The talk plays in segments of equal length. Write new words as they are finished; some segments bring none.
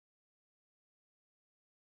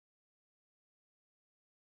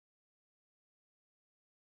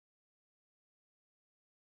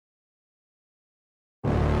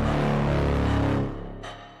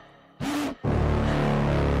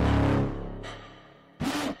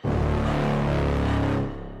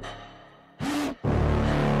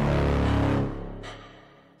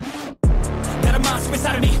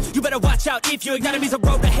inside of me. You better watch out if you ignite me. He's a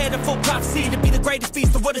road ahead of full prophecy to be the greatest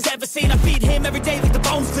beast the world has ever seen. I feed him every day like the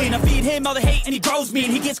bones clean. I feed him all the hate and he grows me.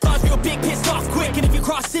 And he gets claws real big, pissed off quick. And if you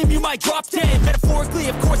cross him, you might drop dead. Metaphorically,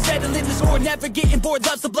 of course, settling the score. Never getting bored,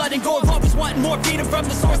 loves the blood and gore. Always wanting more, feeding from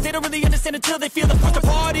the source. They don't really understand until they feel the force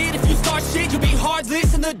departed. If you start shit, you'll be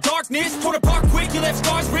heartless in the darkness. Torn apart quick, you left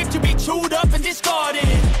scars ripped. You'll be chewed up and discarded.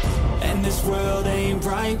 And this world ain't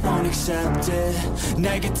right, won't accept it.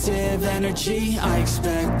 Negative energy, I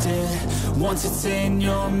expect it. Once it's in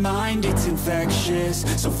your mind, it's infectious.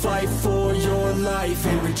 So fight for your life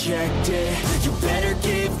and reject it. You better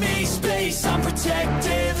give me space, I'm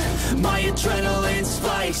protective. My adrenaline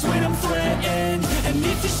spikes when I'm threatened. And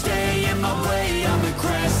if you stay in my way, I'm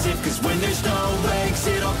aggressive. Cause when there's no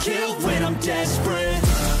exit, I'll kill when I'm desperate.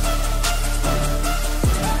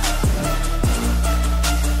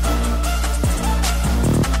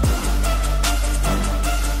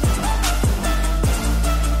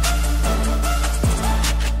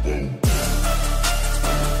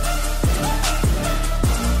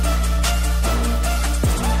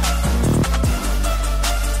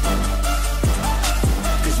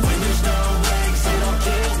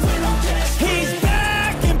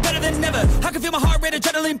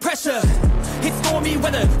 Adrenaline pressure, it's stormy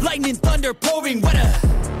weather, lightning, thunder, pouring weather.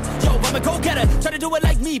 Yo, I'm a go-getter, try to do it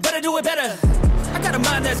like me, but I do it better. I got a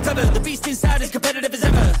mind that's clever, the beast inside is competitive as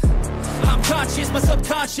ever. I'm conscious, my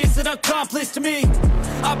subconscious, an accomplice to me.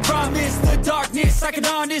 I promise the darkness, I can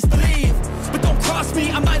honest believe. But don't cross me,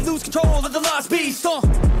 I might lose control of the lost beast.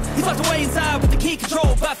 He's locked away inside with the key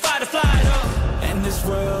control by fight or flight. And this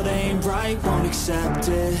world ain't right, won't accept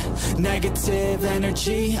it. Negative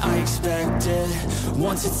energy, I expect it.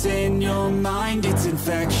 Once it's in your mind, it's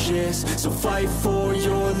infectious. So fight for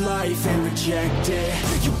your life and reject it.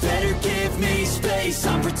 You better give me space,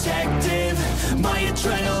 I'm protective. My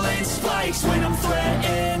adrenaline spikes when I'm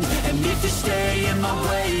threatened. And if you stay in my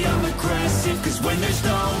way, I'm aggressive. Cause when there's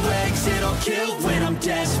no exit, I'll kill when I'm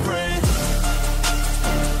desperate.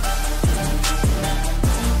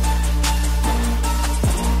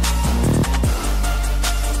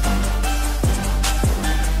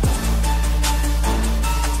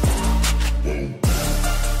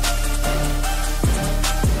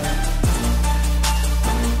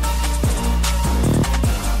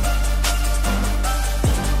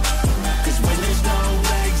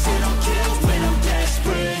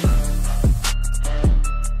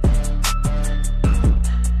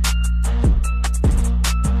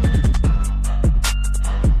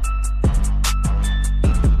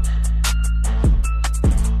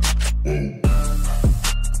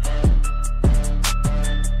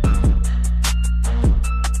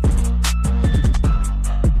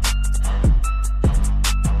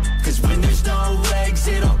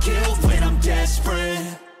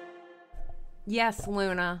 Yes,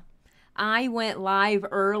 Luna, I went live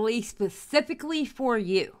early specifically for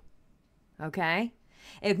you, okay?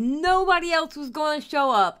 If nobody else was going to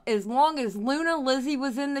show up, as long as Luna Lizzie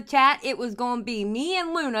was in the chat, it was going to be me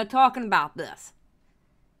and Luna talking about this.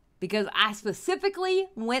 Because I specifically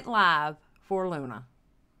went live for Luna,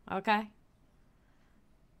 okay?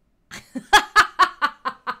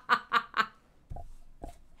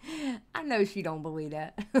 I know she don't believe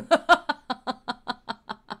that.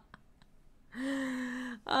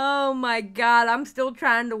 Oh my God, I'm still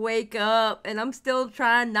trying to wake up and I'm still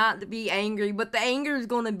trying not to be angry, but the anger is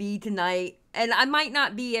going to be tonight. And I might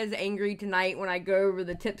not be as angry tonight when I go over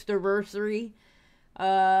the Tipster-versary,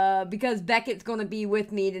 because Beckett's going to be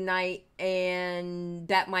with me tonight and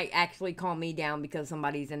that might actually calm me down because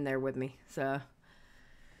somebody's in there with me. So,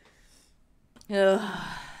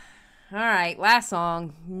 alright, last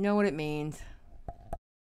song. You know what it means.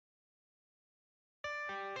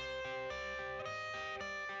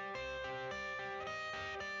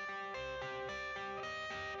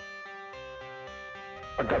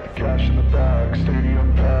 I got the cash in the bag,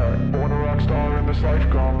 stadium packed. Born a rock star in this life,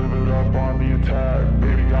 gon' live it up on the attack.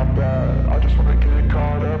 Baby, I'm bad, I just wanna get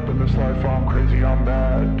caught up in this life. I'm crazy, I'm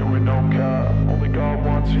mad, doing no cap. Only God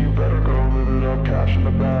wants you, better go live it up. Cash in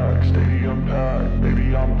the bag, stadium packed.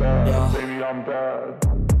 Baby, I'm bad, yeah. Baby, I'm bad.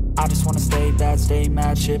 I just wanna stay bad, stay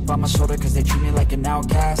mad. Chip on my shoulder cause they treat me like an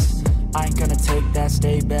outcast. I ain't gonna take that,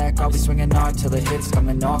 stay back. I'll be swinging hard till the hits come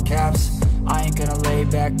in all caps. I ain't gonna lay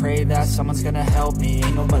back, pray that someone's gonna help me.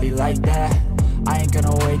 Ain't nobody like that. I ain't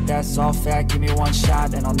gonna wait, that's all fact. Give me one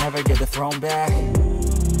shot and I'll never get the throne back.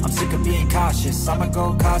 I'm sick of being cautious, I'ma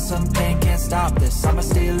go cause some pain, can't stop this. I'ma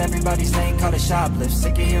steal everybody's lane, call it shoplift.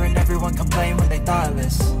 Sick of hearing everyone complain when they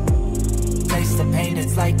thoughtless. Taste the pain, it's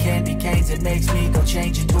veins like candy canes. It makes me go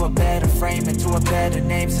change into a better frame, into a better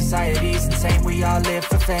name. Society's insane, we all live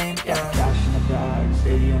for fame, yeah. Cash in the bag,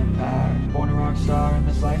 stadium packed. Born a rock star in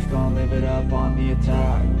this life, gon' live it up on the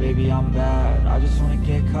attack. Baby, I'm bad, I just wanna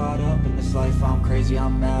get caught up in this life. I'm crazy,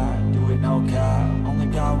 I'm mad, do it no cap. Only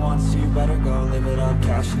God wants you, better go live it up.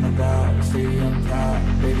 Cash in the bag, stadium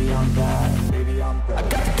packed. Baby, I'm bad, baby, I'm bad. I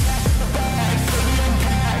got the cash in the bag, stadium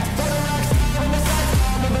packed. Born a rock star in this life,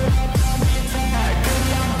 gon' live it up on the attack.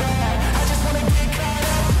 Baby, I'm bad, I just wanna get caught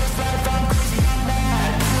up in this life. I'm crazy, I'm mad,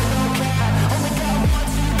 do it no cap. Only God wants you, better go live it up. Cash in the bag, stadium packed. Baby, I'm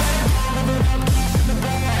bad, baby, I'm bad. I got the cash in the bag, stadium packed. Born a rock star in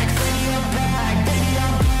this life, gon' live it up on the attack. Baby, I'm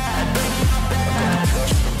bad, I just wanna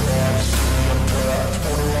get caught up in this life.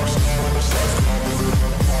 I'm crazy,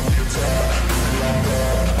 I'm mad, do it no cap. Only God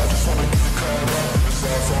wants you, better go live it up. Cash in the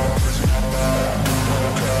bag, stadium packed. Baby,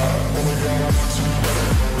 I'm bad,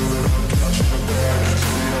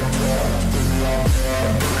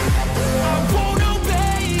 baby, I'm bad. I won't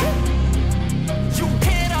obey. You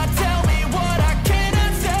cannot tell me what I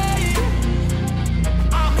cannot say.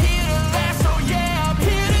 I'm here to last, so yeah, I'm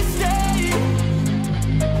here to stay.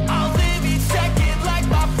 I'll live each second like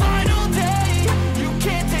my final day. You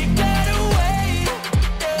can't take that away.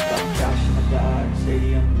 Yeah. Cash in the bag,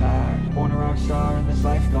 stadium packed. Born a rock star in this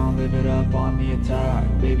life, gon' live it up on the attack.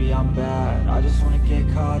 Baby, I'm bad, I just wanna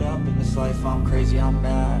get caught up in this life. I'm crazy, I'm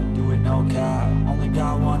mad, do it no cap. Only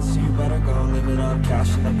God wants you, better go live it up.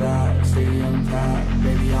 Cash in the bag, stadium packed.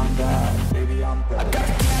 Baby, I'm bad, baby, I'm bad. I got the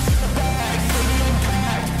cash in the bag, stadium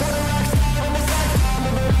packed. Born a rock star in this life, gon'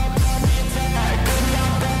 live it up on the attack. Baby,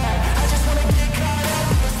 I'm bad, I just wanna get caught up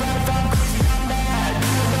in this life. I'm crazy, I'm mad,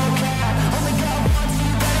 do it no cap. Only God wants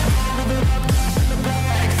you, better go live it up. Cash in the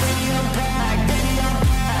bag, stadium packed. Baby, I'm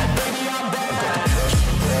bad, baby, I'm bad. I got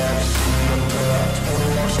the cash in the bag, stadium packed. Born a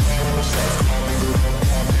rock star in this life, gon' live it up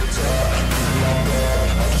on the attack. Baby, I'm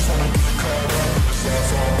bad, I just wanna get caught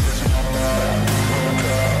up in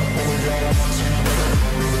this life. I'm crazy, I'm mad,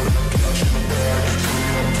 do it no cap. Only God wants you, better go live it up. Cash in the bag, stadium packed. Baby,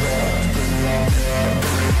 I'm bad, baby,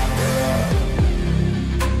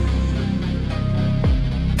 I'm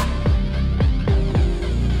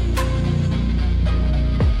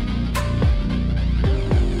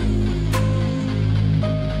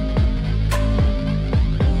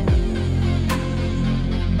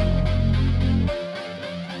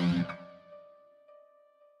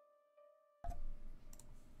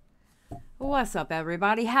What's up,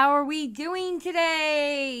 everybody? How are we doing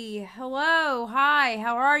today? Hello, hi,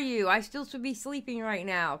 how are you? I still should be sleeping right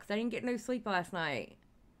now because I didn't get no sleep last night.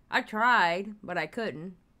 I tried, but I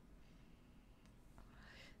couldn't.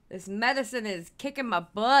 This medicine is kicking my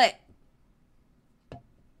butt.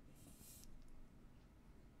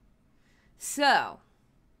 So,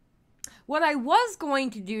 what I was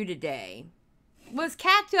going to do today was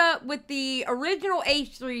catch up with the original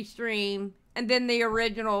H3 stream and then the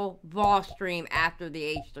original Vaush stream after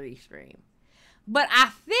the H3 stream. But I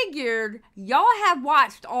figured y'all have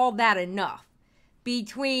watched all that enough.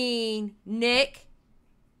 Between Nick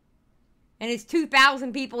and his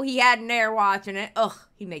 2,000 people he had in there watching it. Ugh,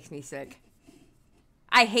 he makes me sick.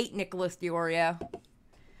 I hate Nicholas DiOrio.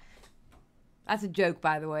 That's a joke,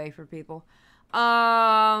 by the way, for people.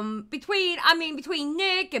 Between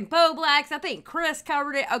Nick and Poblax, I think Chris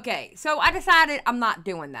covered it. Okay, so I decided I'm not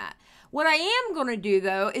doing that. What I am going to do,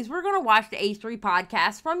 though, is we're going to watch the H3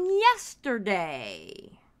 podcast from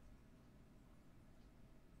yesterday.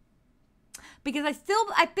 Because I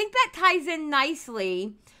think that ties in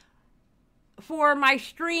nicely for my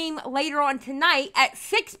stream later on tonight at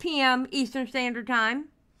 6 p.m. Eastern Standard Time.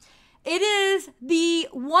 It is the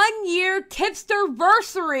 1-year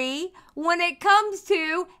Tipster-versary when it comes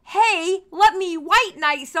to, hey, let me white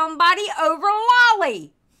knight somebody over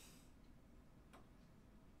Lolly.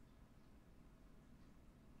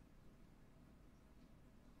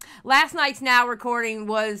 Last night's Now recording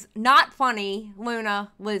was not funny,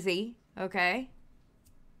 Luna, Lizzie. Okay?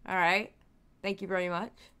 All right. Thank you very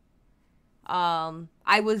much.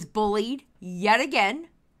 I was bullied yet again.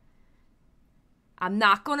 I'm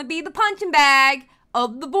not going to be the punching bag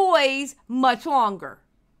of the boys much longer.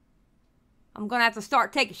 I'm going to have to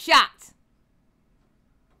start taking shots.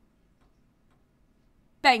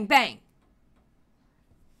 Bang, bang.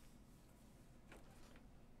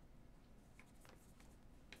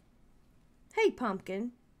 Hey,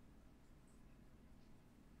 Pumpkin.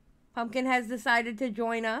 Pumpkin has decided to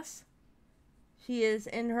join us. She is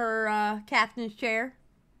in her captain's chair.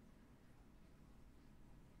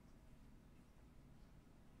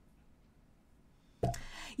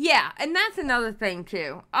 Yeah, and that's another thing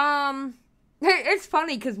too. It's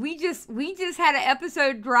funny because we just had an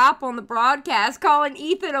episode drop on the broadcast calling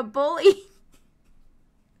Ethan a bully.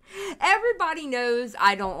 everybody knows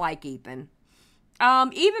I don't like Ethan.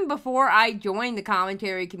 Even before I joined the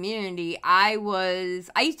commentary community, I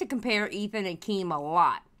used to compare Ethan and Keem a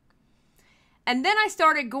lot. And then I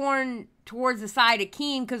started going towards the side of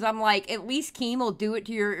Keem because I'm like, at least Keem will do it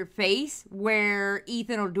to your face where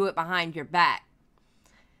Ethan will do it behind your back.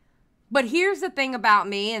 But here's the thing about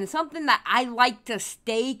me, and something that I like to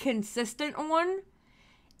stay consistent on.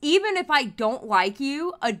 Even if I don't like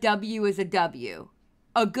you, a W is a W.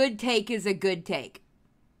 A good take is a good take.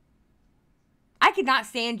 I could not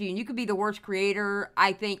stand you, and you could be the worst creator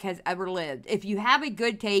I think has ever lived. If you have a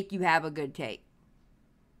good take, you have a good take.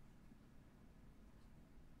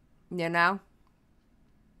 You know?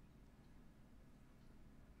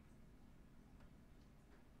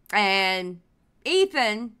 And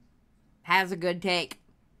Ethan has a good take.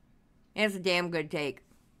 He has a damn good take.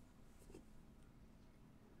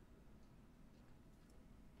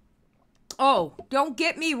 Oh, don't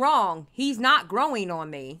get me wrong. He's not growing on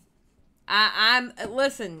me.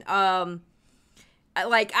 Listen,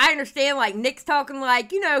 like, I understand, like, Nick's talking like,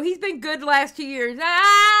 he's been good the last 2 years.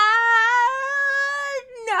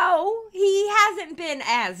 No, he hasn't been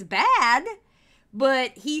as bad,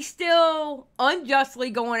 but he's still unjustly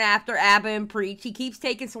going after Abba and Preach. He keeps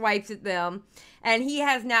taking swipes at them, and he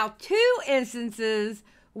has now 2 instances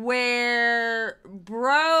where,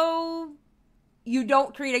 bro, you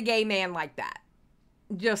don't treat a gay man like that.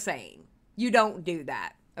 Just saying. You don't do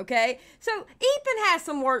that. Okay? So, Ethan has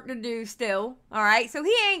some work to do still. Alright? So,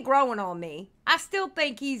 he ain't growing on me. I still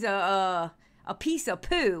think he's a piece of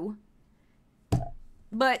poo.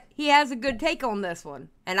 But he has a good take on this one.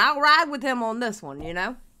 And I'll ride with him on this one,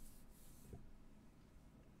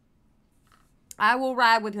 I will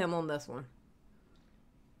ride with him on this one.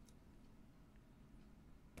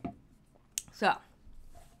 So.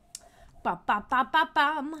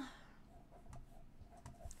 Ba-ba-ba-ba-bam.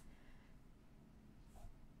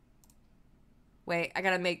 Wait, I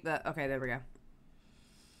gotta make the... Okay, there we go.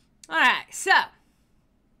 Alright, so.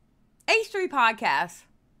 H3 Podcast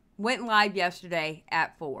went live yesterday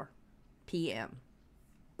at 4 p.m.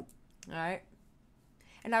 Alright.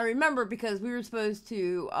 And I remember because we were supposed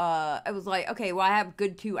to... it was like, okay, well, I have a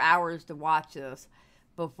good 2 hours to watch this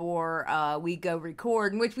before we go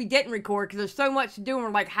record, in which we didn't record because there's so much to do, and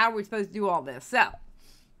we're like, how are we supposed to do all this? So,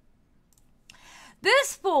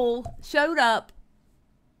 this fool showed up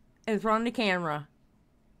in front of the camera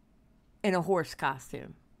in a horse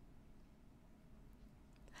costume.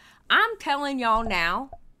 I'm telling y'all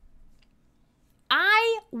now,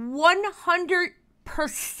 I 100%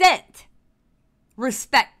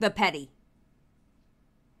 respect the petty.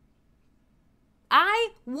 I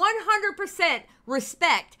 100%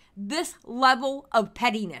 respect this level of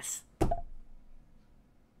pettiness.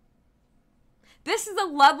 This is a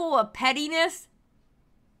level of pettiness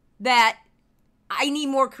that I need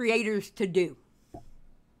more creators to do.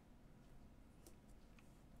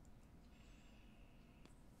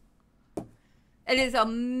 It is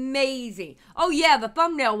amazing. Oh yeah, the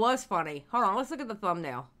thumbnail was funny. Hold on, let's look at the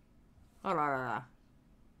thumbnail. Hold on.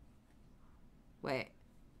 Wait.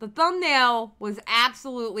 The thumbnail was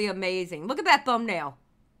absolutely amazing. Look at that thumbnail.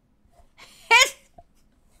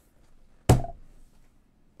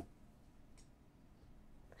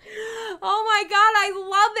 Oh my God, I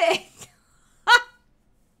love it.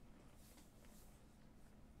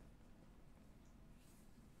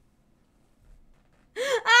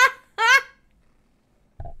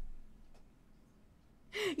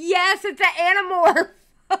 Yes, it's an Animorph.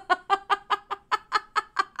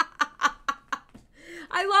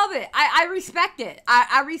 I love it. I respect it.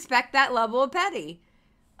 I respect that level of petty.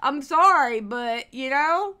 I'm sorry, but,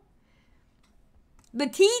 the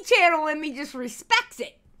T channel in me just respects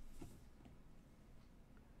it.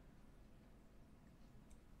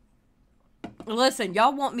 Listen,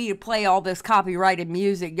 y'all want me to play all this copyrighted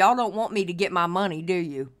music. Y'all don't want me to get my money, do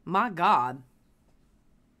you? My God.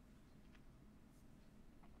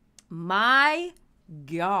 My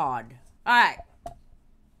God. All right.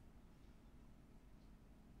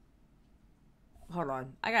 Hold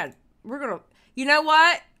on. We're going to, you know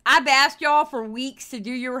what? I've asked y'all for weeks to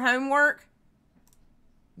do your homework.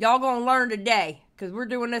 Y'all going to learn today because we're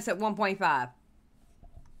doing this at 1.5. All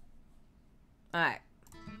right.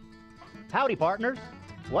 Howdy, partners.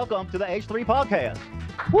 Welcome to the H3 Podcast.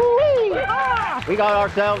 Woo-wee! We got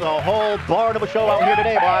ourselves a whole barn of a show out here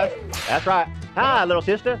today, boys. That's right. Hi, little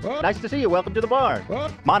sister. Nice to see you. Welcome to the barn.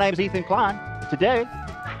 My name's Ethan Klein. Today,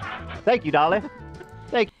 thank you, Dolly.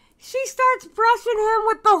 Thank you. She starts brushing him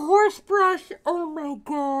with the horse brush. Oh, my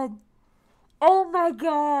God. Oh, my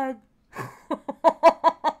God.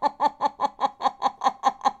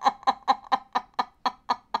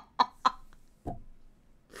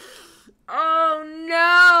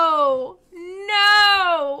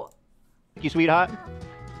 you, sweetheart.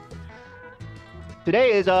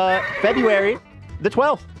 Today is February the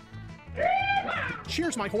 12th.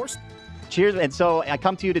 Cheers, my horse. Cheers. And so I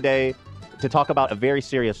come to you today to talk about a very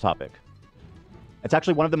serious topic. It's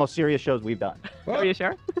actually one of the most serious shows we've done. Are you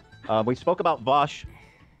sure? We spoke about Vaush.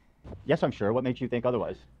 Yes, I'm sure. What makes you think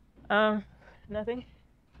otherwise? Nothing.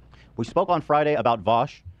 We spoke on Friday about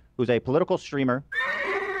Vaush, who's a political streamer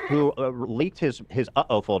who leaked his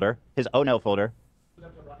uh-oh folder, his oh no folder.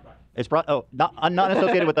 It's not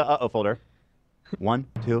associated with the uh-oh folder. 1,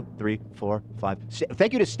 2, 3, 4, 5.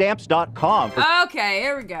 Thank you to stamps.com. Okay,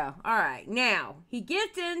 here we go. All right, now he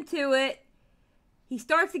gets into it. He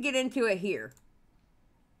starts to get into it here.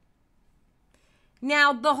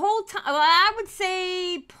 Now, the whole time, I would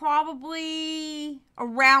say probably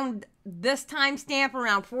around this timestamp,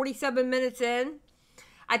 around 47 minutes in,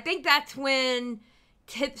 I think that's when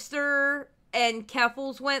Tipster and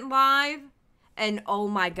Keffals went live. And oh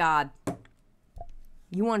my God.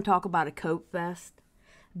 You want to talk about a cope fest?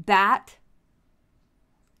 That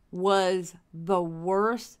was the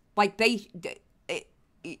worst. Like,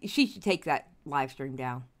 she should take that live stream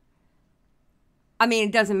down. I mean,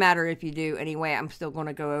 it doesn't matter if you do anyway. I'm still going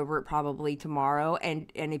to go over it probably tomorrow.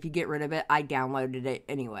 And if you get rid of it, I downloaded it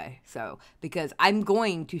anyway. So, because I'm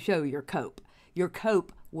going to show your cope. Your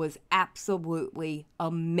cope was absolutely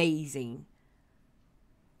amazing.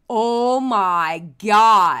 Oh my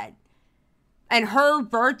God. And her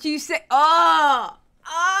virtue her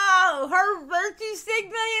virtue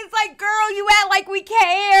signaling is like, girl, you act like we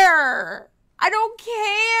care. I don't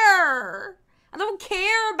care. I don't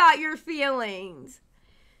care about your feelings.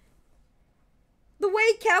 The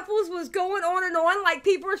way Keffals was going on and on, like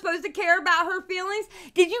people were supposed to care about her feelings.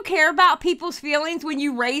 Did you care about people's feelings when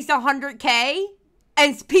you raised $100K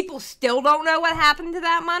and people still don't know what happened to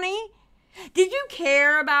that money? Did you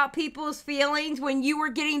care about people's feelings when you were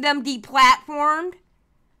getting them deplatformed?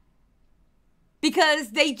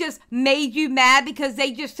 Because they just made you mad because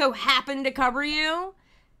they just so happened to cover you?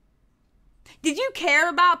 Did you care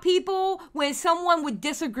about people when someone would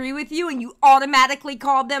disagree with you and you automatically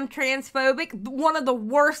called them transphobic? One of the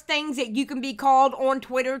worst things that you can be called on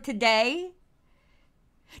Twitter today?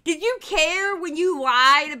 Did you care when you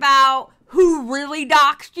lied about who really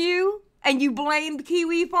doxed you and you blamed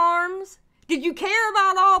Kiwi Farms? Did you care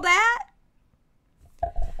about all that?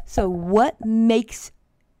 So what makes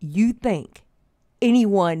you think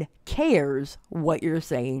anyone cares what you're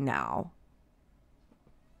saying now?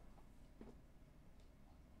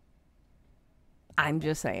 I'm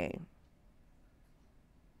just saying.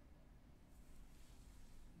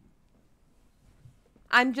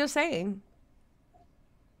 I'm just saying.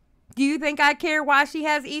 Do you think I care why she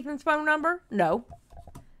has Ethan's phone number? No.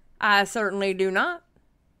 I certainly do not.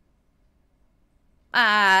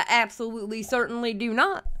 I absolutely certainly do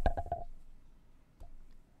not.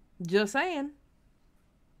 Just saying.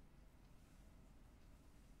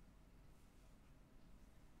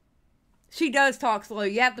 She does talk slow.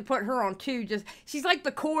 You have to put her on 2. She's like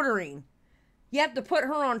the quartering. You have to put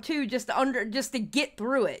her on 2 just to get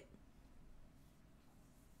through it.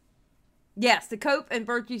 Yes, the cope and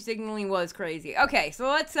virtue signaling was crazy. Okay, so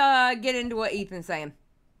let's get into what Ethan's saying.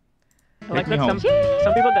 Like some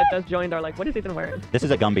people that just joined are like, what is Ethan wearing? This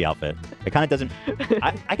is a Gumby outfit. It kind of doesn't...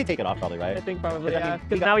 I can take it off probably, right? I think probably, I mean,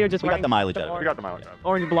 Because now you're just we wearing got the mileage out of it. We got the mileage.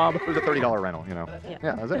 Orange blob. It was a $30 rental, you know.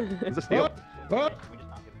 Yeah, is it? It's a steal.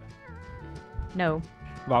 No.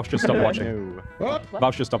 Vaush just stopped watching. No.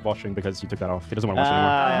 Vaush just stopped watching because he took that off. He doesn't want to watch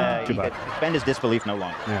anymore. Too He bad. can suspend his disbelief no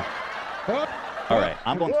longer. Yeah. All right,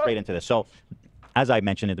 I'm going straight into this. So, as I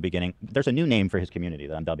mentioned at the beginning, there's a new name for his community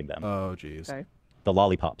that I'm dubbing them. Oh, jeez. Okay. The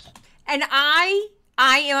Lollipops. And I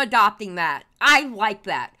am adopting that. I like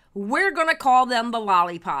that. We're going to call them the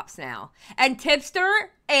Lollipops now. And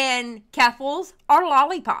Tipster and Keffals are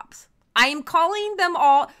Lollipops. I am calling them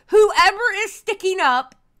all, whoever is sticking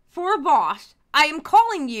up for Vaush, I am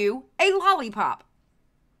calling you a lollipop.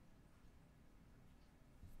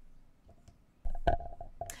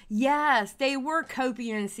 Yes, they were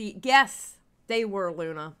coping and see. Yes, they were,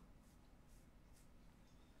 Luna.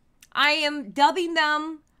 I am dubbing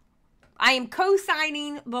them. I am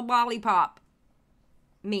co-signing the lollipop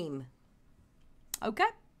meme. Okay?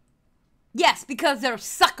 Yes, because they're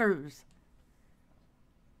suckers.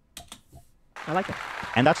 I like it.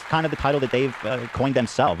 And that's kind of the title that they've coined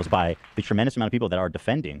themselves by the tremendous amount of people that are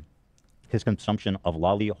defending his consumption of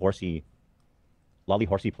lolly horsey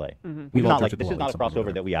play. We love This is not a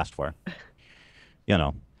crossover that we asked for. You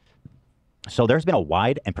know. So there's been a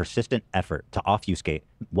wide and persistent effort to obfuscate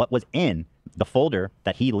what was in the folder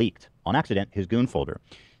that he leaked on accident, his goon folder.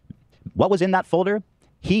 What was in that folder?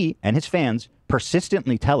 He and his fans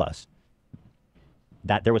persistently tell us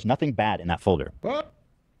that there was nothing bad in that folder.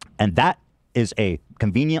 And that is a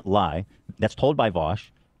convenient lie that's told by Vaush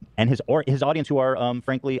and his audience, who are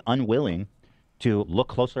frankly unwilling to look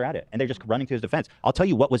closer at it, and they're just running to his defense. I'll tell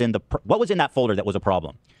you what was in that folder that was a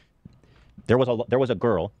problem. There was a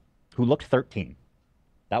girl who looked 13.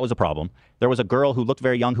 That was a problem. There was a girl who looked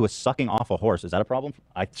very young who was sucking off a horse. Is that a problem?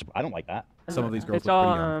 I don't like that. Some of these girls look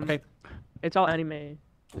pretty young. Okay. It's all anime.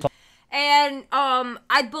 And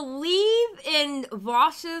I believe in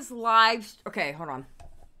Vaush's live. Okay, hold on.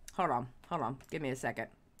 Give me a second.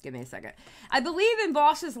 I believe in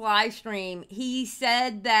Vaush's live stream, he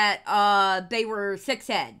said that they were 6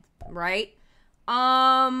 head, right?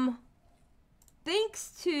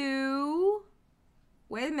 Thanks to.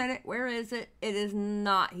 Wait a minute. Where is it? It is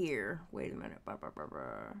not here. Wait a minute.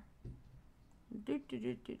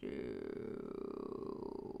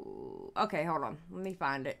 Okay, hold on. Let me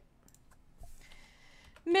find it.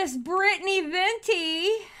 Miss Brittany Venti.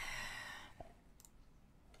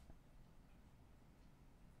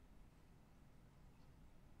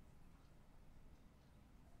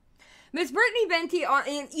 Miss Brittany Venti,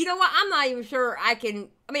 and you know what? I'm not even sure I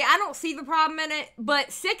don't see the problem in it,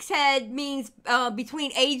 but 6 head means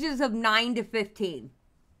between ages of 9 to 15.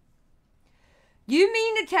 You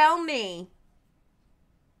mean to tell me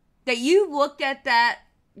that you looked at that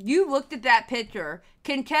picture,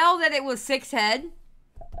 can tell that it was 6 head,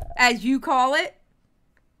 as you call it,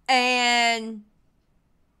 and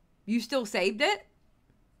you still saved it?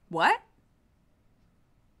 What?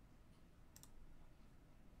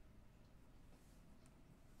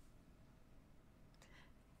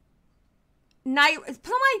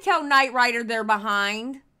 Somebody tell Knight Rider they're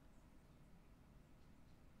behind.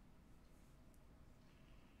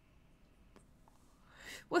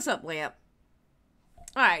 What's up, Lamp?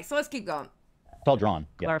 All right, so let's keep going. It's all drawn.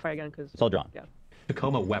 Yeah. Clarify again, because it's all drawn. Yeah.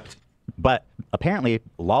 Tacoma wept. But apparently,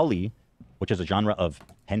 lolly, which is a genre of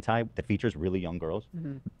hentai that features really young girls,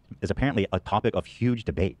 is apparently a topic of huge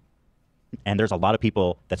debate. And there's a lot of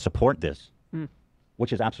people that support this,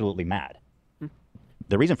 which is absolutely mad.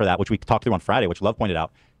 The reason for that, which we talked through on Friday, which Love pointed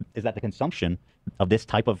out, is that the consumption of this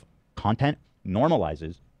type of content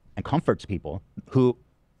normalizes and comforts people who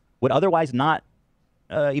would otherwise not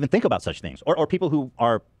even think about such things, or people who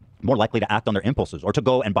are more likely to act on their impulses or to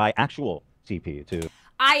go and buy actual CP.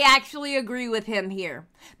 I actually agree with him here,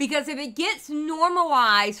 because if it gets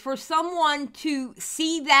normalized for someone to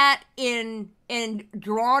see that in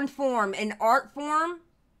drawn form, in art form,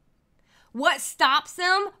 what stops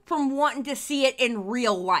them from wanting to see it in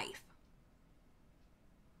real life?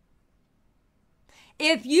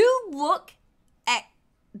 If you look at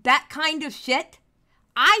that kind of shit,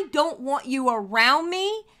 I don't want you around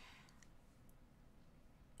me,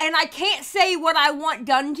 and I can't say what I want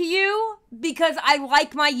done to you because I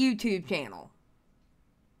like my YouTube channel.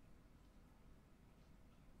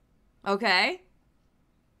 Okay?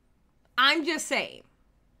 I'm just saying.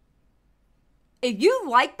 If you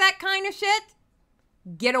like that kind of shit,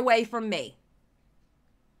 get away from me.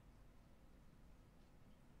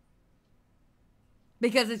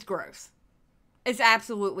 Because it's gross. It's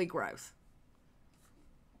absolutely gross.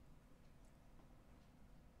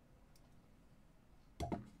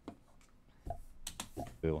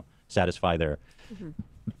 To satisfy their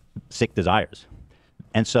sick desires.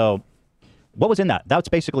 And so what was in that? That's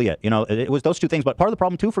basically it. You know, it was those two things. But part of the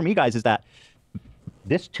problem too for me, guys, is that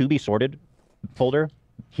this to be sorted folder,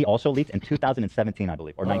 he also leaked in 2017, I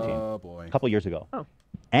believe, or 19. Oh, boy. A couple years ago. Oh.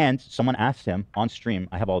 And someone asked him on stream,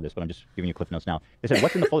 I have all this, but I'm just giving you cliff notes now. They said,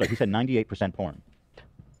 what's in the folder? He said 98% porn.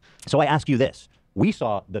 So I ask you this. We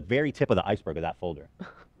saw the very tip of the iceberg of that folder.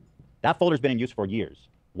 That folder's been in use for years.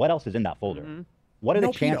 What else is in that folder? What are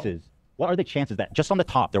the chances? What are the chances that just on the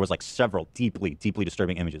top there was like several deeply, deeply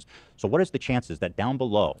disturbing images? So what is the chances that down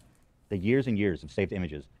below, the years and years of saved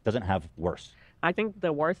images doesn't have worse? I think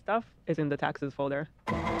the worst stuff is in the taxes folder.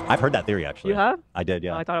 I've heard that theory, actually. You have? I did,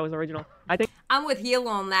 yeah. Oh, I thought it was original. I'm with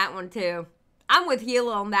Hila on that one, too.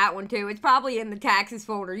 It's probably in the taxes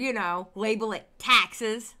folder, you know. Label it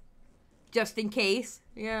taxes, just in case,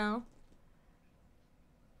 you know.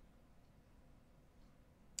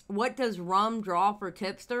 What does rum draw for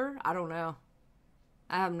Tipster? I don't know.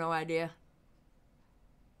 I have no idea.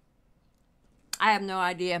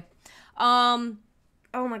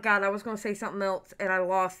 Oh my God, I was going to say something else and I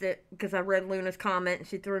lost it because I read Luna's comment and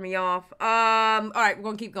she threw me off. All right, we're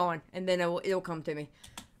going to keep going and then it'll come to me.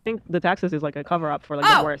 I think the taxes is like a cover up for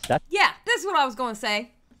like the worst. Yeah, that's what I was going to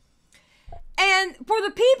say. And for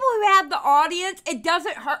the people who have the audience, it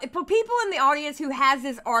doesn't hurt. For people in the audience who has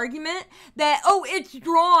this argument that, oh, it's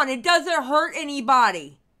drawn, it doesn't hurt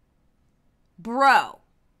anybody. Bro,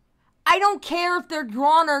 I don't care if they're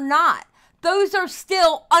drawn or not. Those are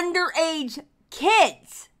still underage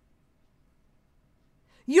kids.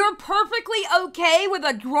 You're perfectly okay with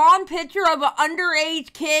a drawn picture of an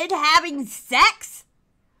underage kid having sex?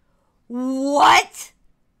 What?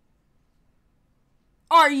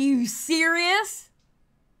 Are you serious?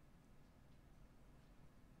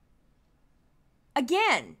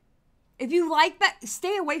 Again, if you like that,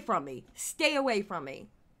 stay away from me. Stay away from me.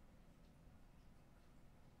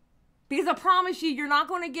 Because I promise you, you're not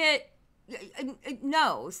going to get...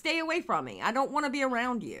 No, stay away from me. I don't want to be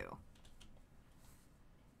around you.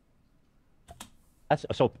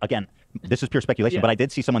 So, again, this is pure speculation, but I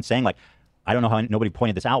did see someone saying, like, I don't know how nobody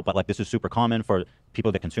pointed this out, but, like, this is super common for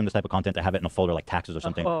people that consume this type of content to have it in a folder like taxes or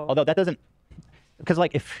something. Although that doesn't... Because,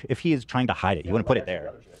 like, if he is trying to hide it, you wouldn't put it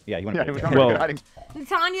there. Yeah, you wouldn't put it there. Well,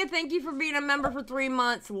 Tanya, thank you for being a member for 3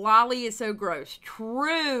 months. Lolly is so gross.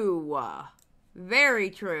 True. Very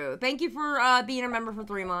true. Thank you for being a member for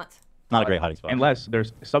 3 months. Not a great hiding spot. Unless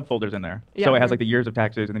there's subfolders in there. So it has like the years of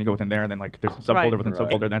taxes, and then you go within there, and then like there's a subfolder within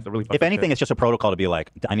subfolder, and that's the really If anything, it's just a protocol to be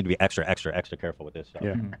like, I need to be extra careful with this. So.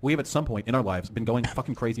 Yeah. We have at some point in our lives been going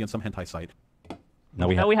fucking crazy on some hentai site. No,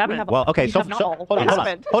 we haven't. Well, okay, so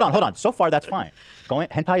hold on. So far, that's fine.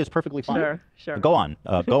 Hentai is perfectly fine. Sure. Go on,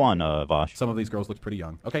 Vaush. Some of these girls look pretty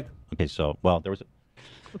young. Okay. Okay, so there was.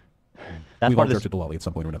 We've all searched the lolly at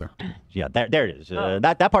some point or another. Yeah, there it is.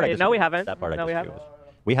 That part I disagree. No, we haven't. That part I No, we disagree haven't. with.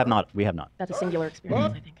 We have not. That's a singular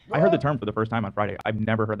experience, I think. I heard the term for the first time on Friday. I've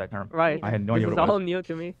never heard that term. Right. I had no idea what it This is was. all new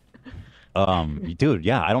to me. Dude,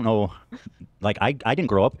 yeah, I don't know. Like, I didn't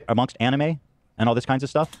grow up amongst anime and all this kinds of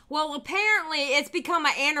stuff. Well, apparently it's become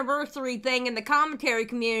an anniversary thing in the commentary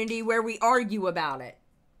community where we argue about it.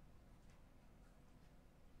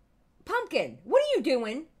 Pumpkin, what are you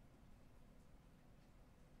doing?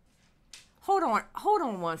 Hold on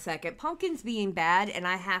 1 second. Pumpkin's being bad, and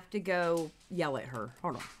I have to go yell at her.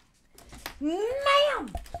 Hold on. Ma'am!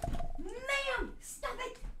 Ma'am! Stop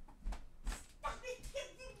it! Stop it! Stop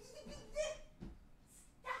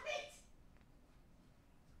it!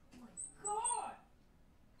 Oh my God!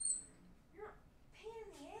 You're a pain in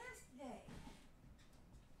the ass today.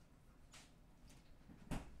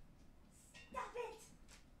 Stop it!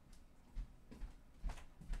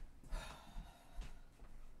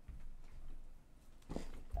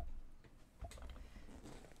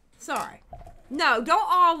 Sorry. No, don't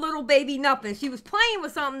all little baby nothing. She was playing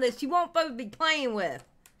with something that she won't supposed to be playing with.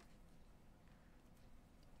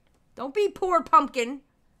 Don't be poor Pumpkin.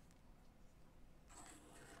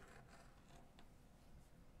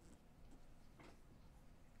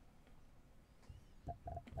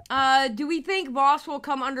 Do we think Vaush will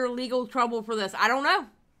come under legal trouble for this? I don't know.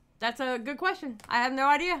 That's a good question. I have no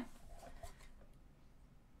idea.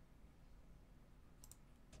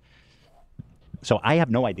 So I have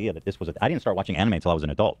no idea that this was. I didn't start watching anime until I was an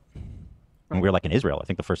adult. When we were like in Israel, I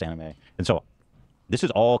think the first anime. And so this is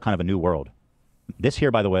all kind of a new world. This here,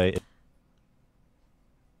 by the way.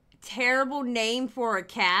 Terrible name for a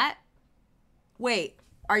cat? Wait,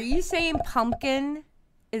 are you saying Pumpkin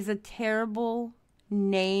is a terrible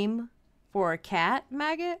name for a cat,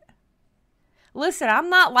 Maggot? Listen, I'm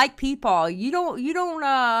not like Peepaw. You don't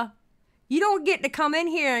get to come in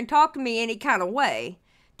here and talk to me any kind of way.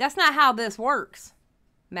 That's not how this works,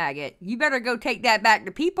 Maggot. You better go take that back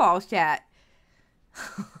to Peepaw's chat.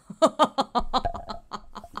 All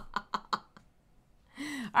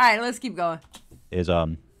right, let's keep going. Is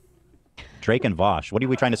Drake and Vaush. What are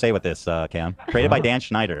we trying to say with this, Cam? Created by Dan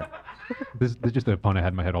Schneider. This is just a pun I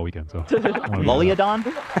had in my head all weekend. So. Loliodon?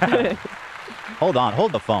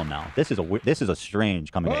 Hold the phone now. This is a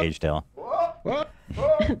strange coming of age tale.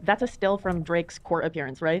 That's a still from Drake's court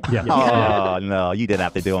appearance, right? Yeah. Oh no, you didn't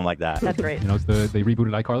have to do him like that. That's great. You know, they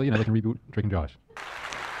rebooted iCarly, and now they can reboot Drake and Josh.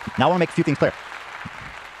 Now I want to make a few things clear.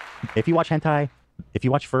 If you watch hentai, if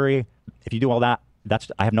you watch furry, if you do all that,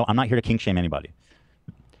 I'm not here to kink shame anybody.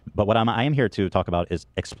 But what I am here to talk about is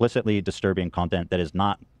explicitly disturbing content that is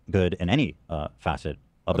not good in any facet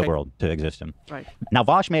of the world to exist in. Right. Now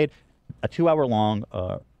Vaush made a 2-hour-long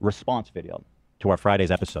response video to our Friday's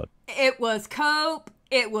episode. It was cope.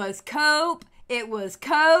 It was cope. It was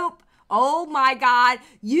cope. Oh my God.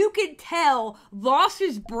 You could tell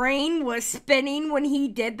Vaush's brain was spinning when he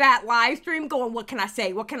did that live stream going, what can I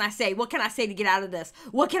say? What can I say? What can I say to get out of this?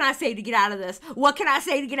 What can I say to get out of this? What can I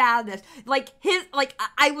say to get out of this?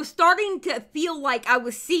 I was starting to feel like I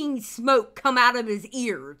was seeing smoke come out of his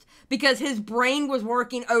ears because his brain was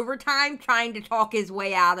working overtime trying to talk his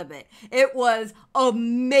way out of it. It was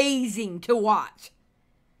amazing to watch.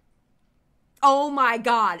 Oh my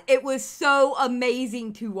God, it was so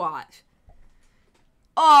amazing to watch.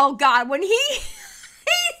 Oh God, when he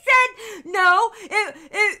said, no,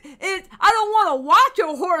 I don't want to watch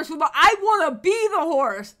a horse, but I want to be the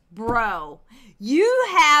horse. Bro, you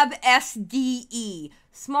have SDE,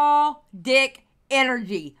 small dick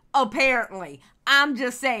energy, apparently. I'm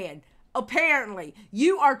just saying, apparently.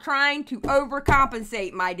 You are trying to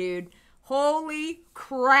overcompensate, my dude. Holy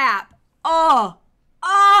crap. Oh,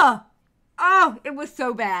 it was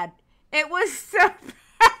so bad. It was so bad.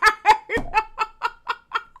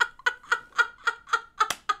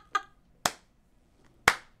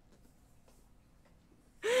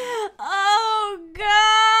 Oh,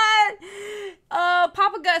 God.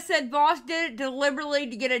 Papa Gut said Vaush did it deliberately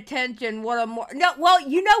to get attention. What a more... No, well,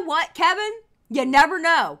 you know what, Kevin? You never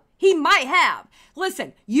know. He might have.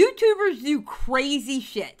 Listen, YouTubers do crazy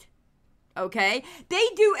shit. Okay? They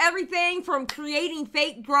do everything from creating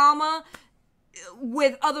fake drama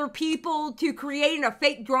with other people to creating a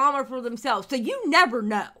fake drama for themselves. So you never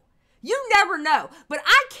know. You never know. But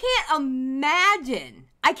I cannot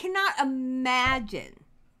imagine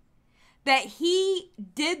that he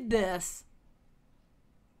did this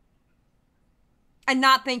and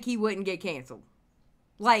not think he wouldn't get canceled.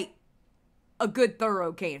 Like, a good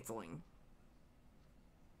thorough canceling.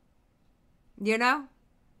 You know?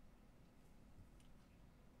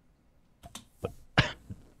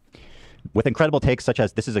 With incredible takes such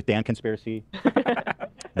as, this is a Dan conspiracy,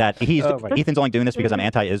 that Ethan's only doing this because I'm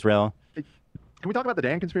anti-Israel. Can we talk about the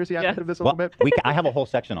Dan conspiracy aspect of this a little bit? I have a whole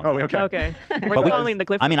section on it. Okay. I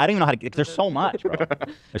mean, I don't even know how to. There's so much, bro.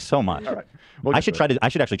 There's so much. All right. I should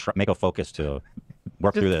actually make a focus to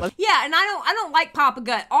work through this. Yeah, and I don't like Papa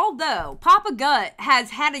Gut. Although Papa Gut has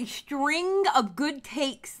had a string of good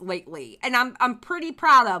takes lately, and I'm pretty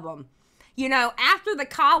proud of him. You know, after the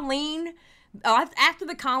Colleen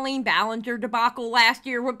Ballinger debacle last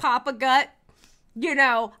year with Papa Gut, you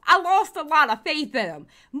know, I lost a lot of faith in him.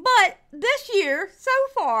 But this year, so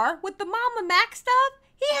far, with the Mama Mac stuff,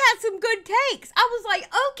 he had some good takes. I was like,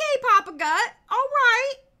 okay, Papa Gut, all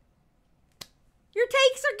right. Your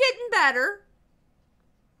takes are getting better.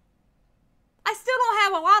 I still don't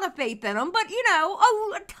have a lot of faith in him, but, you know,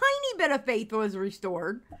 a tiny bit of faith was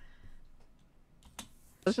restored.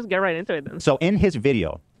 Let's just get right into it then. So in his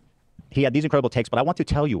video, he had these incredible takes, but I want to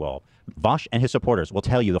tell you all, Vaush and his supporters will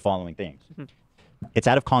tell you the following things. It's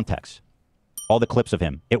out of context. All the clips of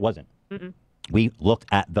him, it wasn't. We looked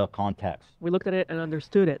at the context. We looked at it and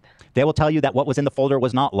understood it. They will tell you that what was in the folder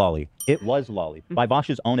was not lolly. It was lolly, by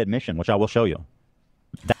Vaush's own admission, which I will show you.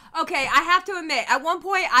 Okay, I have to admit, at one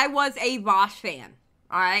point I was a Vaush fan.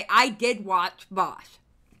 All right, I did watch Vaush.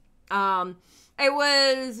 It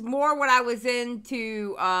was more when I was in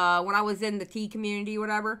the tea community,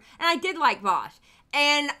 whatever, and I did like Vaush,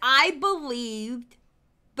 and I believed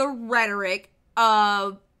the rhetoric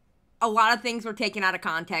of a lot of things were taken out of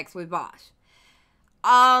context with Vaush.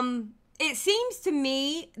 It seems to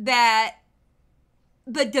me that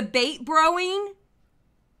the debate broing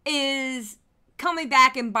is coming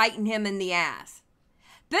back and biting him in the ass.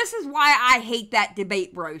 This is why I hate that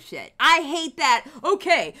debate bro shit. I hate that.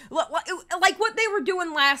 Okay, like what they were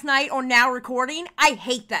doing last night on Now Recording, I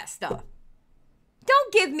hate that stuff.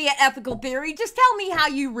 Don't give me an ethical theory. Just tell me how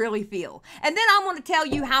you really feel. And then I'm going to tell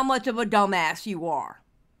you how much of a dumbass you are.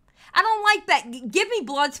 I don't like that. Give me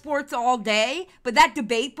blood sports all day, but that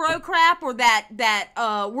debate bro crap or that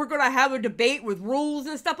we're going to have a debate with rules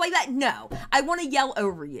and stuff like that, no. I want to yell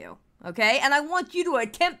over you, okay? And I want you to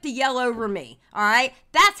attempt to yell over me, all right?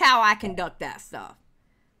 That's how I conduct that stuff.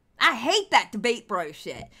 I hate that debate bro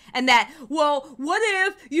shit. And that, well, what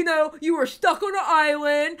if, you know, you were stuck on an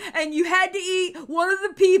island and you had to eat one of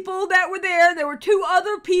the people that were there. There were two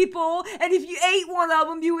other people. And if you ate one of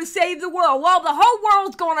them, you would save the world. Well, the whole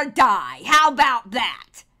world's going to die. How about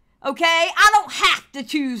that? Okay? I don't have to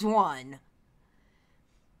choose one.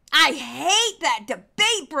 I hate that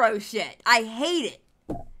debate bro shit. I hate it.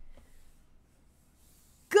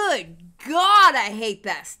 Good God, I hate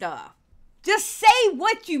that stuff. Just say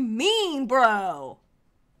what you mean, bro.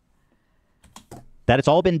 That it's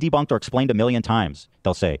all been debunked or explained a million times.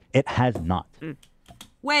 They'll say, it has not.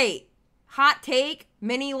 Wait, hot take,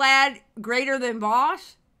 mini lad greater than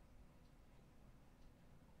Vaush?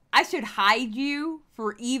 I should hide you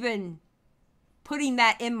for even putting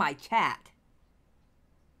that in my chat.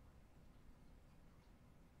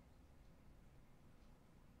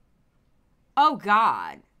 Oh,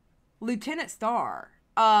 God. Lieutenant Star.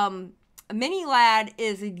 Mini Lad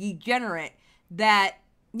is a degenerate that,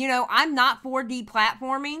 you know, I'm not for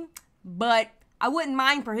deplatforming, but I wouldn't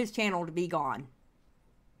mind for his channel to be gone.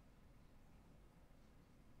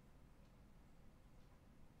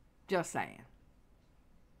 Just saying.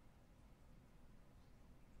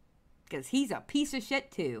 Because he's a piece of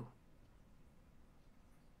shit, too.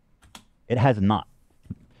 It has not.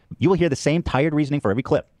 You will hear the same tired reasoning for every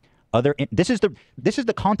clip. This is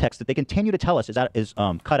the context that they continue to tell us is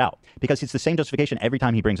cut out, because it's the same justification every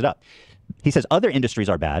time he brings it up. He says other industries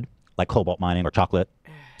are bad, like cobalt mining or chocolate,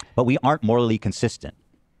 but we aren't morally consistent.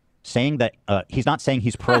 Saying that he's not saying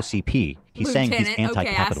he's pro CP. He's saying he's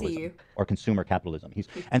anti-capitalism or consumer capitalism.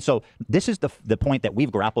 And so this is the point that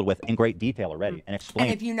we've grappled with in great detail already and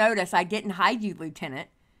explained. And if you notice, I didn't hide you, Lieutenant.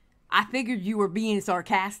 I figured you were being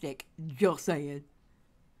sarcastic. Just saying.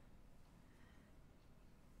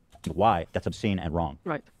 Why? That's obscene and wrong.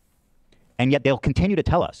 Right. And yet they'll continue to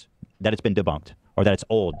tell us that it's been debunked or that it's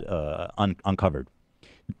old, uncovered.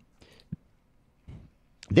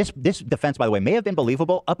 This defense, by the way, may have been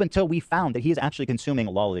believable up until we found that he is actually consuming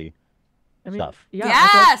lolly stuff. Yeah,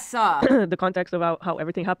 yes! The context about how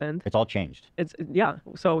everything happened. It's all changed.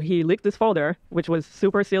 So he leaked this folder, which was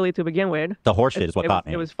super silly to begin with. The horse shit is what got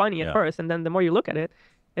me. It was funny at first, and then the more you look at it,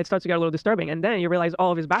 it starts to get a little disturbing, and then you realize all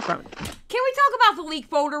of his background. Can we talk about the leak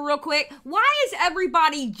folder real quick? Why is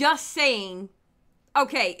everybody just saying,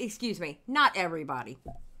 okay, excuse me, not everybody.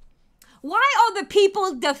 Why are the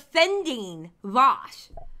people defending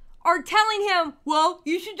Vaush are telling him, well,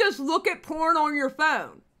 you should just look at porn on your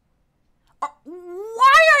phone?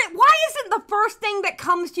 Why isn't the first thing that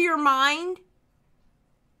comes to your mind,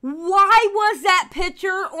 why was that picture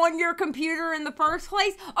on your computer in the first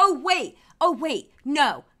place? Oh, wait,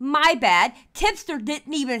 no, my bad. Tipster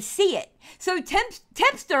didn't even see it. So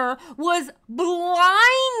Tipster was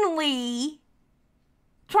blindly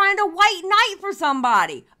trying to white knight for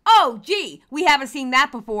somebody. Oh, gee, we haven't seen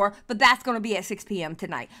that before, but that's going to be at 6 p.m.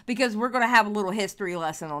 tonight because we're going to have a little history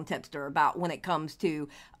lesson on Tipster about when it comes to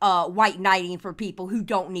white knighting for people who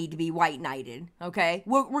don't need to be white knighted, okay?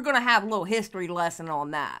 We're going to have a little history lesson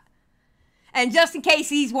on that. And just in case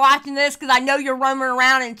he's watching this, because I know you're roaming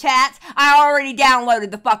around in chats, I already downloaded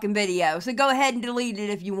the fucking video, so go ahead and delete it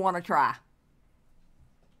if you want to try.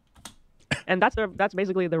 And that's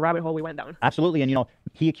basically the rabbit hole we went down. Absolutely. And, you know,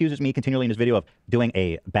 he accuses me continually in his video of doing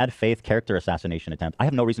a bad faith character assassination attempt. I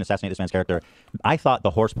have no reason to assassinate this man's character. I thought the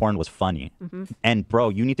horse porn was funny. Mm-hmm. And, bro,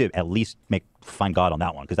 you need to at least find God on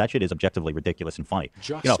that one, because that shit is objectively ridiculous and funny.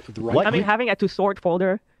 Just you know, right. I mean, having a to-sort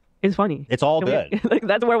folder is funny. It's all good. Like,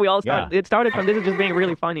 that's where we all started. Yeah. It started from this is just being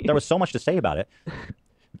really funny. There was so much to say about it.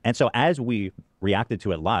 And so as we reacted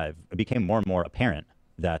to it live, it became more and more apparent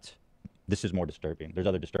that this is more disturbing. There's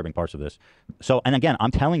other disturbing parts of this. So, and again,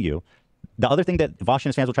 I'm telling you, the other thing that Vaush and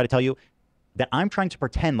his fans will try to tell you, that I'm trying to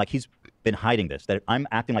pretend like he's been hiding this, that I'm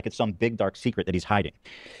acting like it's some big dark secret that he's hiding.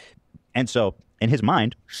 And so, in his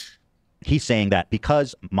mind, he's saying that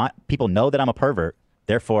because people know that I'm a pervert,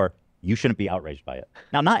 therefore, you shouldn't be outraged by it.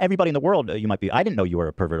 Now, not everybody in the world you might be. I didn't know you were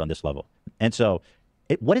a pervert on this level. And so,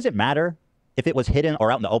 what does it matter if it was hidden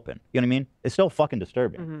or out in the open? You know what I mean? It's still fucking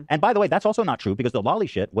disturbing. Mm-hmm. And by the way, that's also not true, because the lolly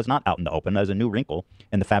shit was not out in the open. There's a new wrinkle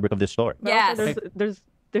in the fabric of this story. Yes. There's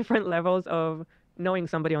different levels of knowing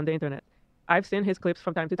somebody on the internet. I've seen his clips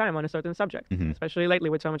from time to time on a certain subject, mm-hmm. especially lately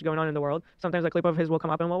with so much going on in the world. Sometimes a clip of his will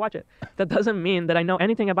come up and we'll watch it. That doesn't mean that I know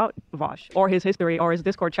anything about Vaush or his history or his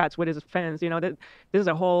Discord chats with his fans. You know, this is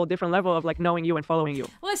a whole different level of like knowing you and following you.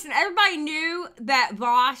 Listen, everybody knew that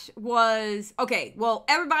Vaush was, okay, well,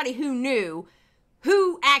 everybody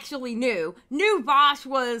who actually knew Vaush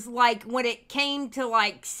was like, when it came to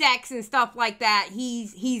like sex and stuff like that,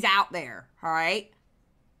 he's out there, all right?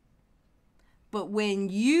 But when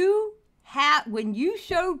you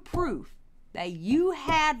showed proof that you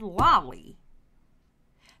had lolly,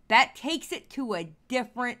 that takes it to a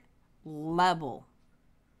different level.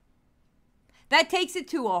 That takes it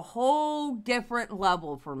to a whole different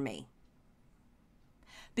level for me.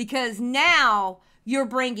 Because now you're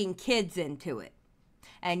bringing kids into it.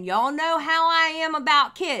 And y'all know how I am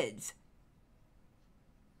about kids.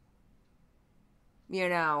 You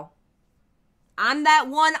know, I'm that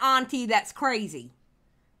one auntie that's crazy.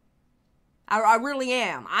 I really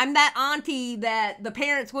am. I'm that auntie that the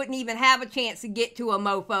parents wouldn't even have a chance to get to a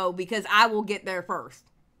mofo because I will get there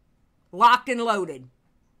first. Locked and loaded.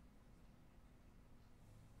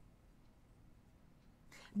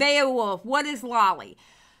 Beowulf, what is lolly?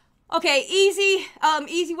 Okay, easy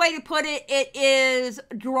way to put it. It is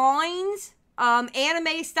drawings,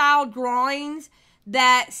 anime-style drawings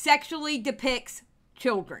that sexually depicts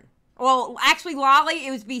children. Well, actually, lolly,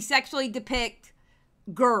 it would be sexually depict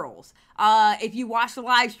girls. If you watch the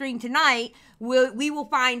live stream tonight, we will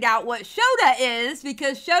find out what Shota is,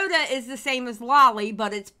 because Shota is the same as lolly,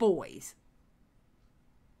 but it's boys.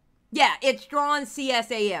 Yeah, it's drawn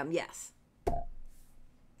CSAM, yes.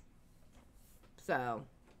 So...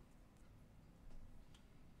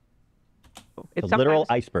 It's a literal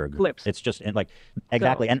sometimes iceberg. flips. It's just like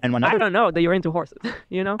exactly. So, and when I don't know that you're into horses.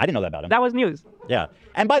 You know. I didn't know that about him. That was news. Yeah.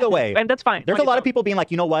 And by the way, and that's fine. There's a lot of people being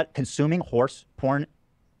like, you know what, consuming horse porn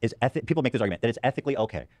is people make this argument that it's ethically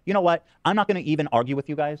okay. You know what? I'm not going to even argue with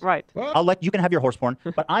you guys. Right. I'll let you can have your horse porn,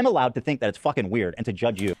 but I'm allowed to think that it's fucking weird and to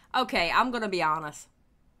judge you. Okay, I'm gonna be honest.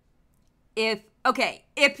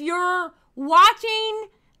 If you're watching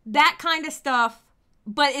that kind of stuff,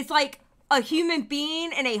 but it's like a human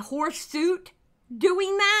being in a horse suit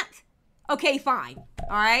doing that, okay, fine.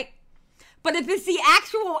 All right. But if it's the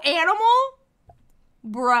actual animal,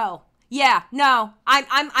 bro. Yeah, no,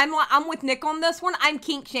 I'm with Nick on this one. I'm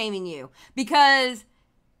kink shaming you because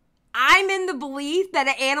I'm in the belief that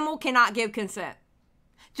an animal cannot give consent,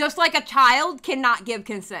 just like a child cannot give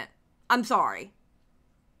consent. I'm sorry.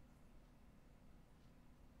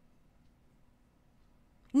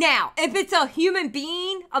 Now, if it's a human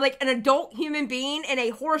being, like an adult human being in a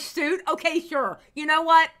horse suit, okay, sure. You know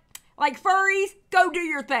what? Like furries, go do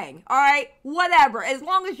your thing, all right? Whatever. As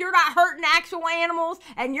long as you're not hurting actual animals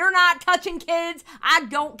and you're not touching kids, I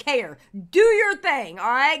don't care. Do your thing, all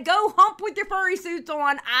right? Go hump with your furry suits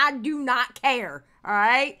on. I do not care, all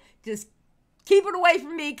right? Just keep it away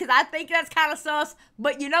from me because I think that's kind of sus.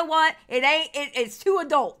 But you know what? It's two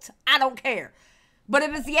adults. I don't care. But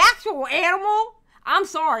if it's the actual animal, I'm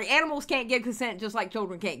sorry, animals can't give consent just like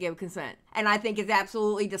children can't give consent. And I think it's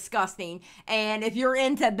absolutely disgusting. And if you're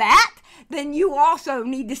into that, then you also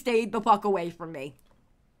need to stay the fuck away from me.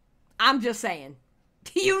 I'm just saying.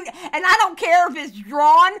 And I don't care if it's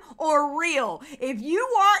drawn or real. If you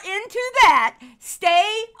are into that,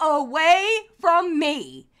 stay away from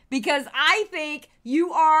me. Because I think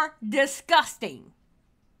you are disgusting.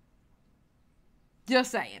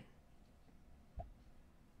 Just saying.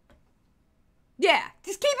 Yeah,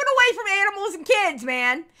 just keep it away from animals and kids,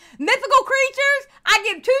 man. Mythical creatures, I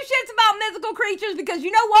give two shits about mythical creatures because you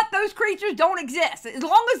know what? Those creatures don't exist. As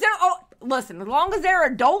long as they're, as long as they're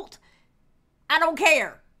adult, I don't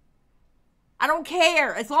care. I don't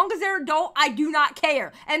care. As long as they're adult, I do not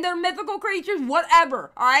care. And they're mythical creatures,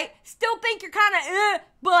 whatever, all right? Still think you're kind of,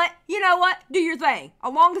 but you know what? Do your thing,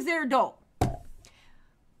 as long as they're adult.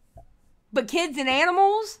 But kids and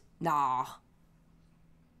animals? Nah.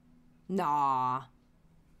 Nah.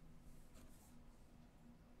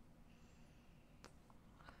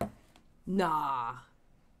 Nah.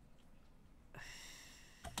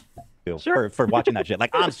 Sure. For watching that shit. Like,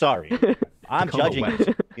 I'm sorry. I'm judging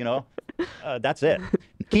it, you know? That's it.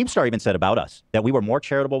 Keemstar even said about us that we were more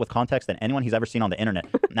charitable with context than anyone he's ever seen on the internet.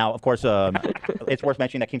 Now, of course, it's worth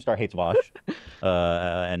mentioning that Keemstar hates Vaush.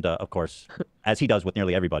 And, of course, as he does with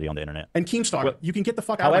nearly everybody on the internet. And Keemstar, you can get the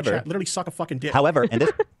fuck out of my chat. Literally suck a fucking dick. However, and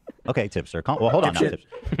this... Okay, Tipster. Well, hold on now, Tipster.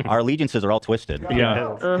 Our allegiances are all twisted.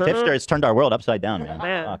 Yeah. Tipster has turned our world upside down, man.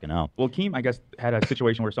 Fucking hell. Well, Keem, I guess, had a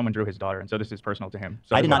situation where someone drew his daughter, and so this is personal to him.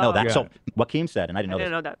 So I did not know that. Yeah. So what Keem said, and I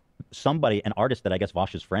didn't know that. Somebody, an artist that I guess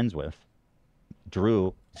Vaush is friends with,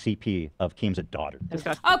 drew CP of Keem's daughter.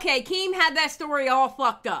 Okay, Keem had that story all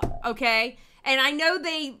fucked up, okay? And I know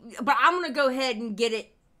but I'm going to go ahead and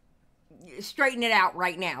straighten it out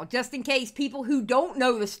right now, just in case people who don't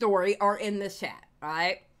know the story are in this chat, all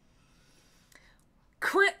right?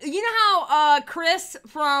 You know how Chris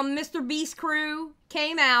from Mr. Beast crew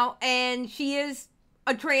came out and she is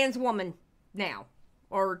a trans woman now,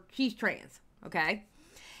 or she's trans, okay?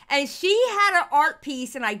 And she had an art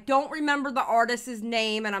piece, and I don't remember the artist's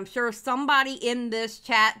name, and I'm sure somebody in this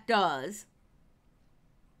chat does.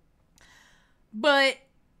 But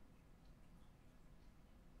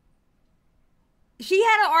she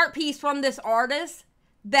had an art piece from this artist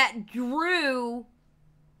that drew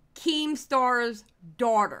Keemstar's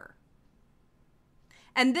daughter.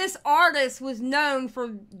 And this artist was known for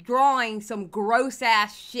drawing some gross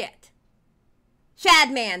ass shit.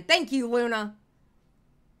 Shadman, thank you, Luna.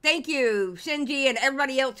 Thank you, Shinji and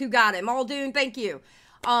everybody else who got it. Muldoon, thank you.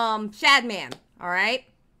 Shadman, all right?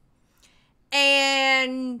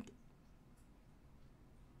 And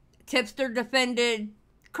Tipster defended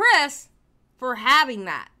Chris for having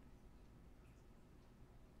that.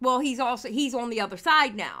 Well, he's on the other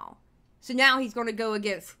side now. So now he's going to go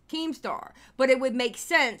against Keemstar. But it would make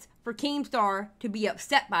sense for Keemstar to be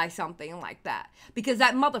upset by something like that. Because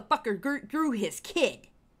that motherfucker drew his kid.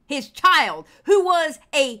 His child. Who was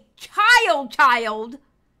a child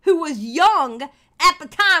who was young at the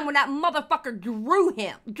time when that motherfucker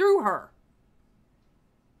drew her.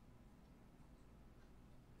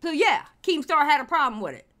 So yeah, Keemstar had a problem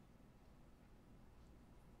with it.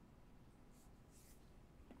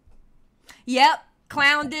 Yep,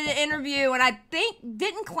 Clown did an interview, and I think,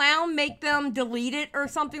 didn't Clown make them delete it or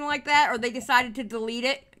something like that? Or they decided to delete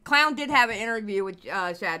it? Clown did have an interview with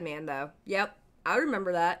Shadman, though. Yep, I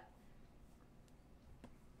remember that.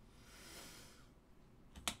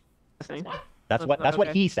 That's what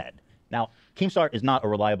he said. Now, Keemstar is not a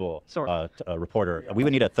reliable reporter. We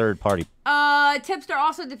would need a third party. Tipster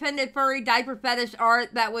also defended furry diaper fetish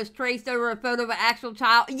art that was traced over a photo of an actual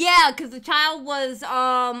child. Yeah, because the child was,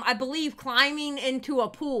 I believe, climbing into a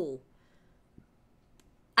pool.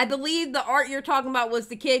 I believe the art you're talking about was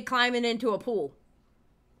the kid climbing into a pool.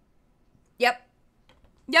 Yep.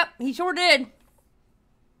 Yep, he sure did.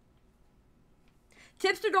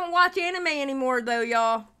 Tipster don't watch anime anymore, though,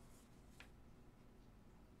 y'all.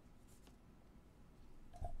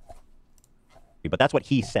 But that's what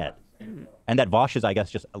he said. And that Vaush is, I guess,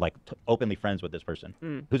 just like openly friends with this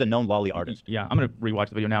person who's a known lolly artist. Yeah, I'm going to rewatch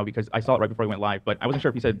the video now because I saw it right before we went live, but I wasn't sure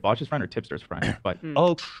if he said Vaush's friend or Tipster's friend. But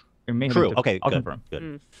it may have true. been Okay, I'll good. confirm.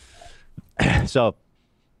 Good. So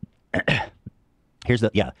here's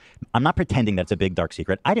I'm not pretending that's a big dark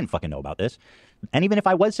secret. I didn't fucking know about this. And even if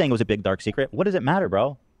I was saying it was a big dark secret, what does it matter,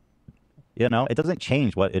 bro? You know, it doesn't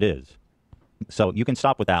change what it is. So you can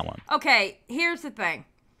stop with that one. Okay, here's the thing.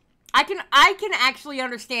 I can actually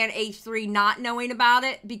understand H3 not knowing about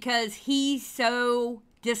it because he's so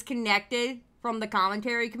disconnected from the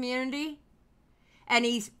commentary community, and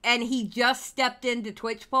he just stepped into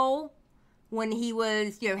Twitch poll when he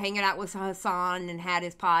was hanging out with Hassan and had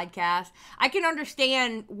his podcast. I can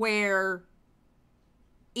understand where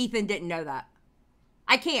Ethan didn't know that.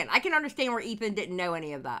 I can understand where Ethan didn't know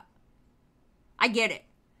any of that. I get it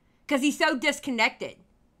because he's so disconnected.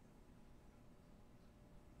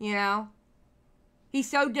 You know? He's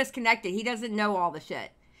so disconnected. He doesn't know all the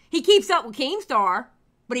shit. He keeps up with Keemstar,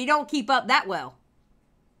 but he don't keep up that well.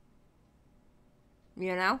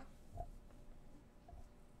 You know?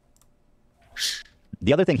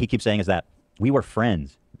 The other thing he keeps saying is that we were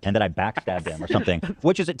friends and that I backstabbed him or something,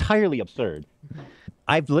 which is entirely absurd.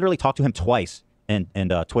 I've literally talked to him twice in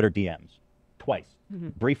Twitter DMs. Twice.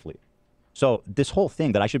 Briefly. So this whole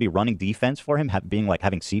thing that I should be running defense for him, having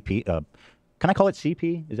CP... can I call it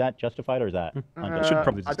CP? Is that justified or is that?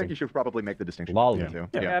 I think you should probably make the distinction. Lolly.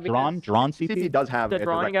 Yeah. Drawn CP? CP does have the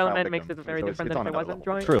drawing element victim, makes it very different than if it wasn't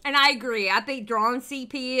drawing. True. And I agree. I think drawn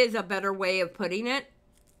CP is a better way of putting it.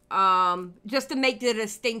 Just to make the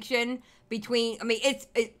distinction between, I mean,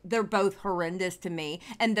 they're both horrendous to me,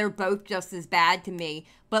 and they're both just as bad to me.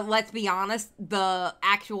 But let's be honest, the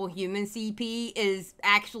actual human CP is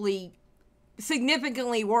actually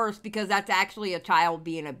significantly worse because that's actually a child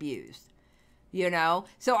being abused. You know?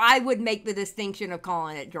 So I would make the distinction of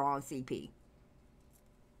calling it drawn CP.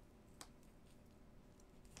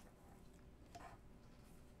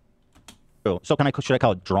 So should I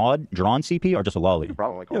call it drawn CP or just a lolly?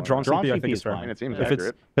 Probably call it drawn CP. I think is fine. I mean, it seems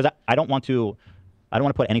accurate. Because I don't want to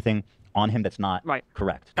put anything on him that's not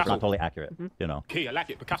correct. That's Castle. not totally accurate. You know. Okay, I like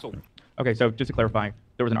it, Picasso. Okay, so just to clarify,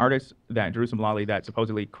 there was an artist that drew some lolly that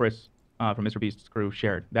supposedly Chris from Mr. Beast's crew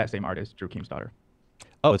shared. That same artist drew Keemstar.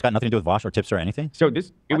 Oh, it's got nothing to do with Vaush or Tipster or anything? So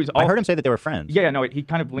I heard him say that they were friends. Yeah, no, he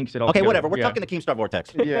kind of links it all Okay, together. whatever. We're talking the Keemstar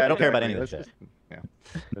Vortex. I don't care about any of this shit.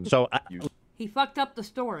 So he fucked up the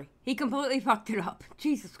story. He completely fucked it up.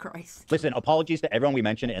 Jesus Christ. Listen, apologies to everyone we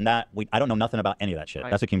mentioned and that I don't know nothing about any of that shit.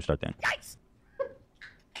 That's a Keemstar thing. Yikes.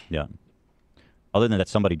 Yeah. Other than that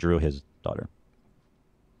somebody drew his daughter.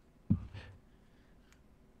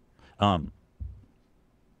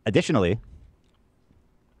 Additionally,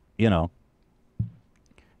 you know,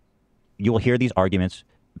 you will hear these arguments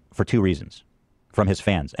for two reasons from his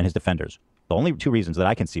fans and his defenders. The only two reasons that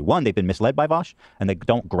I can see. One, they've been misled by Vaush, and they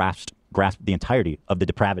don't grasp the entirety of the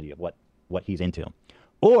depravity of what he's into.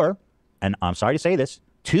 Or, and I'm sorry to say this,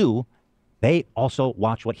 two, they also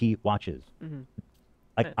watch what he watches.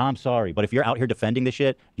 Like, I'm sorry, but if you're out here defending this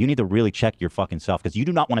shit, you need to really check your fucking self, because you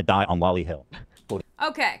do not want to die on Lolly Hill.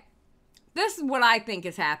 Okay. This is what I think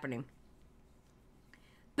is happening.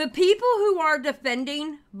 The people who are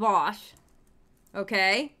defending Vaush,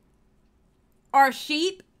 okay, are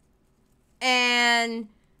sheep, and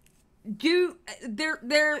they're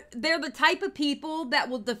the type of people that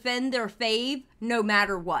will defend their fave no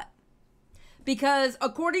matter what. Because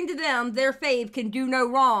according to them, their fave can do no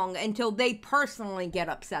wrong until they personally get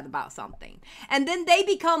upset about something. And then they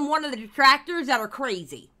become one of the detractors that are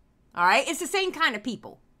crazy. All right? It's the same kind of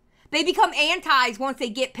people. They become antis once they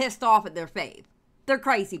get pissed off at their fave. They're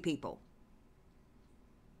crazy people.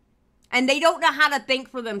 And they don't know how to think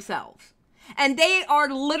for themselves. And they are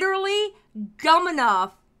literally dumb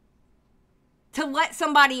enough to let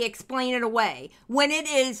somebody explain it away when it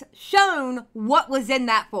is shown what was in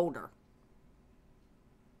that folder.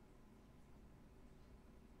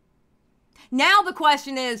 Now the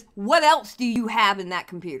question is, what else do you have in that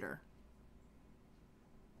computer?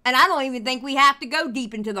 And I don't even think we have to go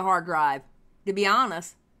deep into the hard drive, to be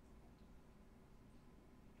honest.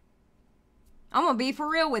 I'm going to be for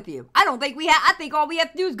real with you. I don't think we have, I think all we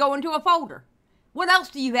have to do is go into a folder. What else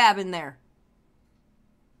do you have in there?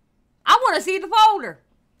 I want to see the folder.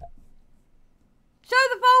 Show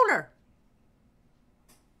the folder.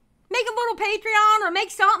 Make a little Patreon or make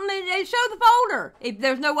something and show the folder. If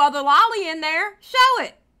there's no other lolly in there, show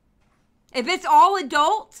it. If it's all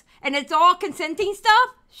adults and it's all consenting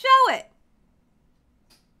stuff, show it.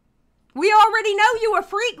 We already know you a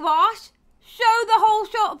freak, Vaush. Show the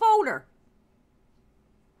whole folder.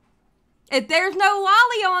 If there's no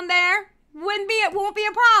lolly on there, it won't be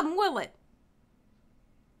a problem, will it?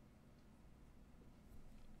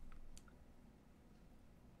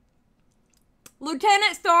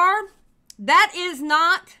 Lieutenant Star, that is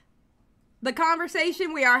not the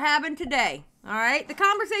conversation we are having today. All right? The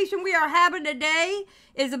conversation we are having today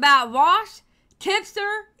is about Vaush,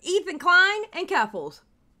 Tipster, Ethan Klein, and Keffals.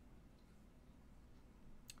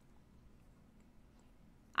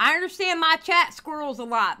 I understand my chat squirrels a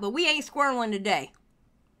lot, but we ain't squirreling today.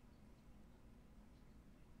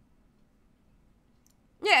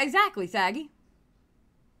 Yeah, exactly, Saggy.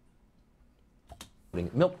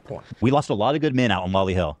 Milk point. We lost a lot of good men out on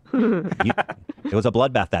Lolly Hill. It was a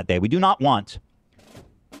bloodbath that day. We do not want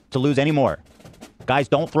to lose any more. Guys,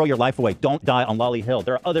 don't throw your life away. Don't die on Lolly Hill.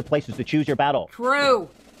 There are other places to choose your battle. True.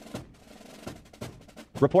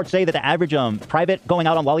 Reports say that the average private going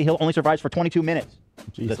out on Lolly Hill only survives for 22 minutes.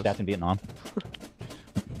 Jesus. The stats in Vietnam.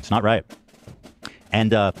 It's not right.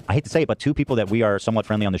 And I hate to say it, but two people that we are somewhat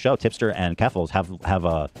friendly on the show, Tipster and Keffals,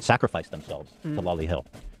 have sacrificed themselves to Lolly Hill,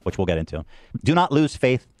 which we'll get into. Do not lose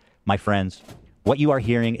faith, my friends. What you are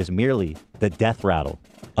hearing is merely the death rattle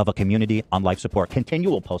of a community on life support.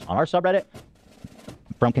 Continual posts on our subreddit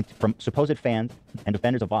from supposed fans and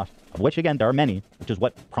defenders of Vaush, of which, again, there are many, which is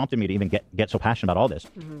what prompted me to even get so passionate about all this.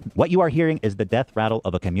 What you are hearing is the death rattle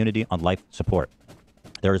of a community on life support.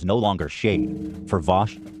 There is no longer shade for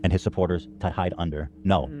Vaush and his supporters to hide under.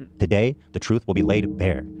 No. Today, the truth will be laid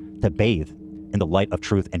bare to bathe in the light of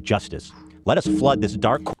truth and justice. Let us flood this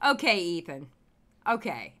dark... Okay, Ethan.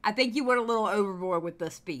 Okay. I think you went a little overboard with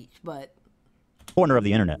the speech, but... corner of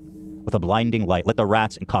the internet with a blinding light. Let the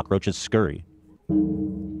rats and cockroaches scurry.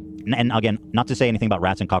 And again, not to say anything about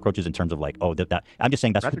rats and cockroaches in terms of like, oh, that. I'm just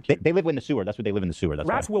saying they live in the sewer. That's what they live in the sewer. That's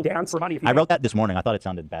rats will dance for money. I wrote that this morning. I thought it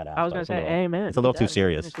sounded badass. I was going to say, amen. It's a little too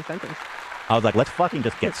serious. I was like, let's fucking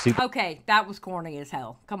just get super. Okay, that was corny as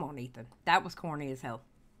hell. Come on, Ethan. That was corny as hell.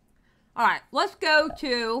 All right, let's go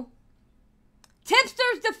to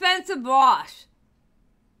Tipster's defense of Vaush.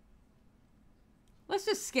 Let's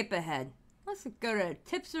just skip ahead. Let's go to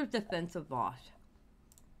Tipster's defense of Vaush.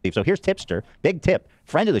 So here's Tipster, big tip,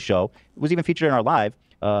 friend of the show, was even featured in our live.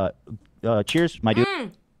 Cheers, my dude.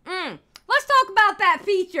 Let's talk about that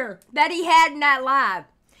feature that he had in that live.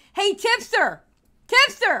 Hey, Tipster,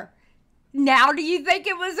 now do you think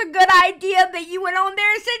it was a good idea that you went on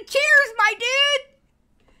there and said, cheers, my dude?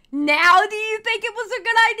 Now do you think it was a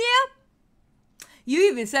good idea?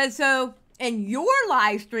 You even said so in your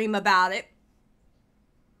live stream about it.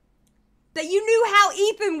 That you knew how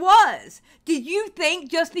Ethan was. Did you think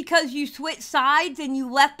just because you switched sides and you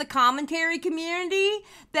left the commentary community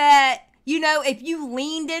that, you know, if you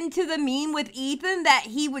leaned into the meme with Ethan that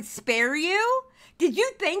he would spare you? Did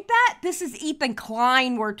you think that? This is Ethan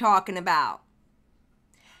Klein we're talking about.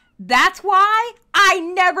 That's why I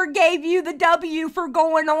never gave you the W for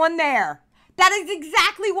going on there. That is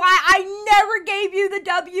exactly why I never gave you the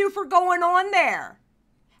W for going on there.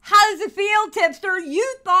 How does it feel, Tipster?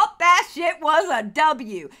 You thought that shit was a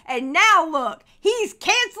W. And now look, he's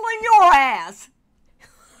canceling your ass.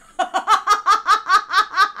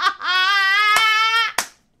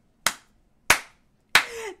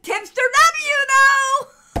 Tipster W,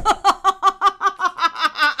 though.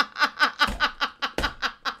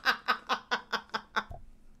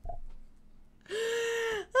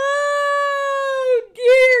 Oh,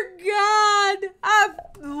 dear God. I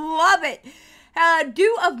love it.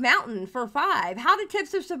 Dew of Mountain for 5. How did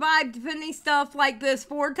Tipster survive defending stuff like this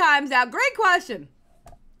 4 times out? Great question.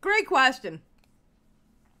 Great question.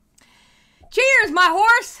 Cheers, my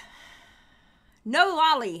horse. No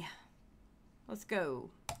lolly. Let's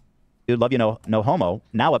go. Dude, love you, no homo.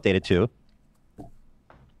 Now updated to.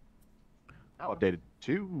 Now updated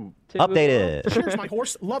to. Updated. Cheers, my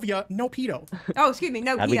horse. Love ya. No pedo. Oh, excuse me.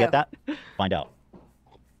 No pedo. How'd we get that? Find out.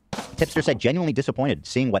 Tipster said, genuinely disappointed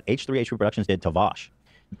seeing what H3H3 Productions did to Vaush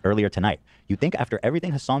earlier tonight. You think after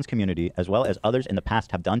everything Hassan's community, as well as others in the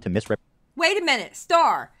past, have done to misrepresent Wait a minute,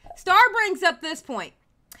 Star. Star brings up this point.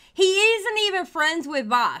 He isn't even friends with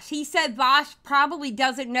Vaush. He said Vaush probably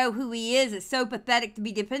doesn't know who he is. It's so pathetic to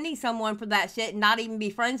be defending someone for that shit and not even be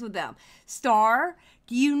friends with them. Star,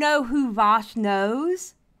 do you know who Vaush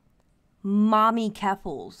knows? Mommy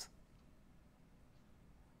Keffals.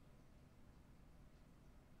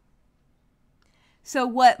 So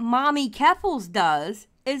what Mommy Keffals does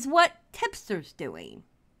is what Tipster's doing.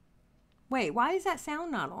 Wait, why is that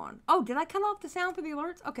sound not on? Oh, did I cut off the sound for the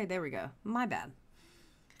alerts? Okay, there we go. My bad.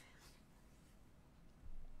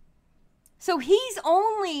 So he's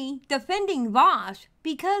only defending Vaush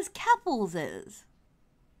because Keffals is.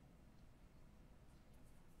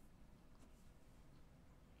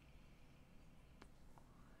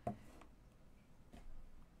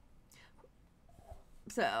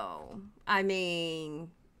 So, I mean,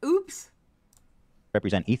 oops.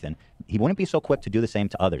 Represent Ethan, he wouldn't be so quick to do the same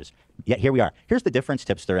to others. Yet here we are. Here's the difference,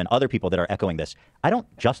 Tipster, and other people that are echoing this. I don't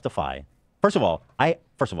justify. First of all,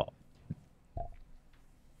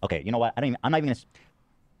 okay, you know what? I'm not even gonna.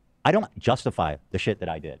 I don't justify the shit that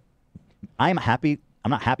I did. I'm happy.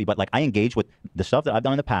 I'm not happy, but like I engage with the stuff that I've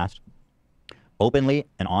done in the past openly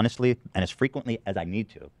and honestly and as frequently as I need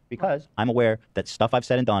to because I'm aware that stuff I've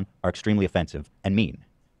said and done are extremely offensive and mean.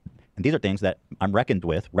 And these are things that I'm reckoning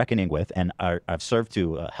with, and have served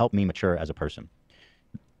to help me mature as a person.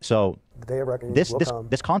 So the day of reckoning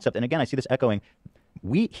this concept, and again, I see this echoing.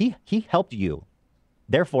 He helped you,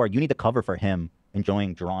 therefore you need to cover for him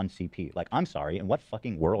enjoying drawn CP. Like, I'm sorry, in what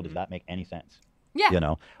fucking world does that make any sense? Yeah. You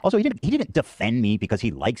know. Also, he didn't defend me because he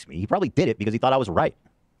likes me. He probably did it because he thought I was right.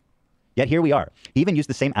 Yet here we are. He even used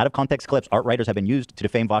the same out of context clips art writers have been used to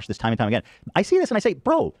defame Vaush this time and time again. I see this and I say,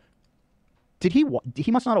 bro. He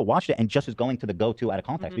must not have watched it and just is going to the go-to out of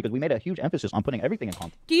context because we made a huge emphasis on putting everything in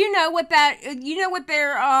context. Do you know what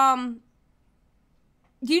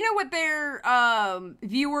their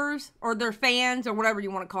viewers or their fans or whatever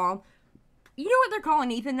you want to call them, you know what they're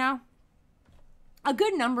calling Ethan now? A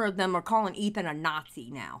good number of them are calling Ethan a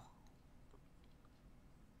Nazi now.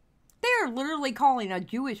 They're literally calling a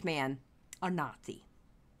Jewish man a Nazi.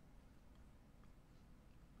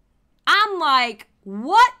 I'm like,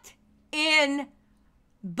 what in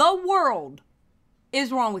the world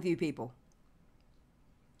is wrong with you people?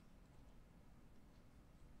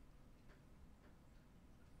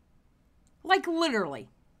 Like literally.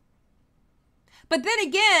 But then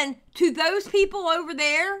again, to those people over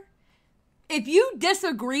there, if you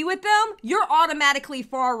disagree with them, you're automatically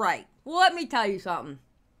far right. Well, let me tell you something.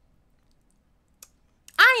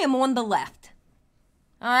 I am on the left.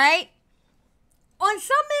 All right? On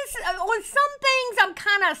some things, I'm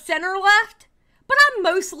kind of center left, but I'm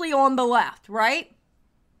mostly on the left, right?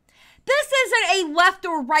 This isn't a left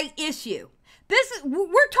or right issue.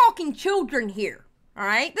 We're talking children here, all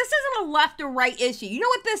right? This isn't a left or right issue. You know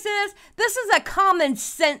what this is? This is a common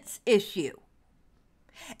sense issue.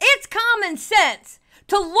 It's common sense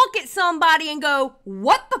to look at somebody and go,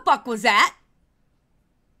 what the fuck was that?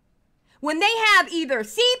 When they have either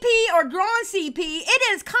CP or drawn CP, it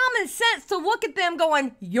is common sense to look at them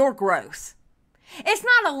going, you're gross. It's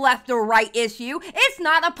not a left or right issue. It's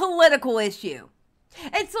not a political issue.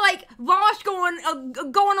 It's like Vaush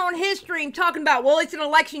going on his stream talking about, well, it's an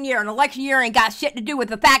election year. An election year ain't got shit to do with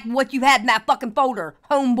the fact of what you had in that fucking folder,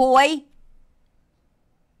 homeboy.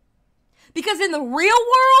 Because in the real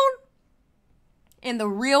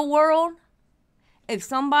world, if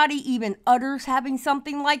somebody even utters having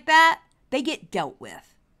something like that, they get dealt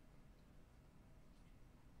with.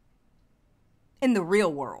 In the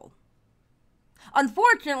real world.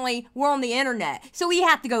 Unfortunately, we're on the internet, so we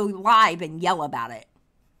have to go live and yell about it.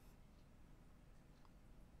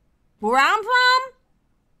 Where I'm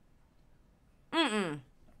from?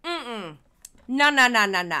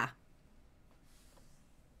 Nah.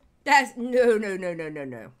 That's no.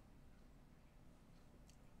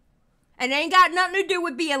 And it ain't got nothing to do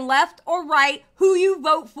with being left or right, who you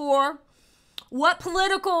vote for, what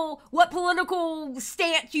political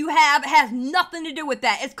stance you have. It has nothing to do with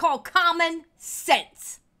that. It's called common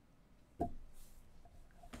sense.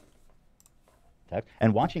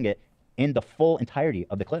 And watching it in the full entirety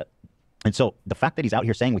of the clip. And so the fact that he's out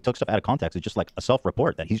here saying we took stuff out of context is just like a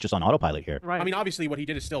self-report that he's just on autopilot here. Right. I mean, obviously what he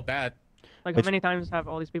did is still bad. Like how many times have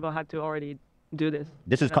all these people had to already do this?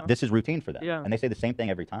 This is routine for them. Yeah. And they say the same thing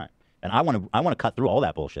every time. And I want to cut through all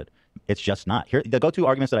that bullshit. It's just not. Here, the go-to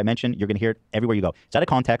arguments that I mentioned, you're going to hear it everywhere you go. It's out of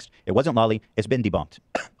context. It wasn't Lolly. It's been debunked.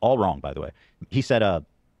 All wrong, by the way. He said, oh,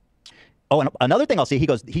 and another thing I'll see, he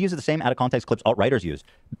uses the same out of context clips alt-writers use.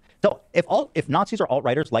 So if Nazis are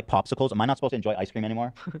alt-righters like popsicles, am I not supposed to enjoy ice cream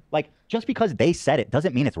anymore? Like, just because they said it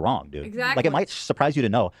doesn't mean it's wrong, dude. Exactly. Like, it might surprise you to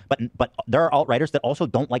know, but there are alt-righters that also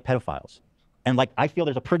don't like pedophiles. And, like, I feel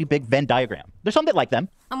there's a pretty big Venn diagram. There's some that like them.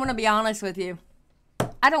 I'm going to be honest with you.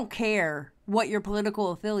 I don't care what your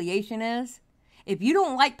political affiliation is. If you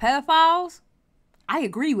don't like pedophiles, I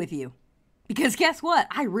agree with you. Because guess what?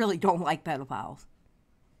 I really don't like pedophiles.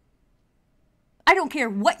 I don't care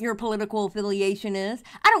what your political affiliation is.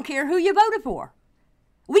 I don't care who you voted for.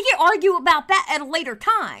 We can argue about that at a later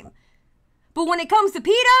time. But when it comes to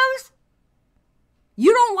pedos,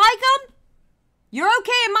 you don't like them? You're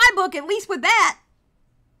okay in my book, at least with that.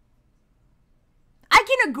 I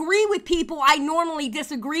can agree with people I normally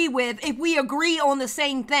disagree with if we agree on the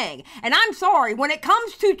same thing. And I'm sorry, when it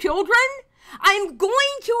comes to children, I'm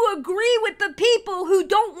going to agree with the people who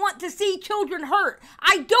don't want to see children hurt.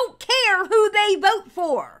 I don't care who they vote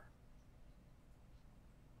for.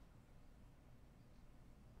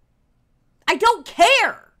 I don't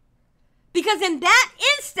care. Because in that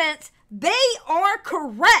instance, they are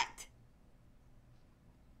correct.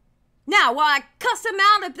 Now, will I cuss them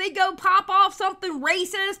out if they go pop off something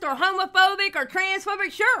racist or homophobic or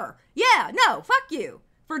transphobic? Sure. Yeah, no, fuck you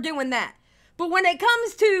for doing that. But when it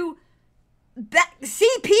comes to that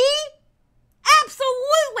CP,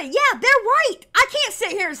 absolutely. Yeah, they're right. I can't sit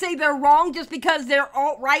here and say they're wrong just because they're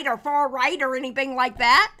alt-right or far-right or anything like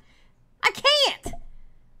that. I can't.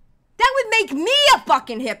 That would make me a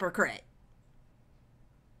fucking hypocrite.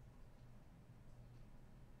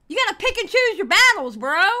 You gotta pick and choose your battles,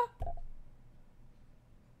 bro.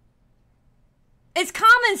 It's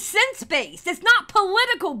common sense based. It's not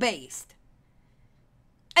political based.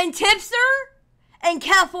 And Tipster and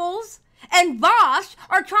Keffals and Vaush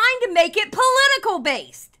are trying to make it political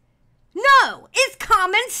based. No, it's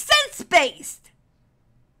common sense based.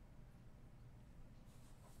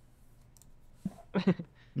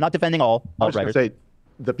 Not defending all I was going to alt-righters. say,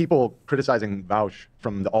 the people criticizing Vaush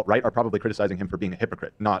from the alt-right are probably criticizing him for being a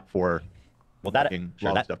hypocrite, not for making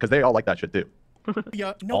laws and stuff, because they all like that shit too.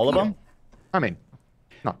 Yeah, All of them? I mean,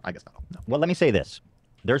 no, I guess not all. No. Well, let me say this.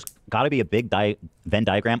 There's got to be a big Venn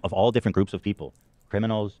diagram of all different groups of people.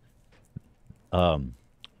 Criminals,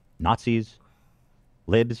 Nazis,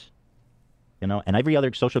 libs, you know, and every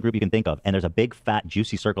other social group you can think of. And there's a big, fat,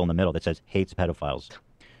 juicy circle in the middle that says hates pedophiles.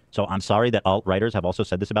 So I'm sorry that alt-righters have also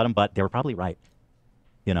said this about him, but they were probably right.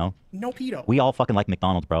 You know? No pedo. We all fucking like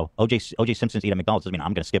McDonald's, bro. OJ Simpson's eat at McDonald's doesn't mean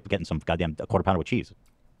I'm going to skip getting some goddamn quarter pounder with cheese.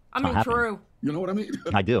 I mean, true. You know what I mean?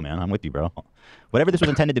 I do, man. I'm with you, bro. Whatever this was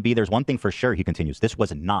intended to be, there's one thing for sure, he continues. This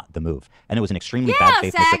was not the move. And it was an extremely bad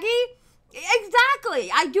faith Saggy.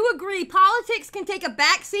 Exactly. I do agree. Politics can take a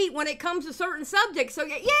backseat when it comes to certain subjects. So,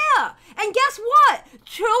 yeah. And guess what?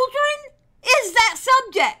 Children is that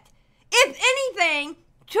subject. If anything,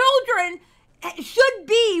 children should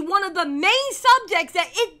be one of the main subjects that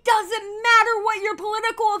it doesn't matter what your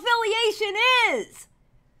political affiliation is.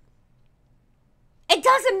 It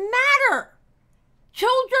doesn't matter.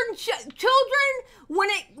 Children,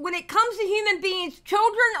 when it comes to human beings,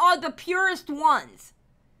 children are the purest ones.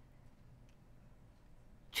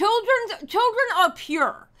 Children are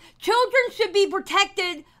pure. Children should be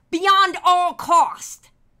protected beyond all cost.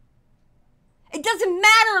 It doesn't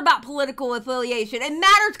matter about political affiliation. It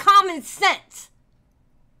matters common sense.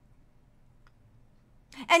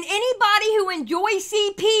 And anybody who enjoys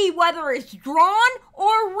CP, whether it's drawn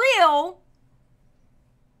or real,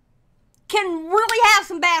 can really have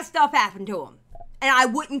some bad stuff happen to them. And I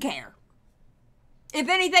wouldn't care. If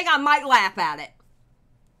anything, I might laugh at it.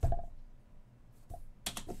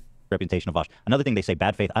 Reputation of Vaush. Another thing they say,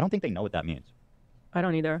 bad faith. I don't think they know what that means. I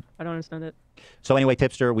don't either. I don't understand it. So anyway,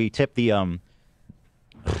 Tipster, we tip the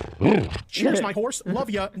Cheers, my horse. Love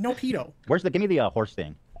ya. No pedo. Where's the? Give me the horse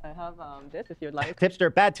thing. I have this if you'd like. Tipster,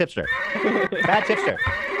 bad Tipster, bad Tipster.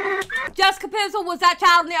 Jessica Pizzle, was that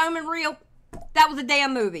Child in the Omen real? That was a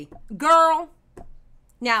damn movie, girl.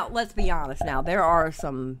 Now let's be honest. Now there are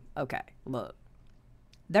some. Okay, look,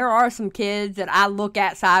 there are some kids that I look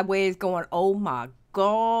at sideways, going, "Oh my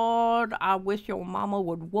God, I wish your mama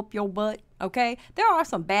would whoop your butt." Okay, there are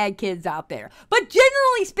some bad kids out there, but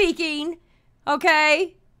generally speaking,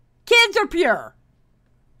 okay, kids are pure.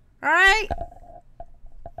 All right.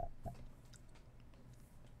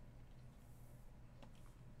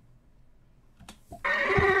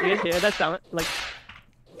 You hear that sound? Like,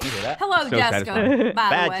 you hear that? Hello, so Jessica. By the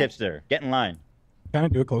bad way. Tipster, get in line. Kind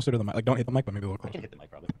of do it closer to the mic. Like, don't hit the mic, but maybe a little closer. I can hit the mic,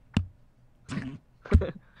 probably.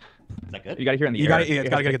 Is that good? You got to hear in the you air. It's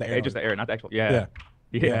got to get the air. Just the air, not the actual. Yeah.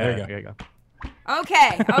 There you go.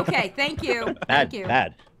 Okay. Thank you. Bad. Thank you.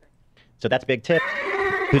 Bad. So that's Big Tip,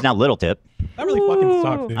 who's now Little Tip. That really fucking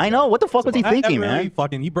sucks, dude. I know. What the fuck was he thinking, that really man?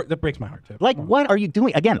 Fucking, that breaks my heart, too. Like, what are you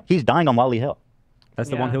doing? Again, he's dying on Lolly Hill. That's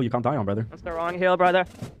the one hill you can't die on, brother. That's the wrong hill, brother.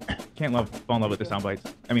 Can't fall in love with the sound bites.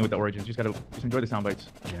 I mean, with the origins. You just gotta enjoy the sound bites.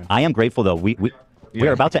 Yeah. I am grateful though.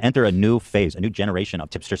 We're about to enter a new phase, a new generation of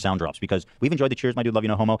tipster sound drops because we've enjoyed the Cheers, My Dude, Love You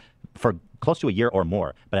No Homo for close to a year or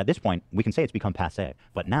more. But at this point, we can say it's become passé.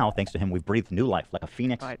 But now, thanks to him, we've breathed new life, like a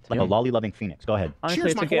phoenix, like a lolly-loving phoenix. Go ahead. Honestly,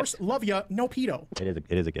 Cheers, it's my a gift. horse. Love ya. No pedo.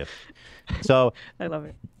 It is a gift. So I love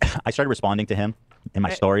it. I started responding to him in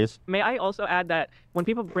my stories. May I also add that when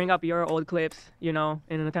people bring up your old clips, you know,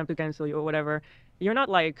 in an attempt to cancel you or whatever, you're not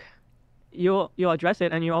like, you'll address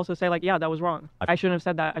it and you also say like, yeah, that was wrong. I shouldn't have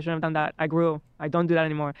said that. I shouldn't have done that. I grew. I don't do that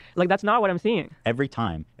anymore. Like, that's not what I'm seeing. Every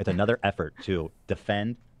time, it's another effort to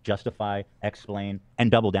defend, justify, explain,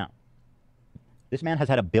 and double down. This man has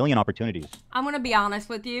had a billion opportunities. I'm going to be honest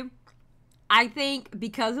with you. I think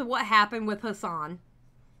because of what happened with Hassan,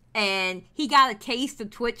 and he got a taste of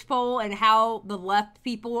Twitch poll and how the left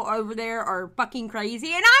people over there are fucking crazy.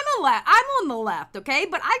 And I'm on the left, okay?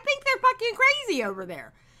 But I think they're fucking crazy over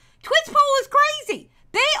there. Twitch poll is crazy.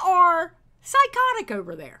 They are psychotic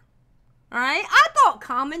over there. All right? I thought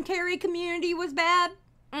commentary community was bad.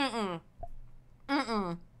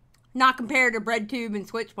 Not compared to BreadTube and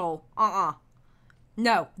Twitch poll.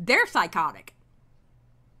 No, they're psychotic.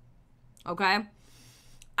 Okay?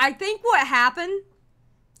 I think what happened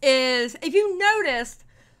is, if you noticed,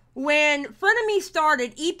 when Frenemy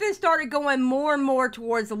started, Ethan started going more and more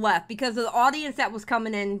towards the left because of the audience that was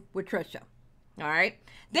coming in with Trisha. All right?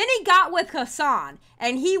 Then he got with Hassan,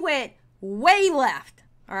 and he went way left.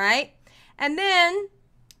 All right? And then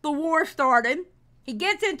the war started. He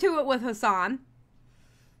gets into it with Hassan.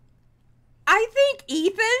 I think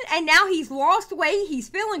Ethan, and now he's lost weight, he's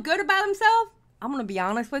feeling good about himself. I'm going to be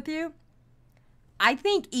honest with you. I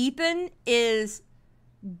think Ethan is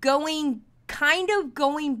going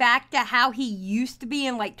back to how he used to be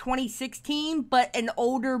in like 2016, but an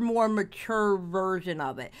older, more mature version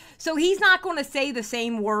of it. So he's not going to say the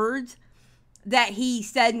same words that he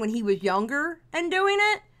said when he was younger and doing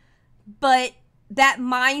it, but that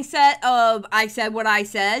mindset of I said what I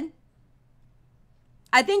said,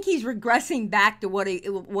 I think he's regressing back to what he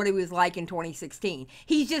was like in 2016.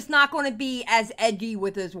 He's just not going to be as edgy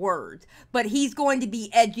with his words, but he's going to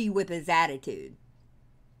be edgy with his attitude.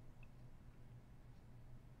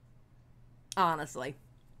 Honestly.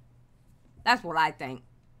 That's what I think.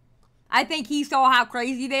 I think he saw how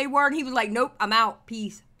crazy they were, and he was like, nope, I'm out.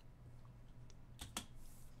 Peace.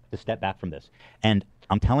 To step back from this. And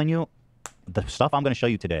I'm telling you, the stuff I'm going to show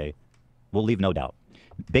you today will leave no doubt.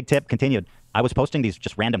 Big tip, continued. I was posting these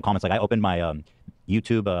just random comments. Like I opened my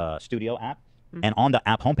YouTube Studio app, and on the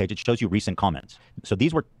app homepage, it shows you recent comments. So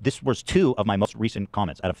this was 2 of my most recent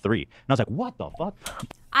comments out of 3. And I was like, what the fuck?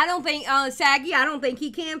 I don't think, Saggy, I don't think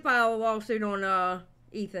he can file a lawsuit on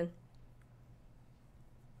Ethan.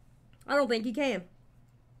 I don't think he can.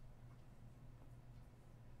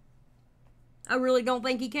 I really don't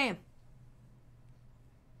think he can.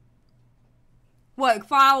 What,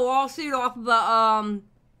 file a lawsuit off of a,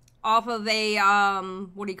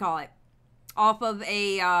 what do you call it? Off of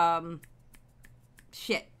a,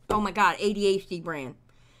 shit. Oh my God, ADHD brand.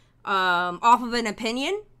 Off of an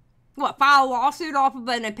opinion? What, file a lawsuit off of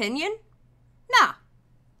an opinion? Nah.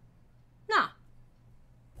 I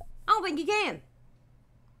don't think he can.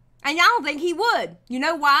 And I don't think he would. You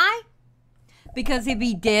know why? Because if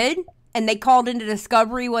he did, and they called into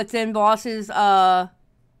discovery what's in Vaush's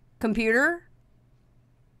computer,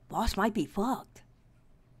 Vaush might be fucked.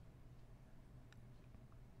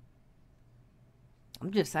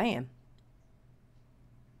 I'm just saying.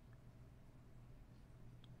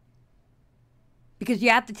 Because you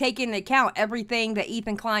have to take into account everything that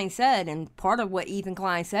Ethan Klein said, and part of what Ethan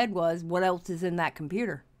Klein said was, what else is in that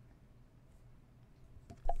computer?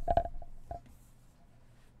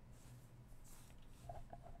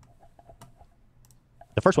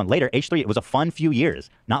 The first one, later, H3, it was a fun few years.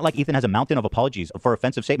 Not like Ethan has a mountain of apologies for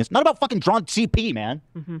offensive statements. Not about fucking drawn CP, man.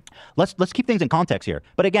 Let's keep things in context here.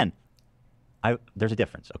 But again, there's a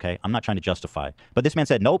difference, okay? I'm not trying to justify. But this man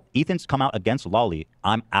said, nope, Ethan's come out against Lolly.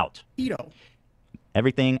 I'm out.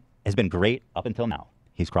 Everything has been great up until now.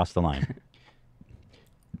 He's crossed the line.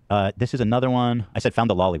 This is another one. I said found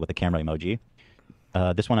the Lolly with the camera emoji.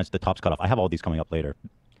 This one is the top's cut off. I have all these coming up later.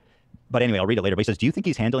 But anyway, I'll read it later. But he says, do you think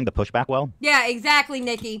he's handling the pushback well? Yeah, exactly,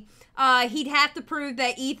 Nikki. He'd have to prove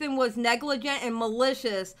that Ethan was negligent and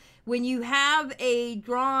malicious. When you have a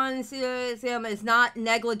drawn sim, it's not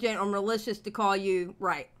negligent or malicious to call you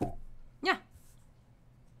right. Yeah.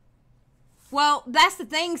 Well, that's the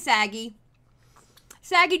thing, Saggy.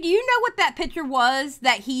 Saggy, do you know what that picture was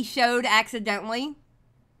that he showed accidentally?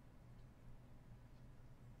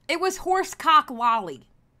 It was horsecock lolly.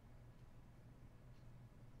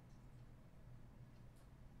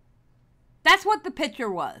 That's what the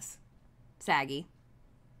picture was, Saggy.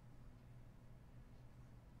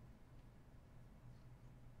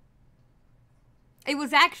 It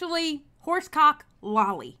was actually horsecock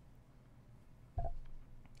lolly.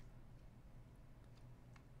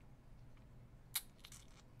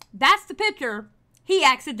 That's the picture he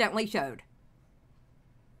accidentally showed.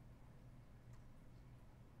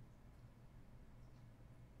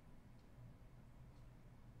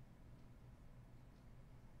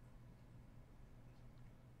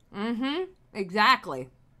 Mm-hmm. Exactly.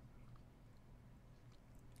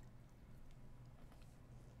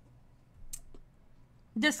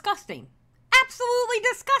 Disgusting. Absolutely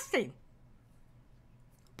disgusting.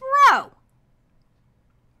 Bro.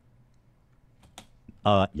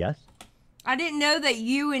 Yes? I didn't know that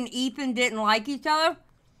you and Ethan didn't like each other.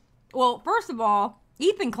 Well, first of all,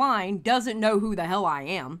 Ethan Klein doesn't know who the hell I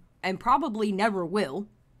am and probably never will.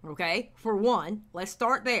 Okay? For one, let's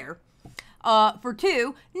start there. For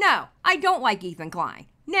two, no, I don't like Ethan Klein.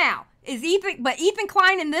 Now, but Ethan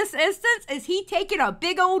Klein in this instance, is he taking a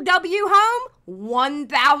big old W home?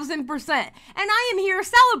 1,000%. And I am here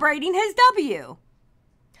celebrating his W.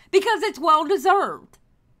 Because it's well deserved.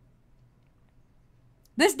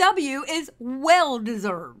 This W is well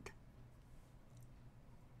deserved.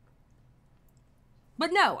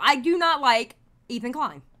 But no, I do not like Ethan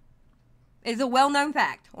Klein. It's a well-known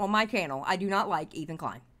fact on my channel. I do not like Ethan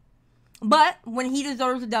Klein. But when he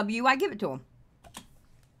deserves a W, I give it to him.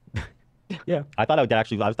 Yeah. I thought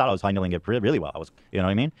I was handling it really well. You know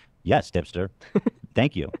what I mean? Yes, Tipster.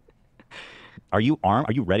 Thank you. Are you armed?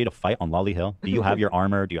 Are you ready to fight on Lolly Hill? Do you have your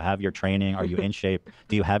armor? Do you have your training? Are you in shape?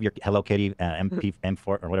 Do you have your Hello Kitty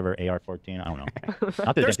M4 or whatever AR-14? I don't know.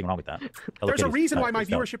 Not that there's anything wrong with that. There's a reason why my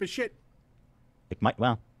viewership is shit. It might.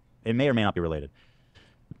 Well, it may or may not be related.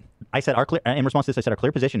 I said in response to this, I said our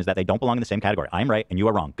clear position is that they don't belong in the same category. I'm right and you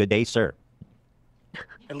are wrong. Good day, sir.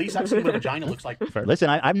 At least I've seen what a vagina looks like. Listen,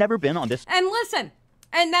 I've never been on this. And listen,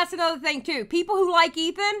 and that's another thing too. People who like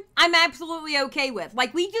Ethan, I'm absolutely okay with.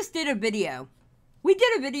 Like, we just did a video. We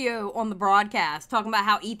did a video on the broadcast talking about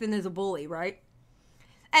how Ethan is a bully, right?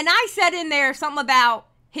 And I said in there something about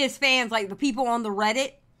his fans, like the people on the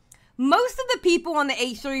Reddit. Most of the people on the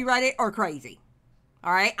H3 Reddit are crazy.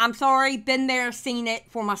 All right? I'm sorry, been there, seen it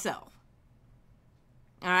for myself.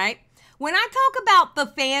 All right? When I talk about the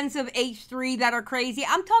fans of H3 that are crazy,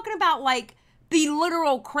 I'm talking about like the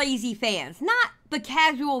literal crazy fans, not the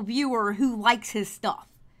casual viewer who likes his stuff.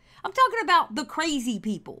 I'm talking about the crazy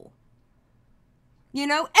people. You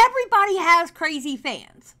know, everybody has crazy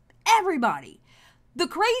fans. Everybody. The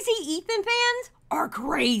crazy Ethan fans are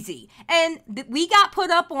crazy. And we got put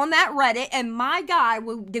up on that Reddit, and my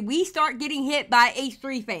God, did we start getting hit by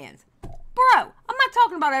H3 fans. Bro, I'm not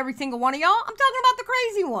talking about every single one of y'all. I'm talking about the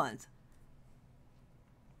crazy ones.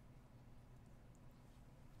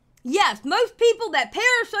 Yes, most people that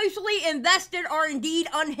parasocially invested are indeed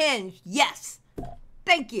unhinged. Yes.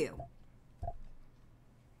 Thank you.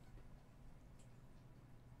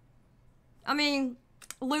 I mean,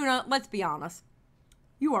 Luna, let's be honest.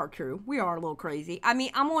 You are true. We are a little crazy. I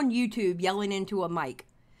mean, I'm on YouTube yelling into a mic.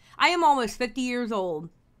 I am almost 50 years old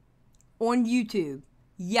on YouTube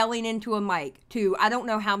yelling into a mic to, I don't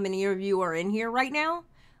know how many of you are in here right now,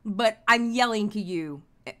 but I'm yelling to you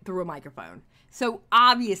through a microphone. So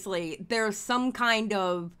obviously there's some kind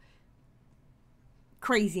of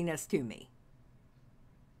craziness to me.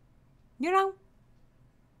 You know?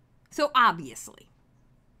 So obviously.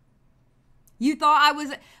 You thought I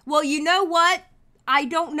was, well, you know what? I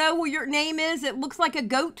don't know what your name is. It looks like a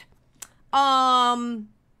goat. God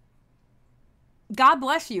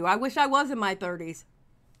bless you. I wish I was in my 30s.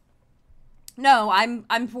 No,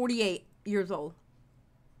 I'm 48 years old.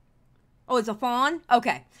 Oh, it's a fawn?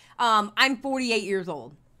 Okay. I'm 48 years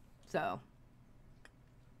old. So.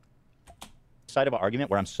 Side of an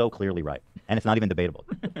argument where I'm so clearly right, and it's not even debatable.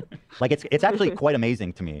 Like, it's actually quite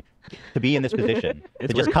amazing to me to be in this position, to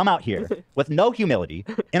just come out here with no humility,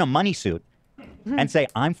 in a money suit, and say,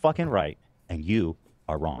 I'm fucking right, and you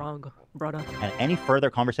are wrong. Wrong, brother. And any further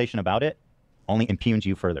conversation about it only impugns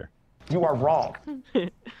you further. You are wrong.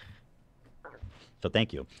 So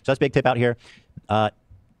thank you. So that's Big Tip out here.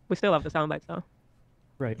 We still have the sound bites, though.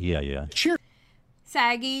 Right. Yeah. Cheers.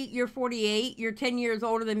 Saggy, you're 48. You're 10 years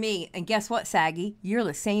older than me. And guess what, Saggy? You're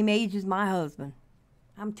the same age as my husband.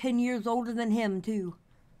 I'm 10 years older than him, too.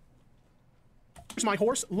 Cheers, my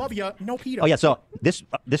horse. Love ya. No pedo. Oh yeah, so this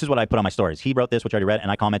is what I put on my stories. He wrote this, which I already read,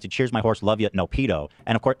 and I commented, "Cheers, my horse. Love ya. No pedo."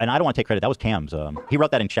 And of course, and I don't want to take credit. That was Cam's. He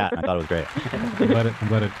wrote that in chat, and I thought it was great. I'm glad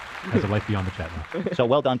it has a life beyond the chat now. So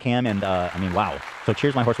well done, Cam, and I mean, wow. So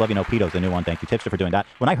cheers, my horse. Love you. No pedo is the new one. Thank you, Tipster, for doing that.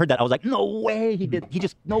 When I heard that, I was like, no way. He did. He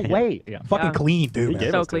just no way. Fucking clean, dude.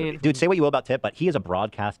 So clean. Dude, say what you will about Tip, but he is a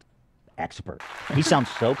broadcast expert. He sounds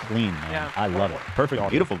so clean, man. Yeah. I love it. Perfect.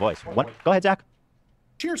 Beautiful voice. What? Go ahead, Zach.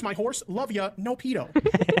 Cheers, my horse. Love ya. No pedo.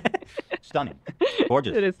 Stunning.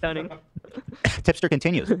 Gorgeous. It is stunning. Tipster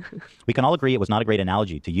continues. We can all agree it was not a great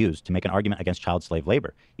analogy to use to make an argument against child slave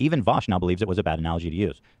labor. Even Vaush now believes it was a bad analogy to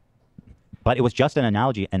use. But it was just an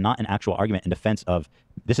analogy and not an actual argument in defense of,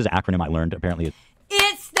 this is an acronym I learned apparently.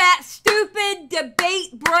 It's that stupid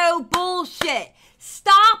debate bro bullshit.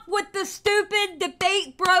 Stop with the stupid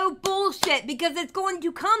debate bro bullshit because it's going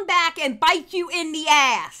to come back and bite you in the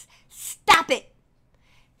ass. Stop it.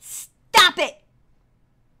 Stop it.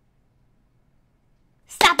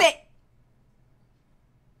 Stop it.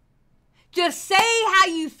 Just say how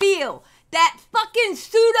you feel. That fucking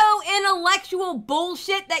pseudo-intellectual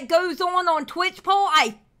bullshit that goes on Twitch poll,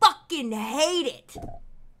 I fucking hate it.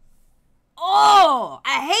 Oh,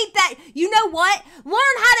 I hate that. You know what? Learn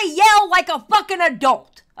how to yell like a fucking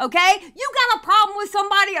adult, okay? You got a problem with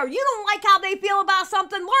somebody or you don't like how they feel about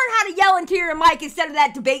something, learn how to yell into your mic instead of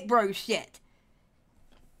that debate bro shit.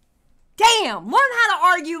 Damn, learn how to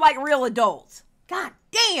argue like real adults. God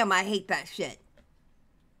damn, I hate that shit.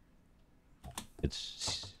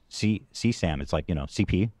 It's CSAM. It's like, you know,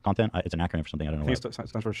 CP content. It's an acronym for something. I don't know. I think it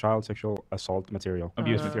stands for Child Sexual Assault Material.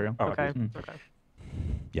 Abuse material. Oh, Okay. okay.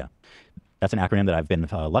 Yeah. That's an acronym that I've been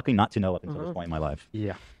lucky not to know up until this point in my life.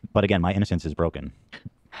 Yeah. But again, my innocence is broken.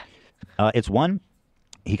 It's one,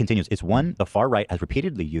 he continues, it's one the far right has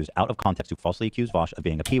repeatedly used out of context to falsely accuse Vaush of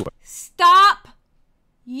being a P-word. Stop.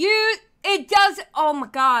 It does. Oh my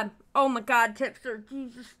God, Tipster.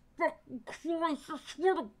 Jesus fucking Christ, I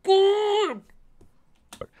swear to God.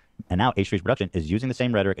 And now H3's production is using the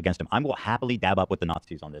same rhetoric against him. I will happily dab up with the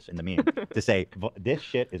Nazis on this in the meme to say, this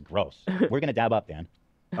shit is gross. We're going to dab up, Dan.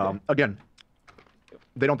 Again,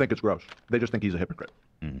 they don't think it's gross. They just think he's a hypocrite.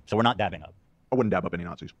 So we're not dabbing up. I wouldn't dab up any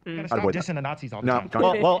Nazis. Gotta I'd stop avoid dissing that. the Nazis all the time.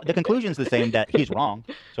 Well, the conclusion's the same, that he's wrong.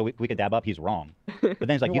 So we could dab up, he's wrong. But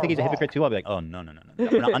then it's like, you think he's a hypocrite too? I'll be like, oh, no.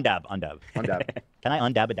 We're not undab. Undab. Can I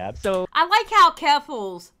undab a dab? So I like how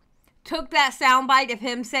Keffals took that soundbite of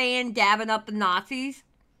him saying dabbing up the Nazis.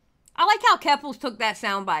 I like how Keffals took that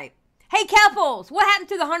soundbite. Hey, Keffals, what happened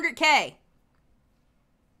to the 100K?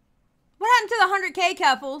 What happened to the 100K,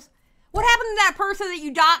 Keffals? What happened to that person that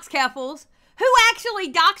you doxed, Keffals? Who actually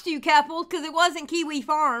doxed you, Keffals? Because it wasn't Kiwi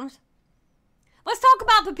Farms. Let's talk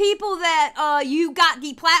about the people that you got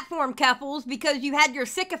deplatformed, Keffals, because you had your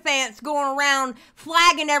sycophants going around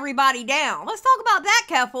flagging everybody down. Let's talk about that,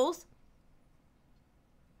 Keffals.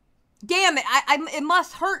 Damn it, it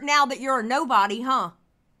must hurt now that you're a nobody, huh?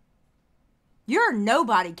 You're a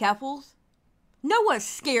nobody, Keffals. No one's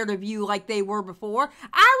scared of you like they were before.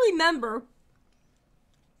 I remember,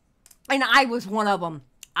 and I was one of them.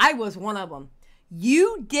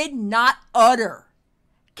 You did not utter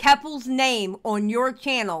Keffals' name on your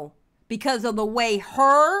channel because of the way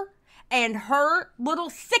her and her little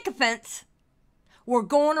sycophants were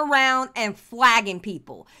going around and flagging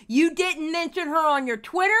people. You didn't mention her on your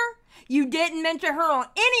Twitter. You didn't mention her on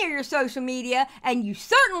any of your social media, and you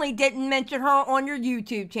certainly didn't mention her on your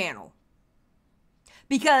YouTube channel.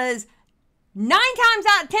 Because 9 times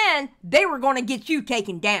out of 10, they were going to get you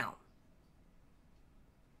taken down.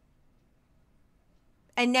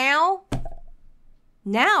 And now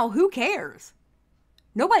who cares?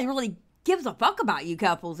 Nobody really gives a fuck about you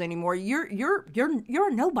Keffals anymore. You're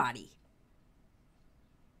a nobody.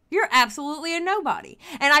 You're absolutely a nobody.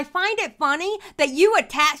 And I find it funny that you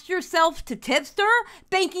attached yourself to Tipster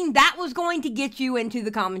thinking that was going to get you into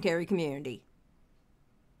the commentary community.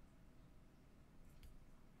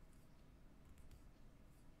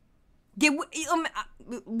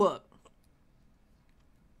 Look.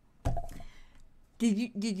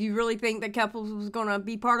 Did you really think that Keffals was going to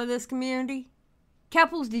be part of this community?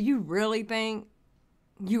 Keffals, did you really think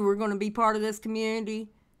you were going to be part of this community?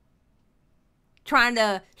 Trying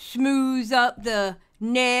to schmooze up the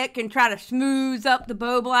Nick and try to schmooze up the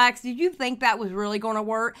Bo Blacks. Did you think that was really going to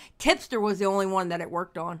work? Tipster was the only one that it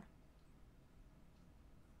worked on.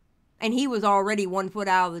 And he was already 1 foot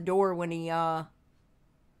out of the door when it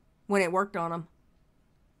worked on him.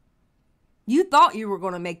 You thought you were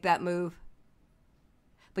going to make that move.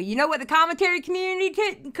 But you know what the commentary community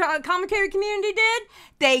did?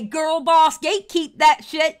 They girl boss gatekeep that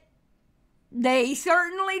shit. They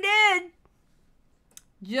certainly did.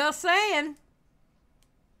 Just saying.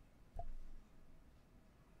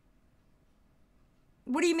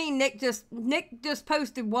 What do you mean Nick just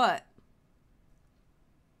posted what?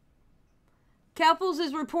 Keffals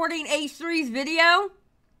is reporting H3's video.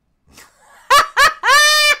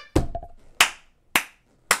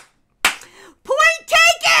 Point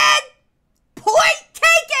taken! Point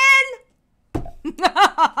taken!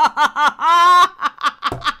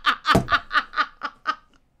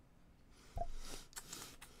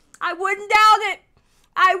 I wouldn't doubt it.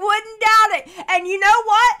 I wouldn't doubt it. And you know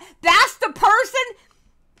what? That's the person.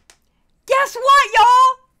 Guess what,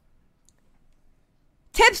 y'all?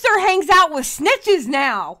 Tipster hangs out with snitches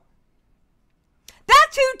now.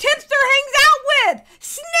 That's who Tipster hangs out with.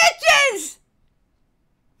 Snitches!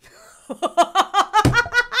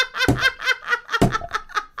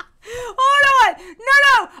 Hold on.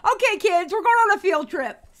 No. Okay, kids, we're going on a field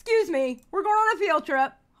trip. Excuse me. We're going on a field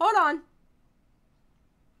trip. Hold on.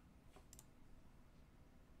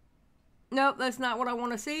 Nope, that's not what I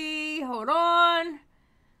want to see. Hold on.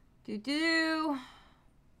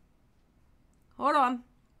 Hold on.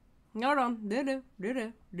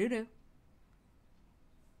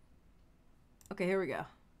 Okay, here we go.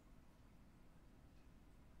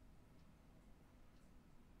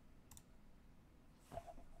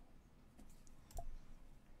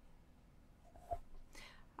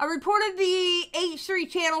 I reported the H3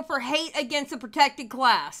 channel for hate against a protected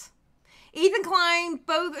class. Ethan Klein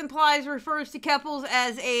both implies refers to Keffals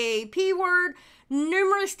as a P word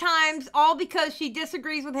numerous times, all because she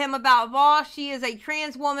disagrees with him about Vaush. She is a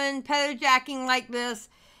trans woman. Pedojacking like this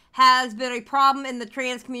has been a problem in the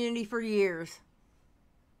trans community for years.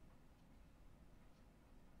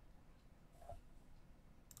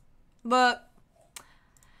 Look,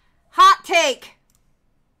 hot take.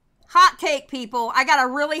 Hot take, people. I got a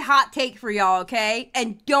really hot take for y'all, okay?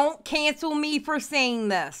 And don't cancel me for saying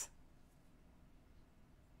this.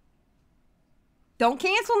 Don't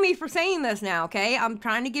cancel me for saying this now, okay? I'm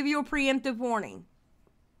trying to give you a preemptive warning.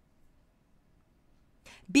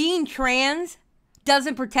 Being trans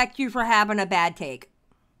doesn't protect you for having a bad take.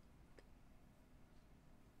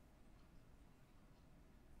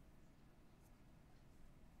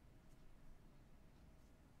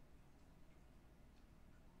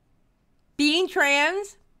 Being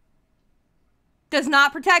trans does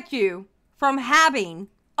not protect you from having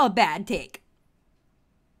a bad take.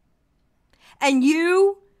 And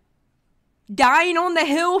you dying on the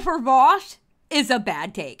hill for Vaush is a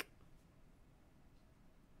bad take.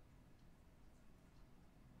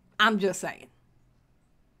 I'm just saying.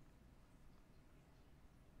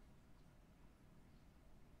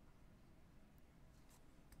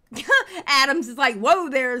 Adams is like, whoa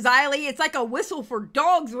there, Xylie. It's like a whistle for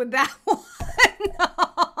dogs with that one.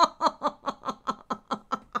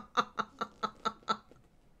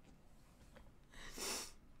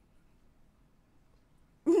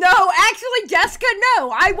 No, actually, Jessica,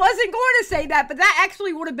 no. I wasn't going to say that, but that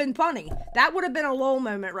actually would have been funny. That would have been a lull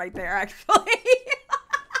moment right there, actually.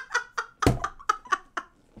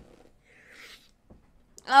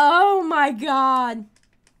 Oh, my God.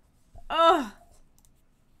 Ugh.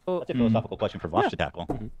 That's a philosophical question for Vaush to tackle.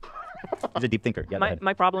 He's a deep thinker. Yeah,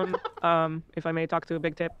 my problem, if I may talk to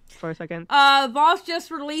Big Tip for a second. Vaush just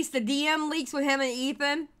released the DM leaks with him and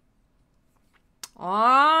Ethan.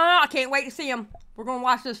 I can't wait to see him. We're going to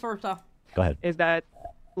watch this first, though. Go ahead. Is that,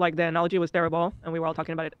 like, the analogy was terrible, and we were all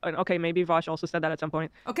talking about it. And, okay, maybe Vaush also said that at some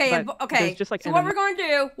point. Okay, okay. Just, like, so what we're going to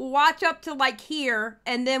do, we'll watch up to, like, here,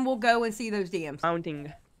 and then we'll go and see those DMs.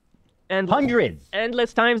 Counting. Hundreds.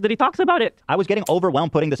 Endless times that he talks about it. I was getting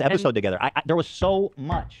overwhelmed putting this episode together. There was so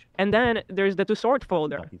much. And then there's the To Sword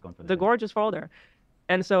folder, the gorgeous folder.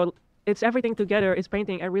 And so it's everything together is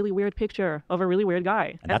painting a really weird picture of a really weird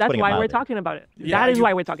guy. And that's why we're talking about it. Yeah, that is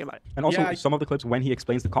why we're talking about it. And also, some of the clips, when he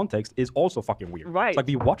explains the context, is also fucking weird. Right. It's like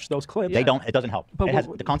we watch those clips. It doesn't help.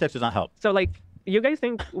 But the context does not help. So, like, you guys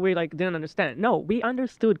think we, like, didn't understand. No, we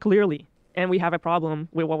understood clearly. And we have a problem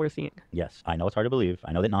with what we're seeing. Yes, I know it's hard to believe.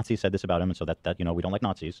 I know that Nazis said this about him, and so that we don't like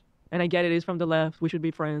Nazis. And I get it is from the left. We should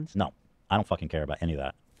be friends. No, I don't fucking care about any of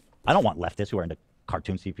that. I don't want leftists who are into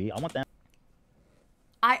cartoon CP. I want them.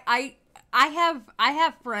 I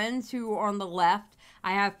have friends who are on the left.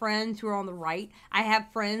 I have friends who are on the right. I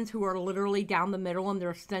have friends who are literally down the middle and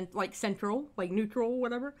they're like central, like neutral,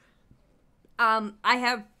 whatever. I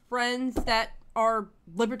have friends that are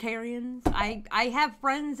libertarians. I have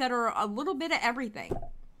friends that are a little bit of everything.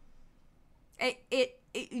 It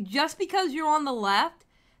just because you're on the left,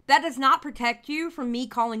 that does not protect you from me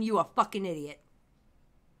calling you a fucking idiot.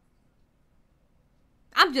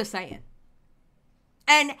 I'm just saying.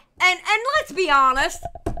 And let's be honest,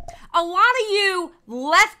 a lot of you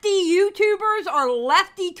lefty YouTubers or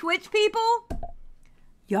lefty Twitch people,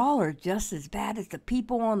 y'all are just as bad as the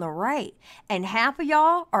people on the right. And half of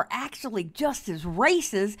y'all are actually just as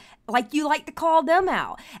racist, like you like to call them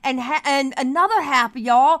out. And another half of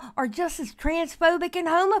y'all are just as transphobic and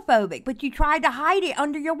homophobic, but you tried to hide it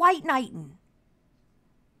under your white knighting.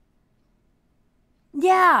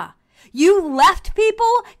 Yeah, you left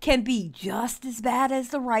people can be just as bad as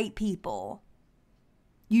the right people.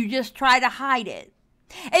 You just try to hide it.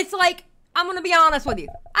 It's like, I'm going to be honest with you.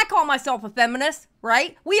 I call myself a feminist,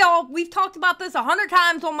 right? We've talked about this 100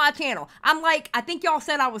 times on my channel. I'm like, I think y'all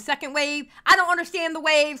said I was second wave. I don't understand the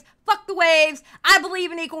waves. Fuck the waves. I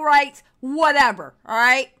believe in equal rights. Whatever, all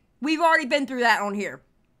right? We've already been through that on here.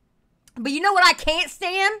 But you know what I can't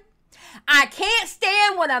stand? I can't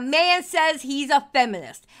stand when a man says he's a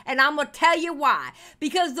feminist. And I'm going to tell you why.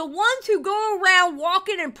 Because the ones who go around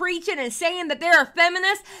walking and preaching and saying that they're a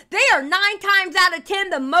feminist, they are 9 times out of 10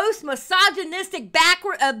 the most misogynistic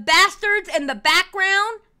bastards in the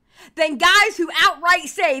background than guys who outright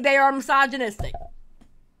say they are misogynistic.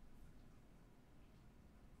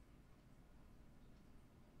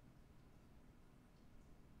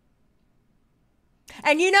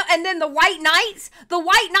 And you know, and then the white knights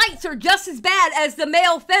are just as bad as the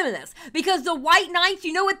male feminists. Because the white knights,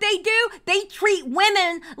 you know what they do? They treat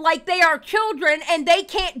women like they are children and they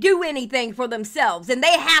can't do anything for themselves. And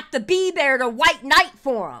they have to be there to white knight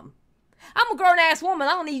for them. I'm a grown-ass woman.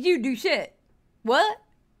 I don't need you to do shit. What?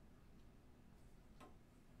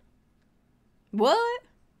 What?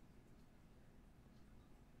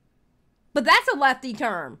 But that's a lefty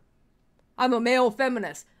term. I'm a male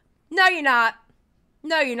feminist. No, you're not.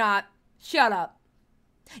 No, you're not. Shut up.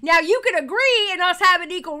 Now, you could agree in us having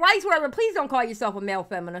equal rights, whatever. Please don't call yourself a male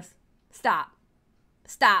feminist. Stop.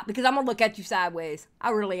 Stop, because I'm going to look at you sideways. I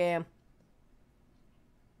really am.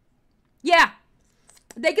 Yeah.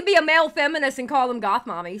 They could be a male feminist and call them goth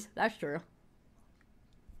mommies. That's true.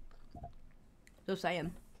 Just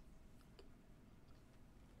saying.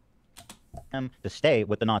 To stay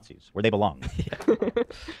with the Nazis, where they belong.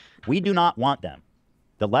 We do not want them.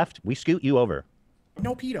 The left, we scoot you over.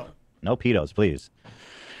 No pedo. No pedos, please.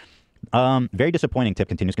 Very disappointing, Tip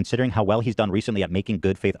continues, considering how well he's done recently at making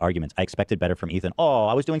good faith arguments. I expected better from Ethan. Oh,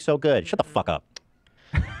 I was doing so good. Shut the fuck up.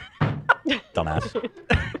 Dumbass.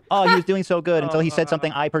 Oh, he was doing so good until he said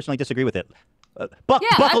something I personally disagree with it.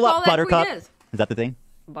 Buckle up, Buttercup. Is that the thing?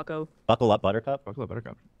 Bucko. Buckle up, Buttercup? Buckle up,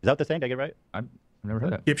 Buttercup. Is that the thing? Did I get it right? I've never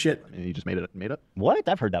heard that. Dipshit. I mean, you just made up. What?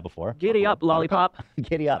 I've heard that before. Giddy up, lollipop.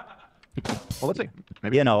 Giddy up. Well, let's see.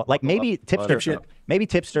 Maybe, you know, like maybe Tipster. Maybe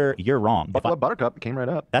Tipster, you're wrong. Buckle up, Buttercup came right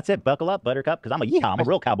up. That's it. Buckle up, Buttercup, because I'm a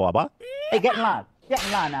real cowboy, boy. Hey, get in line. Get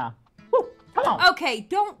in line now. Woo, come on. Okay,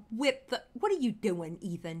 don't whip the... What are you doing,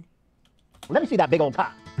 Ethan? Let me see that big old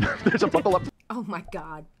top. There's a buckle up. Oh, my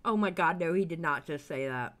God. Oh, my God. No, he did not just say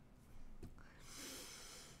that.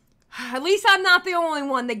 At least I'm not the only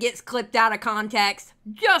one that gets clipped out of context.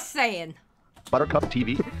 Just saying. Buttercup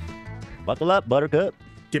TV. Buckle up, Buttercup.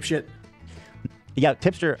 Dipshit. Yeah,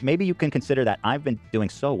 Tipster, maybe you can consider that I've been doing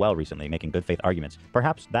so well recently, making good faith arguments.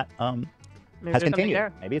 Perhaps that has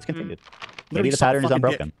continued. Maybe it's continued. Maybe the pattern is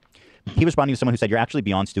unbroken. He was responding to someone who said, "You're actually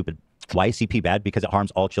beyond stupid. Why is CP bad? Because it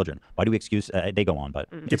harms all children. Why do we excuse..." They go on, but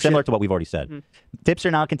it's similar to what we've already said.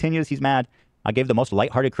 Tipster now continues. He's mad. I gave the most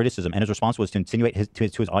lighthearted criticism, and his response was to insinuate to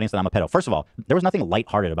his audience that I'm a pedo. First of all, there was nothing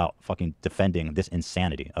lighthearted about fucking defending this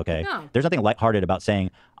insanity, okay? No. There's nothing lighthearted about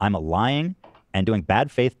saying I'm lying and doing bad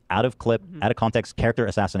faith, out of clip, out of context, character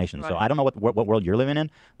assassination. Right. So I don't know what world you're living in,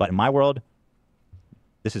 but in my world,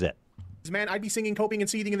 this is it. Man, I'd be singing, coping, and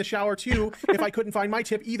seething in the shower, too, if I couldn't find my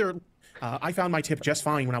tip either. I found my tip just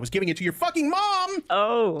fine when I was giving it to your fucking mom!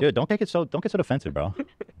 Oh. Dude, don't get so defensive, bro.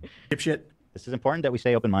 Dipshit. This is important that we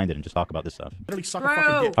stay open-minded and just talk about this stuff. Literally suck a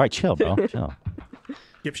fucking dick. All right, chill, bro. Chill.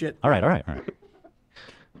 Dipshit. All right.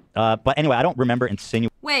 But anyway, I don't remember insinuating.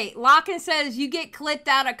 Wait, Locken says you get clipped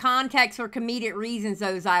out of context for comedic reasons,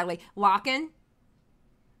 though, Xylie. Locken?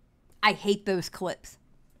 I hate those clips.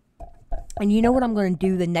 And you know what I'm going to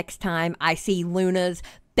do the next time I see Luna's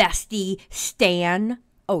bestie, Stan?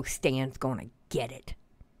 Oh, Stan's going to get it.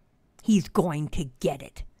 He's going to get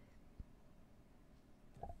it.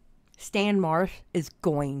 Stan Marsh is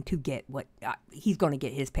going to get what... he's going to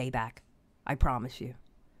get his payback. I promise you.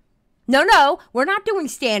 No, we're not doing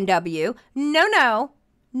Stan W. No.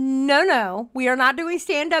 We are not doing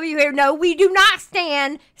Stan W here. No, we do not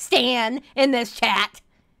stand Stan in this chat.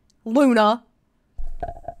 Luna.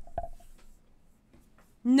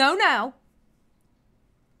 No.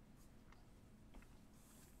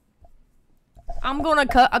 I'm going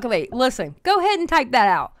to cut. Okay, wait, listen. Go ahead and type that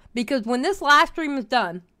out. Because when this live stream is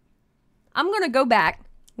done, I'm going to go back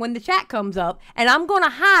when the chat comes up, and I'm going to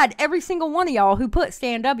hide every single one of y'all who put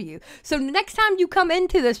Stan W. So the next time you come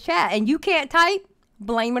into this chat and you can't type,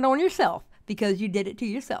 blame it on yourself because you did it to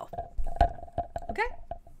yourself. Okay?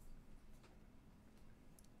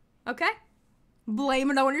 Okay?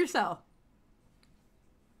 Blame it on yourself.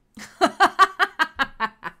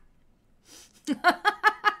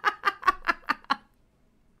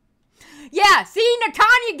 Yeah, see,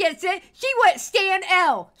 Natanya gets it. She went Stan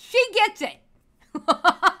L. She gets it.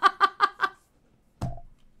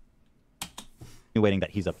 Insinuating that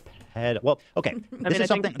he's a pedo. Well, okay, this is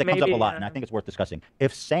something that comes up a lot, and I think it's worth discussing.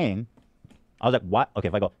 If saying, I was like, what? Okay,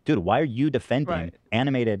 if I go, dude, why are you defending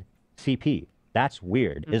animated CP? That's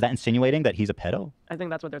weird. Is that insinuating that he's a pedo? I think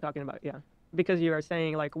that's what they're talking about, yeah. Because you are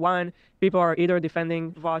saying, like, one, people are either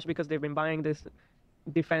defending Vaush because they've been buying this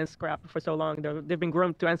defense crap for so long, they've been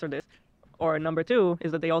groomed to answer this. Or number two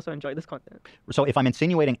is that they also enjoy this content. So if I'm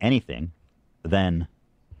insinuating anything, then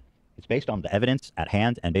it's based on the evidence at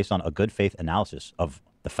hand and based on a good faith analysis of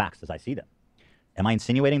the facts as I see them. Am I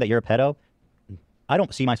insinuating that you're a pedo? I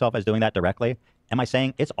don't see myself as doing that directly. Am I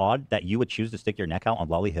saying it's odd that you would choose to stick your neck out on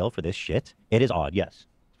Lolly Hill for this shit? It is odd, yes.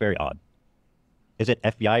 It's very odd. Is it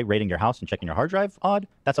FBI raiding your house and checking your hard drive odd?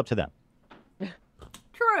 That's up to them.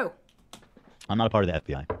 True. I'm not a part of the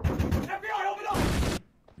FBI.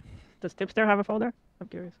 Does Tipster have a folder? I'm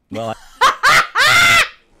curious. Well,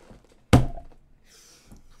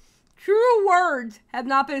 True words have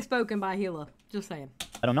not been spoken by Gila. Just saying.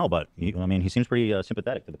 I don't know, but I mean, he seems pretty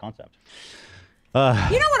sympathetic to the concept. You know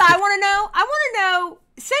what I want to know? I want to know,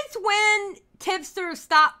 since when Tipster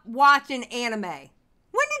stopped watching anime?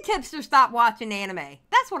 When did Tipster stop watching anime?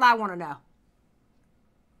 That's what I want to know.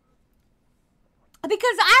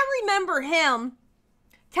 Because I remember him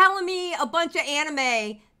telling me a bunch of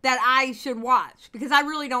anime that I should watch, because I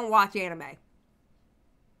really don't watch anime.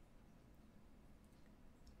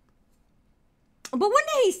 But when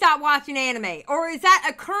did he stop watching anime? Or is that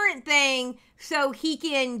a current thing so he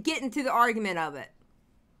can get into the argument of it?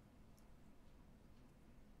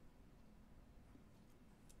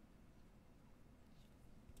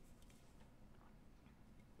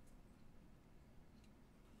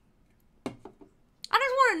 I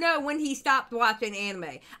just want to know when he stopped watching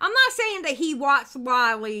anime. I'm not saying that he watched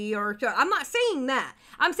Xylie or... I'm not saying that.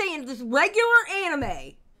 I'm saying just regular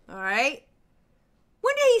anime. Alright?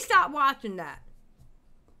 When did he stop watching that?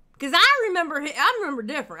 Because I remember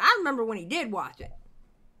different. I remember when he did watch it.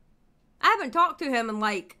 I haven't talked to him in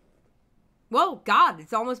like... Well, God,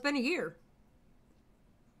 it's almost been a year.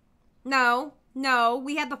 No.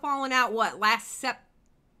 We had the falling out, what, last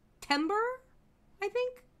September? I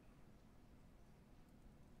think?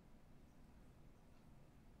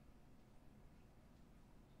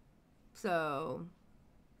 So...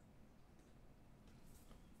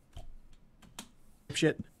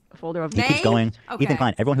 Shit. A folder of... He keeps going. Okay. Ethan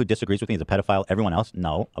Klein, everyone who disagrees with me is a pedophile. Everyone else,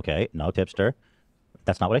 no. Okay, no, Tipster.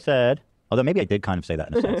 That's not what I said. Although maybe I did kind of say that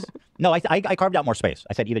in a sense. No, I carved out more space.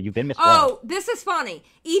 I said either you've been misled. Oh, this is funny.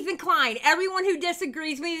 Ethan Klein, everyone who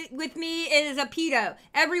disagrees with me is a pedo.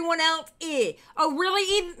 Everyone else is. Oh,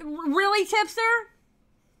 really? Really, Tipster?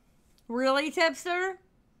 Really, Tipster?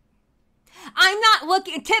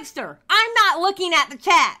 Tipster, I'm not looking at the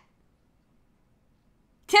chat.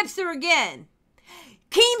 Tipster again.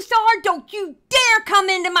 Keemstar, don't you dare come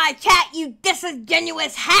into my chat, you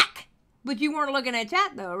disingenuous hack. But you weren't looking at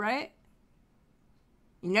chat though, right?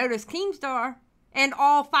 You noticed Keemstar and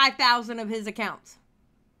all 5,000 of his accounts.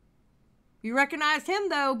 You recognized him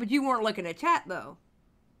though, but you weren't looking at chat though.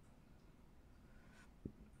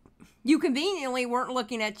 You conveniently weren't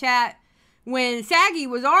looking at chat when Saggy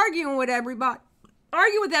was arguing with everybody,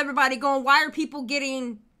 going, why are people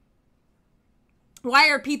getting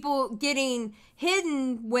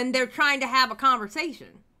hidden when they're trying to have a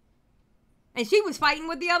conversation? And she was fighting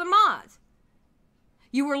with the other mods.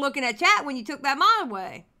 You were looking at chat when you took that mod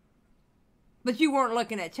away. But you weren't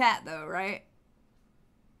looking at chat though, right?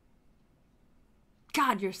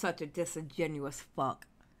 God, you're such a disingenuous fuck.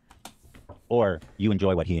 Or you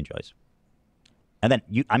enjoy what he enjoys. And then,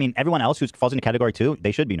 everyone else who falls into category 2,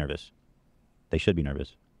 they should be nervous. They should be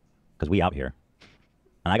nervous. Because we out here.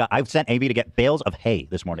 And I've sent AV to get bales of hay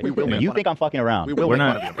this morning. You think I'm fucking around. We're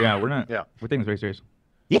not. Yeah, we're not. Yeah. We're taking this very serious.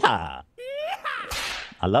 Yeah.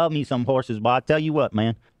 I love me some horses, but I tell you what,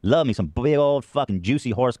 man. Love me some big old fucking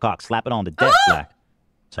juicy horse cock. Slap it on the desk black.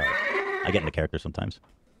 Sorry. I get into character sometimes.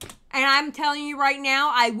 And I'm telling you right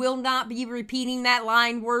now, I will not be repeating that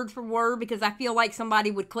line word for word because I feel like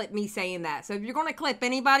somebody would clip me saying that. So if you're going to clip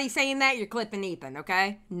anybody saying that, you're clipping Ethan,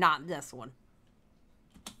 okay? Not this one.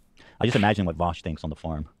 I just imagine what Vaush thinks on the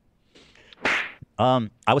forum.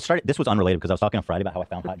 I was started. This was unrelated because I was talking on Friday about how I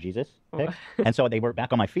found Hot Jesus, pic, and so they were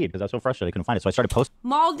back on my feed because I was so frustrated I couldn't find it. So I started posting.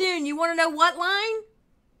 Muldoon, you want to know what line?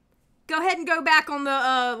 Go ahead and go back on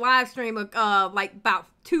the live stream, like about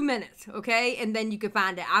 2 minutes, okay? And then you can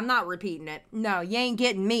find it. I'm not repeating it. No, you ain't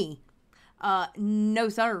getting me. No,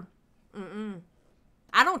 sir.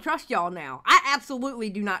 I don't trust y'all now. I absolutely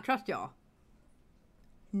do not trust y'all.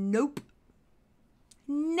 Nope.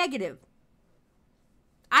 Negative.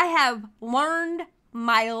 I have learned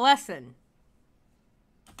my lesson.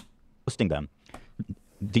 Posting them.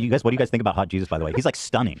 What do you guys think about Hot Jesus, by the way? He's like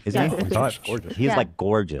stunning, isn't he? He's hot. Gorgeous. He is like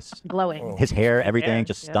gorgeous. Glowing. His hair, everything,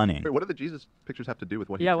 just stunning. Wait, what do the Jesus pictures have to do with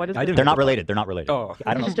what? Yeah, what is it? They're not related. They're not related. Oh.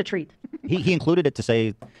 I don't know. Just a treat. He included it to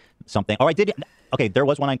say something. Oh, I did. Okay, there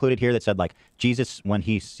was one I included here that said like Jesus when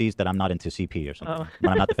he sees that I'm not into CP or something.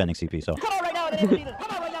 When I'm not defending CP. So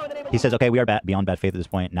he says, okay, we are beyond bad faith at this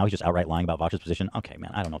point. Now he's just outright lying about Vaush's position. Okay,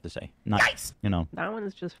 man, I don't know what to say. Nice. You know. That one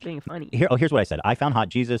is just being funny. Here's what I said. I found Hot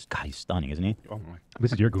Jesus. God, he's stunning, isn't he? Oh my.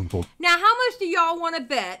 This is your goonful. Now, how much do y'all want to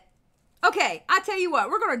bet? Okay, I tell you what,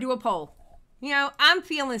 we're going to do a poll. You know, I'm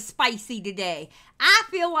feeling spicy today. I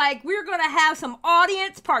feel like we're going to have some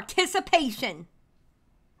audience participation.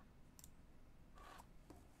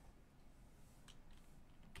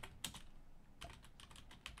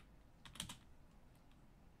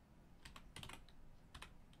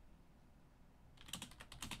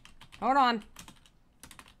 Hold on.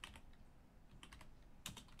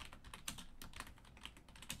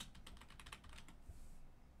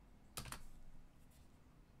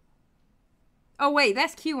 Oh, wait,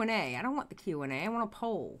 that's Q&A. I don't want the Q&A. I want a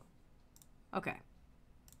poll. Okay.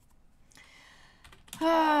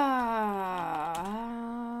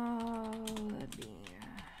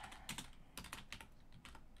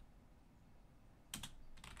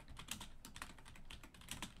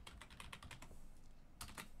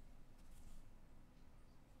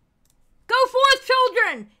 Go forth,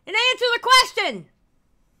 children, and answer the question.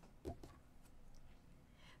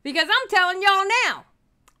 Because I'm telling y'all now,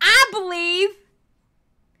 I believe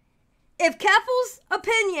if Keffals'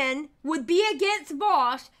 opinion would be against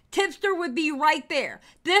Vaush, Tipster would be right there.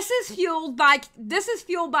 This is fueled by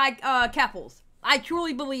Keffals. I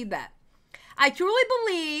truly believe that. I truly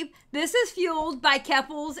believe this is fueled by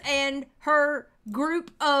Keffals and her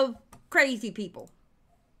group of crazy people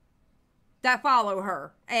that follow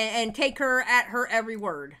her and take her at her every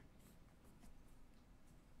word.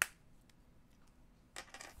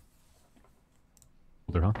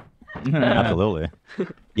 Huh? Absolutely.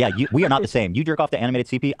 Yeah, we are not the same. You jerk off the animated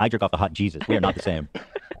CP, I jerk off the Hot Jesus. We are not the same.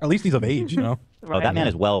 At least he's of age, you know. Oh, that man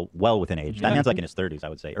is well within age. That man's like in his 30s, I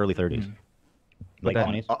would say. Early 30s. Late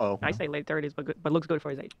 20s. Uh-oh. I say late 30s, but looks good for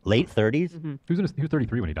his age. Late 30s? He was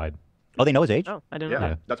 33 when he died. Oh, they know his age? Oh, I didn't know.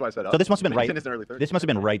 Yeah, that's why I said. So this must have been He's right. in his early 30s. This must have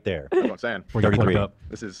been right there. That's what I'm saying. 33.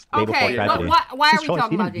 This is day before Okay, tragedy. why are we His choice.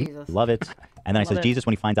 talking He about didn't- Jesus? Love it. And then I says, Jesus,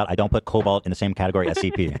 when he finds out I don't put Cobalt in the same category as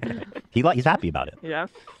CP. He's happy about it. Yeah.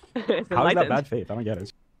 How is that bad faith? I don't get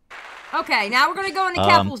it. Okay, now we're going to go into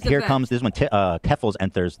Keffals' Here defense. comes, this is when Keffals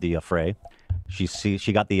enters the fray. She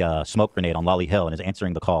got the smoke grenade on Lolly Hill and is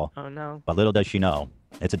answering the call. Oh, no. But little does she know,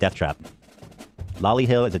 it's a death trap. Lolly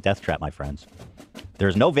Hill is a death trap, my friends.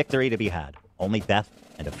 There's no victory to be had, only death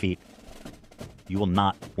and defeat. You will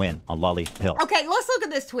not win on Lolly Hill. Okay, let's look at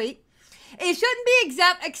this tweet. It shouldn't be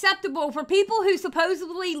acceptable for people who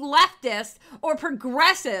supposedly leftist or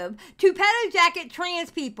progressive to pedo jacket trans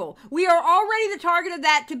people. We are already the target of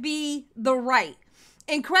that to be the right.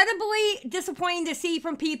 Incredibly disappointing to see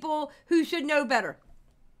from people who should know better.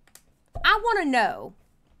 I want to know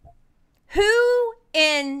who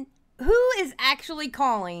is actually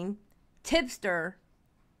calling Tipster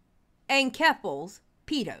and Keffals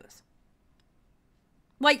pedos.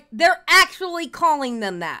 Like, they're actually calling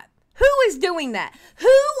them that. Who is doing that? Who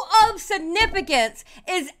of significance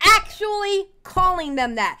is actually calling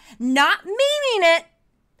them that? Not memeing it.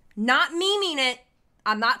 Not memeing it.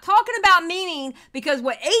 I'm not talking about memeing because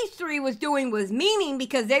what H3 was doing was memeing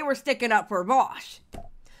because they were sticking up for Vaush.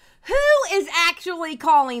 Who is actually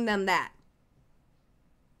calling them that?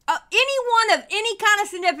 Anyone of any kind of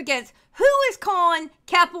significance, who is calling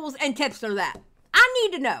Keffals and Tipster that? I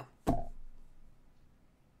need to know.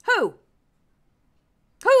 Who?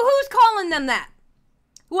 Who's calling them that?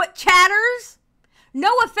 What, chatters?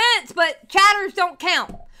 No offense, but chatters don't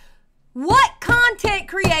count. What content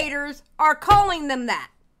creators are calling them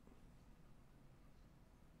that?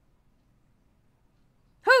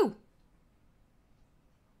 Who?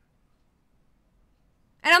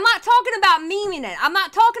 And I'm not talking about memeing it. I'm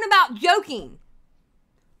not talking about joking.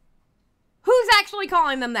 Who's actually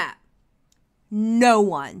calling them that? No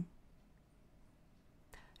one.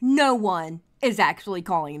 No one is actually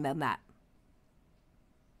calling them that.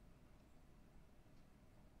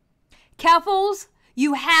 Keffals,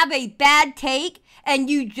 you have a bad take and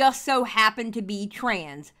you just so happen to be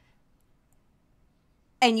trans.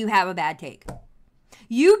 And you have a bad take.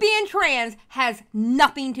 You being trans has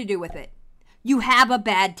nothing to do with it. You have a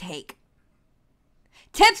bad take.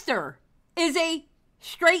 Tipster is a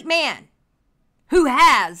straight man who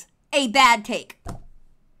has a bad take.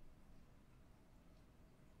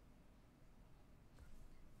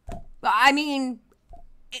 I mean,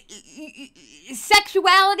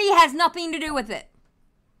 sexuality has nothing to do with it.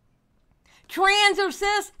 Trans or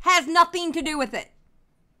cis has nothing to do with it.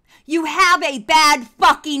 You have a bad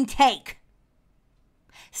fucking take.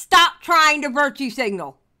 Stop trying to virtue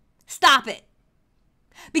signal. Stop it.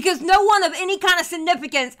 Because no one of any kind of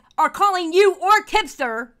significance are calling you or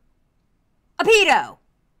Tipster a pedo.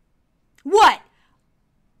 What?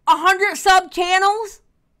 100 sub channels?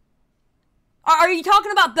 Are you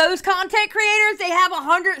talking about those content creators? They have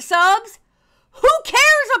 100 subs? Who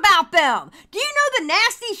cares about them? Do you know the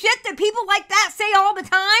nasty shit that people like that say all the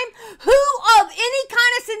time? Who of any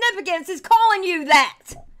kind of significance is calling you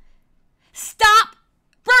that? Stop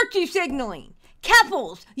virtue signaling.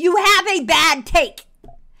 Keffals, you have a bad take.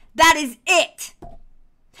 That is it.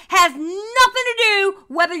 Has nothing to do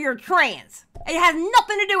whether you're trans. It has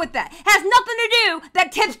nothing to do with that. Has nothing to do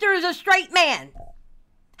that Tipster is a straight man.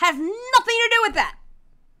 Has nothing to do with that.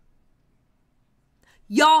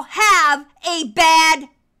 Y'all have a bad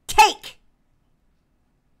take.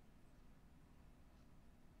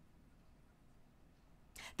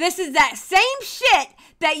 This is that same shit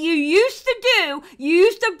that you used to do. You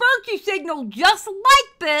used to virtue signal just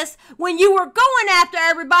like this when you were going after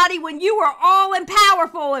everybody, when you were all and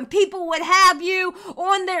powerful and people would have you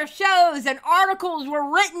on their shows and articles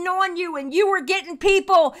were written on you and you were getting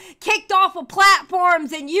people kicked off of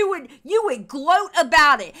platforms and you would gloat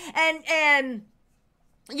about it. And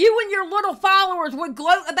you and your little followers would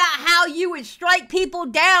gloat about how you would strike people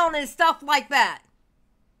down and stuff like that.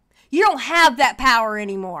 You don't have that power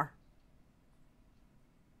anymore.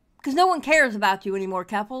 Because no one cares about you anymore,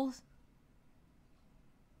 Keffals.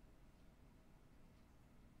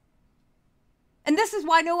 And this is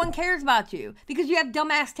why no one cares about you. Because you have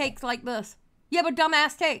dumbass takes like this. You have a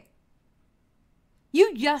dumbass take.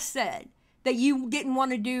 You just said that you didn't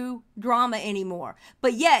want to do drama anymore.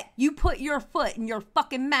 But yet, you put your foot in your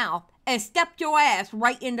fucking mouth and stepped your ass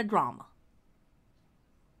right into drama.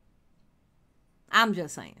 I'm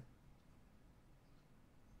just saying.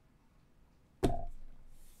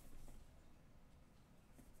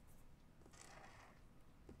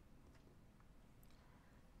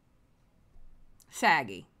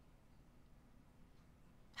 Saggy.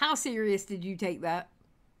 How serious did you take that?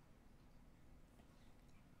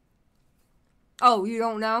 Oh, you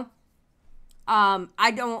don't know?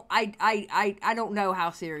 I don't know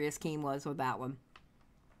how serious Keem was with that one.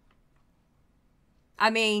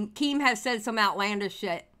 I mean, Keem has said some outlandish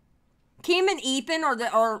shit. Keem and Ethan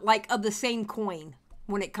are like of the same coin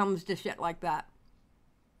when it comes to shit like that.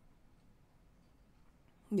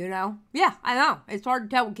 You know? Yeah, I know. It's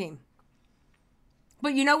hard to tell with Keem.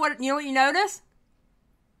 But you know what you notice?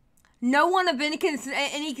 No one of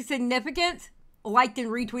any significance liked and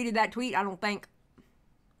retweeted that tweet, I don't think.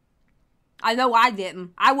 I know I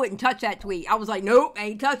didn't. I wouldn't touch that tweet. I was like, nope,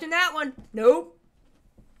 ain't touching that one. Nope.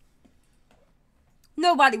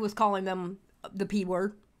 Nobody was calling them the P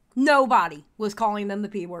word. Nobody was calling them the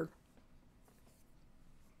P word.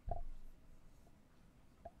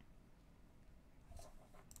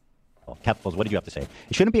 Keffals, what did you have to say?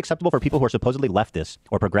 It shouldn't be acceptable for people who are supposedly leftist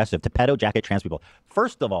or progressive to pedo jacket trans people.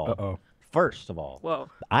 First of all, Whoa.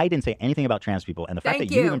 I didn't say anything about trans people, and the fact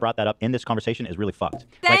that you even brought that up in this conversation is really fucked.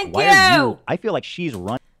 Thank why you. Are you. I feel like she's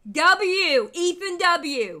run. Ethan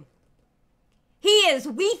W. He is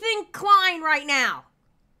weeping Klein right now.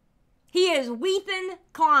 He is weeping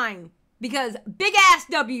Klein because big ass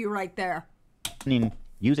W right there.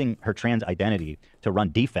 Using her trans identity to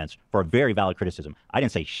run defense for a very valid criticism. I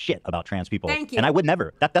didn't say shit about trans people. Thank you. And I would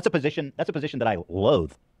never. That's a position that I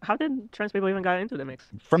loathe. How did trans people even get into the mix?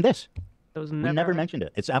 From this. It was We never mentioned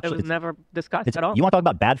it. It was never discussed at all. You want to talk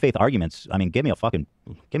about bad faith arguments? I mean, give me, you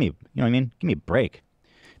know what I mean? Give me a break.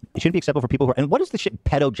 It shouldn't be acceptable for people who are, and what is the shit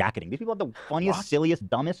pedo jacketing? These people have the funniest, silliest,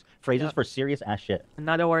 dumbest phrases for serious ass shit.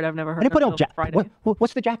 Another word I've never heard And they put until Friday.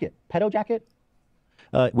 What's the jacket? Pedo jacket?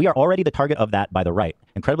 We are already the target of that by the right.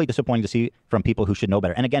 Incredibly disappointing to see from people who should know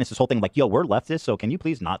better. And again, it's this whole thing like, yo, we're leftists, so can you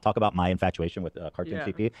please not talk about my infatuation with cartoon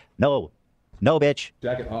CP? No, bitch.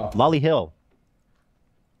 Jacket off. Lolly Hill.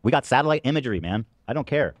 We got satellite imagery, man. I don't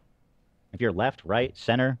care. If you're left, right,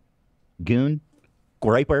 center, goon,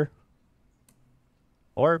 griper,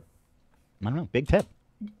 Or, I don't know, big tip.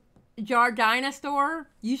 Jar Dinosaur,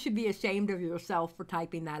 you should be ashamed of yourself for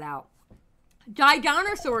typing that out. Jar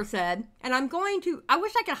Dinosaur said, and I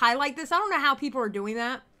wish I could highlight this. I don't know how people are doing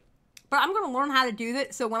that, but I'm going to learn how to do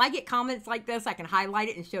that. So when I get comments like this, I can highlight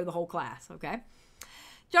it and show the whole class, okay?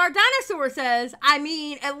 Jar Dinosaur says, I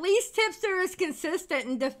mean, at least Tipster is consistent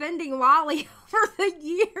in defending Wally over the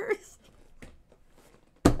years.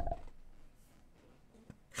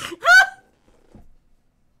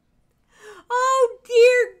 Oh,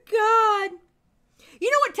 dear God.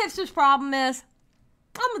 You know what Tipster's problem is?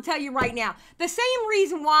 I'm going to tell you right now. The same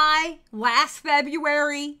reason why last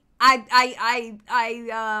February I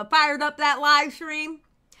fired up that live stream.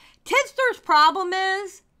 Tipster's problem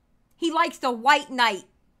is he likes to white knight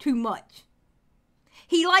too much.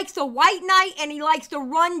 He likes to white knight and he likes to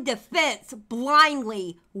run defense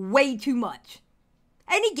blindly way too much.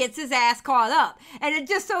 And he gets his ass caught up. And it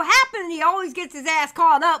just so happens he always gets his ass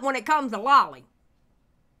caught up when it comes to Lolly.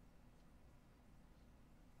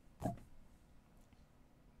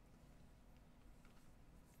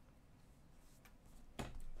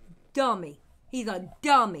 Dummy. He's a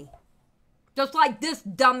dummy. Just like this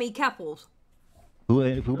dummy Keffals.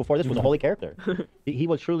 Who before this was a holy character. He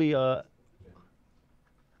was truly,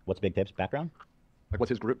 what's Big Tip's background? Like, what's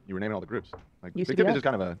his group? You were naming all the groups. Like, UCDF? Big Tip is just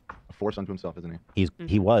kind of a force unto himself, isn't he?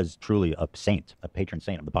 He was truly a saint, a patron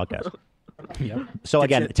saint of the podcast. Yeah. So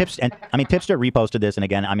again, Tipster reposted this, and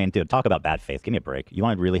again, I mean, dude, talk about bad faith. Give me a break. You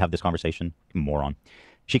want to really have this conversation? Moron.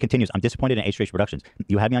 She continues, I'm disappointed in H3H Productions.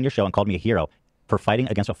 You had me on your show and called me a hero for fighting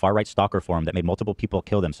against a far-right stalker forum that made multiple people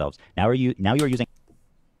kill themselves. Now you are using...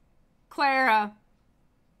 Clara,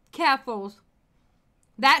 Keffals,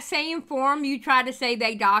 that same forum you tried to say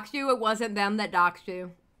they doxed you, it wasn't them that doxed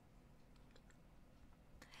you.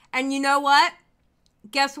 And you know what?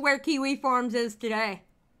 Guess where Kiwi Farms is today?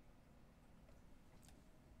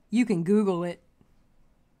 You can Google it.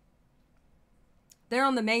 They're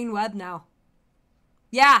on the main web now.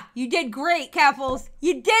 Yeah, you did great, Keffals.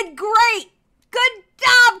 You did great. Good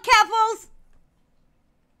job, Keffals.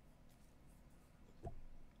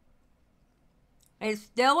 It's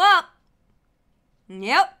still up.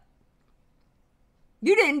 Yep.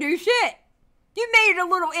 You didn't do shit. You made it a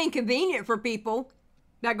little inconvenient for people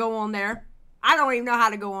that go on there. I don't even know how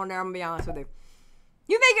to go on there, I'm gonna be honest with you.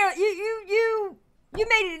 You made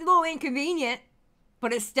it a little inconvenient,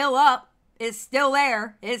 but it's still up. It's still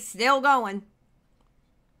there. It's still going.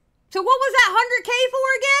 So what was that 100K for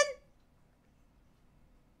again?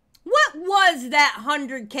 What was that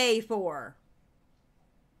 100K for?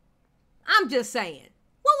 I'm just saying.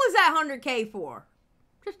 What was that 100K for?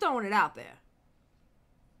 Just throwing it out there.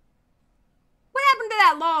 What happened to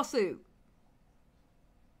that lawsuit?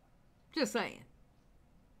 Just saying.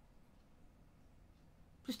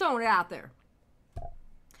 Just throwing it out there.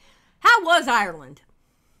 How was Ireland?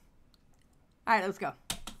 All right, let's go.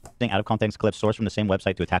 Out of context clips sourced from the same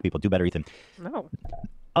website to attack people. Do better, Ethan. No.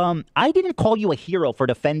 I didn't call you a hero for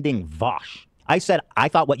defending Vaush. I said I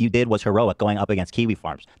thought what you did was heroic going up against Kiwi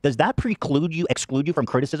Farms. Does that exclude you from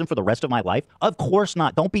criticism for the rest of my life? Of course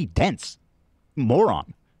not. Don't be dense.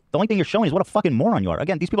 Moron. The only thing you're showing is what a fucking moron you are.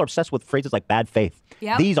 Again, these people are obsessed with phrases like bad faith.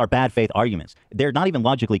 Yep. These are bad faith arguments. They're not even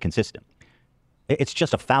logically consistent. It's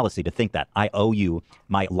just a fallacy to think that I owe you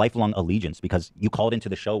my lifelong allegiance because you called into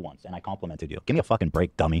the show once and I complimented you. Give me a fucking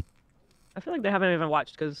break, dummy. I feel like they haven't even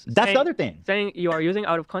watched because that's the other thing. Saying you are using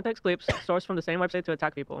out of context clips sourced from the same website to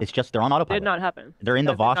attack people. It's just they're on autopilot. Did not happen. They're in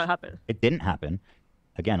the Vaush. Did not happen. It didn't happen.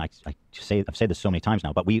 Again, I've said this so many times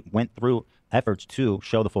now, but we went through efforts to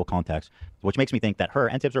show the full context, which makes me think that her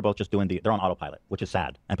and Tips are both just doing they're on autopilot, which is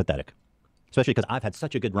sad and pathetic. Especially because I've had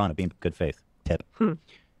such a good run of being good faith. Tip.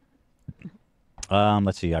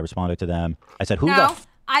 Let's see. I responded to them. I said,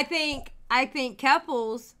 I think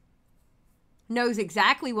Keffals knows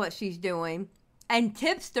exactly what she's doing, and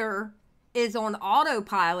Tipster is on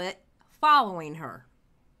autopilot following her.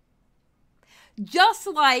 Just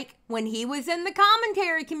like when he was in the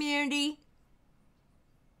commentary community,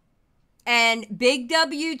 and big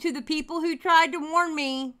W to the people who tried to warn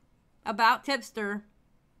me about Tipster.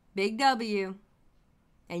 Big W.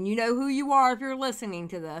 And you know who you are if you're listening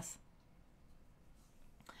to this.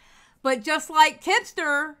 But just like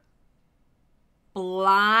Tipster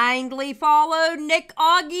blindly followed Nick,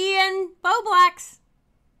 Augie, and Boblax,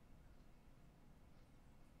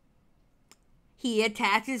 he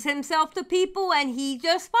attaches himself to people and he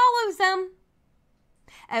just follows them.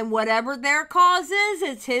 And whatever their cause is,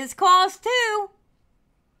 it's his cause too.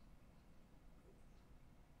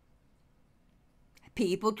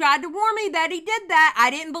 People tried to warn me that he did that. I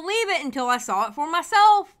didn't believe it until I saw it for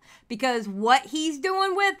myself. Because what he's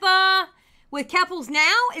doing with with Keffals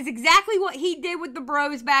now is exactly what he did with the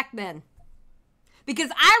bros back then.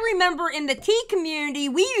 Because I remember in the tea community,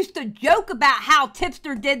 we used to joke about how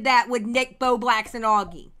Tipster did that with Nick, Bo Blacks, and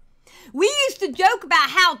Augie. We used to joke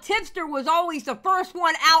about how Tipster was always the first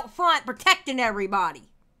one out front protecting everybody.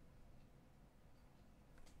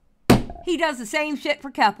 He does the same shit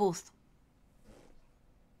for Keffals.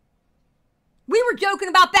 We were joking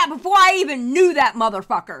about that before I even knew that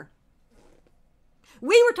motherfucker.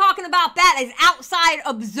 We were talking about that as outside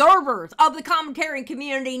observers of the commentary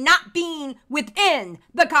community, not being within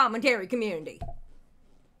the commentary community.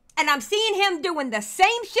 And I'm seeing him doing the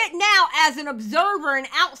same shit now as an observer and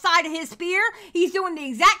outside of his sphere. He's doing the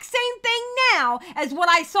exact same thing now as what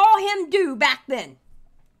I saw him do back then.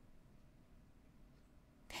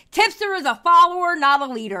 Tipster is a follower, not a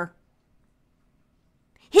leader.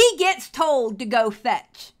 He gets told to go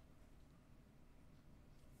fetch.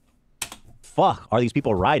 Fuck, are these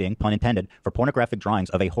people riding, pun intended, for pornographic drawings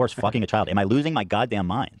of a horse fucking a child? Am I losing my goddamn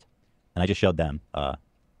mind? And I just showed them,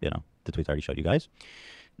 you know, the tweets I already showed you guys.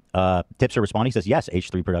 Tipster responding, he says, yes,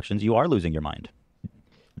 H3 Productions, you are losing your mind.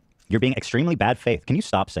 You're being extremely bad faith. Can you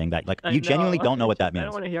stop saying that? Like, you genuinely don't know what that means. I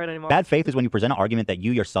don't want to hear it anymore. Bad faith is when you present an argument that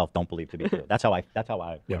you yourself don't believe to be true. That's how I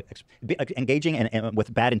engaging in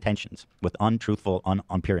with bad intentions, with untruthful,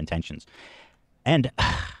 unpure intentions. And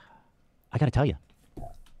I got to tell you.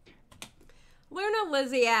 Luna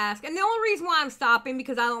Lizzie asked, and the only reason why I'm stopping,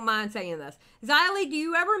 because I don't mind saying this. Xylie, do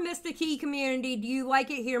you ever miss the key community? Do you like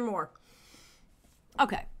it here more?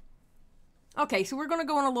 Okay. Okay, so we're going to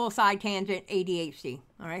go on a little side tangent, ADHD.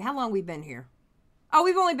 All right, how long we been here? Oh,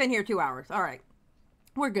 we've only been here 2 hours. All right.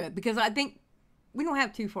 We're good, because I think we don't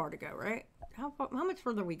have too far to go, right? How much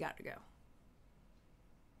further we got to go?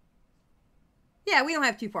 Yeah, we don't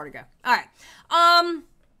have too far to go. All right.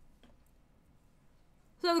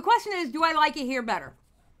 So the question is, do I like it here better?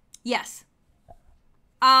 Yes.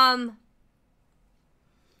 I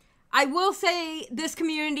will say this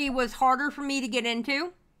community was harder for me to get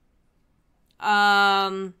into.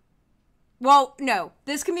 Well, no.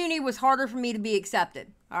 This community was harder for me to be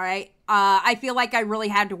accepted. All right? I feel like I really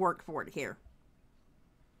had to work for it here.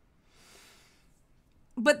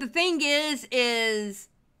 But the thing is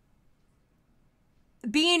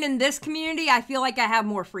being in this community, I feel like I have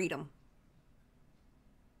more freedom.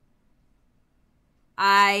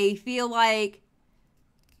 I feel like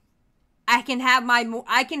I can have my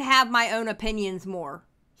own opinions more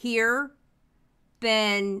here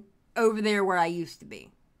than over there where I used to be.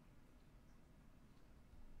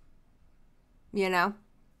 You know?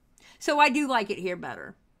 So I do like it here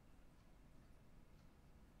better.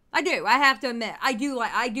 I do. I have to admit, I do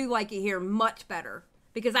like it here much better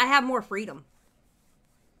because I have more freedom.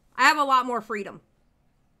 I have a lot more freedom.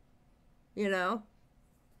 You know?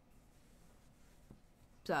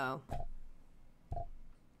 So.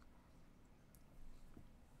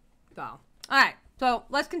 All right. So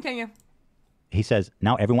let's continue. He says,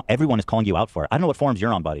 now everyone is calling you out for it. I don't know what forums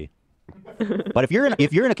you're on, buddy. But if you're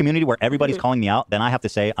in a community where everybody's calling me out, then I have to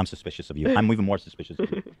say I'm suspicious of you. I'm even more suspicious of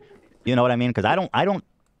you. You know what I mean? Because I don't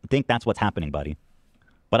think that's what's happening, buddy.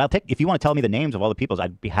 But if you want to tell me the names of all the people,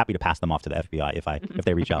 I'd be happy to pass them off to the FBI if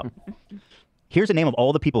they reach out. Here's a name of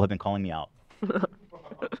all the people who have been calling me out.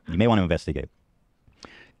 You may want to investigate.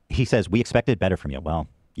 He says, we expected better from you. Well,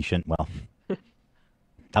 you shouldn't. Well,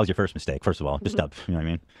 that was your first mistake. First of all, just up. You know what I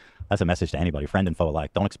mean? That's a message to anybody, friend and foe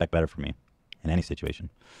alike. Don't expect better from me in any situation.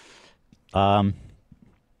 Yada,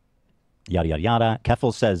 yada, yada.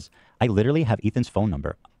 Keffals says, I literally have Ethan's phone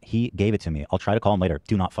number. He gave it to me. I'll try to call him later.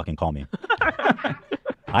 Do not fucking call me.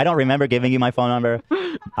 I don't remember giving you my phone number.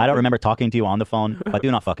 I don't remember talking to you on the phone, but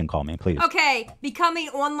do not fucking call me, please. Okay, becoming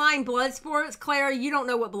online blood sports. Claire, you don't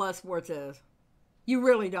know what blood sports is. You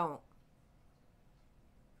really don't.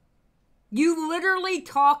 You literally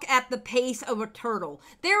talk at the pace of a turtle.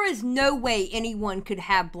 There is no way anyone could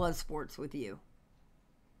have blood sports with you.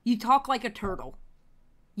 You talk like a turtle.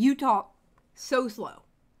 You talk so slow.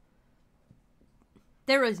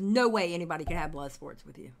 There is no way anybody could have blood sports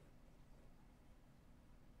with you.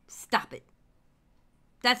 Stop it.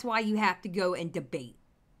 That's why you have to go and debate.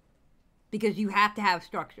 Because you have to have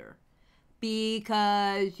structure.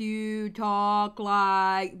 Because you talk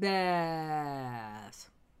like this.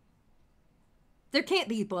 There can't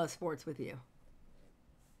be blood sports with you.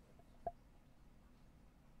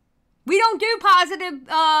 We don't do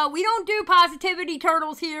positivity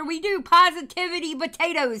turtles here. We do positivity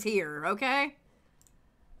potatoes here, okay?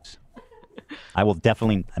 I will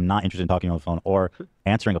definitely, I'm not interested in talking on the phone or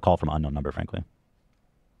answering a call from an unknown number, frankly.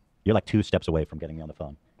 You're like 2 steps away from getting me on the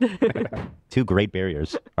phone. 2 great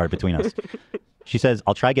barriers are between us. She says,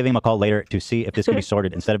 I'll try giving him a call later to see if this can be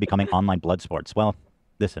sorted instead of becoming online blood sports. Well,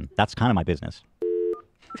 listen, that's kind of my business.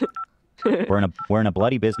 We're in a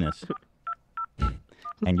bloody business.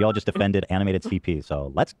 And y'all just defended animated CP,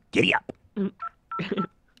 so let's giddy up.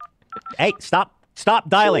 Hey, stop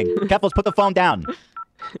dialing. Keffals, put the phone down.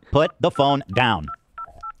 Put the phone down.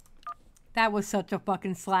 That was such a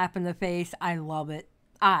fucking slap in the face. I love it.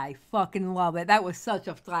 I fucking love it. That was such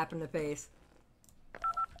a slap in the face.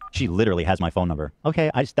 She literally has my phone number.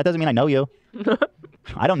 Okay, that doesn't mean I know you.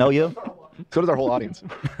 I don't know you. So does our whole audience.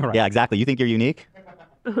 Right. Yeah, exactly. You think you're unique?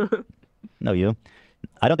 No, you.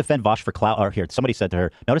 I don't defend Vaush for clout. Or here, somebody said to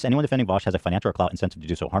her, notice anyone defending Vaush has a financial or clout incentive to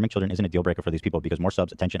do so. Harming children isn't a deal breaker for these people because more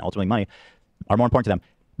subs, attention, ultimately money are more important to them.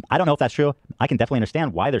 I don't know if that's true. I can definitely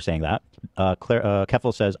understand why they're saying that.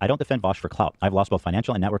 Keffals says, I don't defend Vaush for clout. I've lost both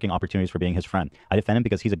financial and networking opportunities for being his friend. I defend him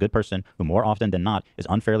because he's a good person who more often than not is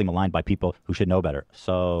unfairly maligned by people who should know better.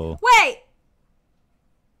 So... Wait!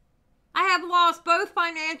 I have lost both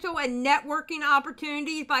financial and networking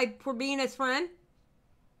opportunities for being his friend?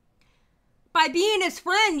 By being his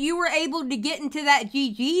friend, you were able to get into that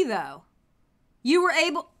GG, though. You were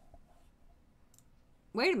able...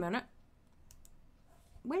 Wait a minute.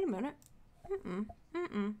 Wait a minute.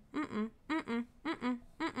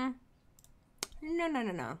 No.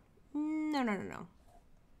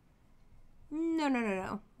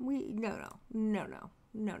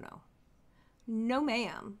 No,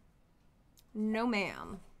 ma'am. No,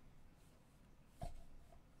 ma'am.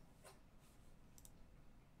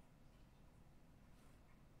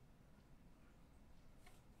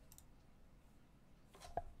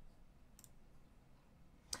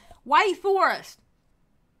 White Forest.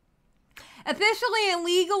 Officially and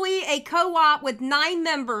legally a co-op with 9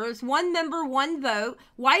 members, 1 member, 1 vote,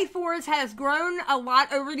 White Forest has grown a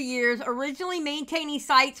lot over the years, originally maintaining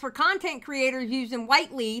sites for content creators using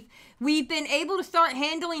Whiteleaf. We've been able to start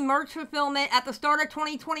handling merch fulfillment at the start of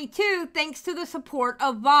 2022 thanks to the support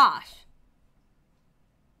of Vaush.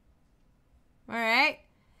 Alright.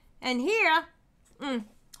 And here,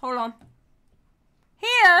 hold on.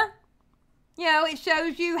 Here, it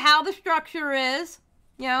shows you how the structure is.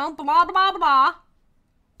 Blah, blah, blah, blah.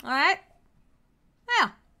 Alright? Yeah.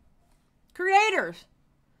 Creators.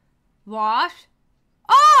 Vaush.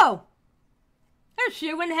 Oh! There's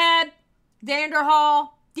Shoeing Head, Danderhall,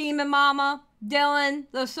 Demon Mama, Dylan,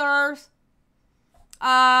 The Sirs.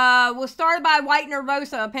 Was started by White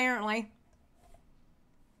Nervosa, apparently.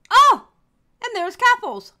 Oh! And there's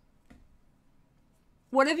Keffals.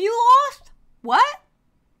 What have you lost? What?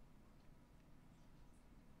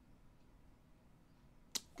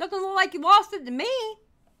 Doesn't look like you lost it to me.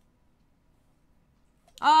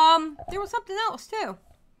 There was something else too.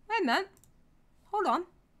 Wait a minute. Hold on.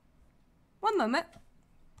 One moment.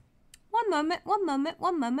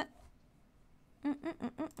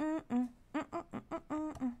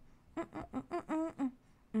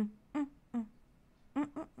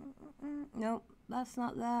 Nope, that's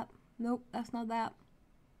not that. Nope, that's not that.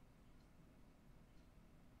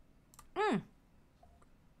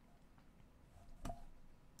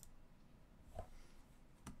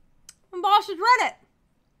 And Vaush has read it.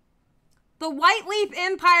 The Whiteleaf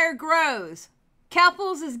Empire grows.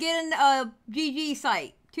 Keffals is getting a GG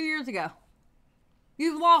site 2 years ago.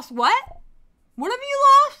 You've lost what? What have you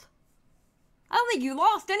lost? I don't think you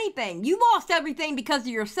lost anything. You lost everything because of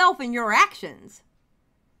yourself and your actions.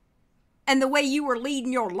 And the way you were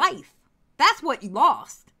leading your life. That's what you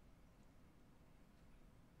lost.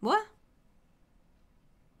 What?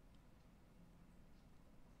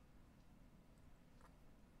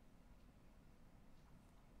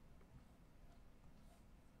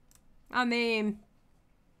 I mean,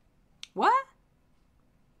 what?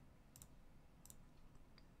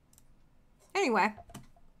 Anyway.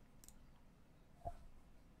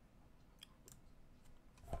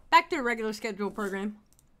 Back to the regular schedule program.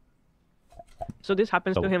 So this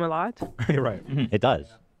happens to him a lot? You're right. It does.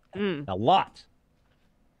 A lot.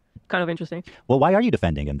 Kind of interesting. Well, why are you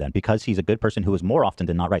defending him then? Because he's a good person who is more often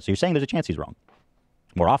than not right. So you're saying there's a chance he's wrong.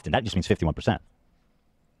 More often. That just means 51%.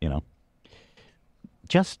 You know?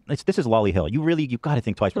 This is Lolly Hill. You've got to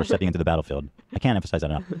think twice before stepping into the battlefield. I can't emphasize that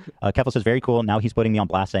enough. Keffals says, very cool. Now he's putting me on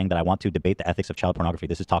blast saying that I want to debate the ethics of child pornography.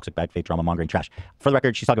 This is toxic, bad faith, drama mongering trash. For the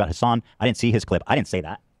record, she's talking about Hassan. I didn't see his clip. I didn't say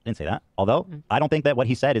that. Although, I don't think that what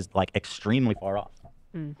he said is like extremely far off.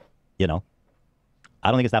 You know?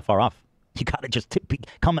 I don't think it's that far off. You got to just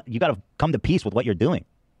come to peace with what you're doing.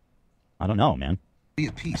 I don't know, man. Be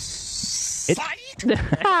at peace.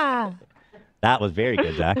 That was very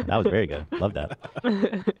good, Zach. That was very good. Love that.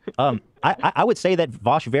 I would say that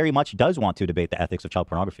Vaush very much does want to debate the ethics of child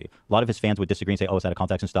pornography. A lot of his fans would disagree and say, oh, it's out of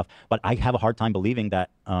context and stuff. But I have a hard time believing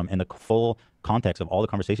that in the full context of all the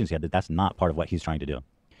conversations he had, that that's not part of what he's trying to do.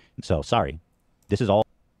 So, sorry. This is all.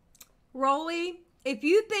 Rolly, if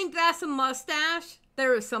you think that's a mustache,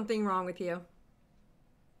 there is something wrong with you.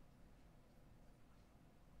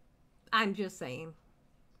 I'm just saying.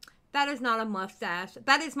 That is not a mustache.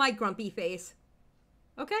 That is my grumpy face.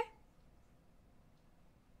 Okay?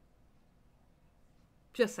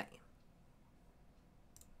 Just saying.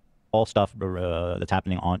 All stuff that's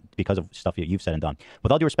happening on because of stuff you've said and done.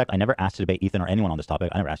 With all due respect, I never asked to debate Ethan or anyone on this topic.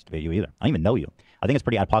 I never asked to debate you either. I don't even know you. I think it's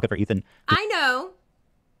pretty out of pocket for Ethan. I know.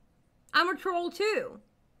 I'm a troll too.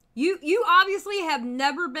 You obviously have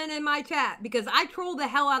never been in my chat because I troll the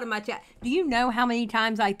hell out of my chat. Do you know how many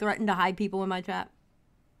times I threaten to hide people in my chat?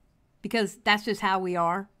 Because that's just how we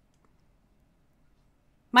are.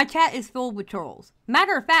 My chat is filled with trolls.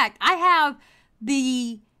 Matter of fact, I have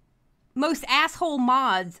the most asshole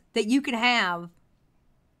mods that you can have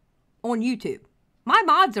on YouTube. My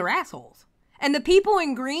mods are assholes. And the people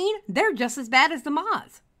in green, they're just as bad as the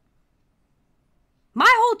mods.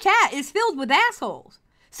 My whole chat is filled with assholes.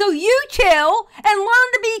 So you chill and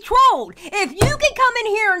learn to be trolled. If you can come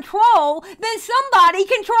in here and troll, then somebody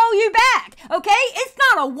can troll you back, okay? It's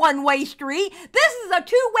not a one-way street. This is a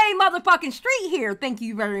two-way motherfucking street here. Thank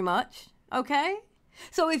you very much, okay?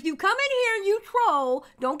 So if you come in here and you troll,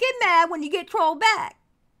 don't get mad when you get trolled back.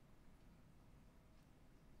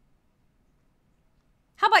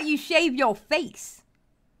 How about you shave your face?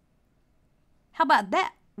 How about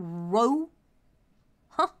that, Ro?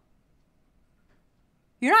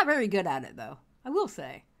 You're not very good at it, though. I will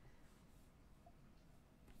say.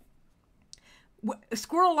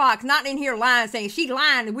 Squirrel Lock's not in here lying, saying she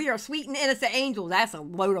lying and we are sweet and innocent angels. That's a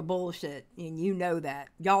load of bullshit, and you know that.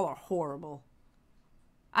 Y'all are horrible.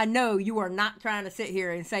 I know you are not trying to sit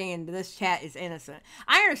here and saying this chat is innocent.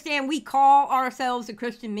 I understand we call ourselves a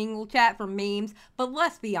Christian Mingle chat for memes, but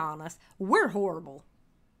let's be honest, we're horrible.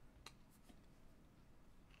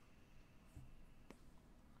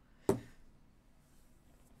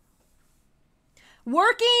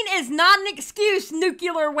 Working is not an excuse,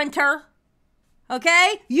 Nuclear Winter.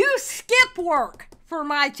 Okay? You skip work for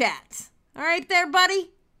my chats. All right there,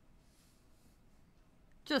 buddy?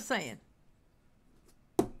 Just saying.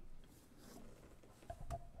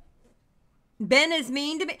 Ben is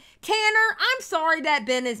mean to me. Tanner, I'm sorry that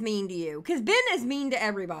Ben is mean to you. Because Ben is mean to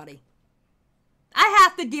everybody. I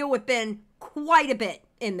have to deal with Ben quite a bit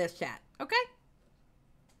in this chat. Okay?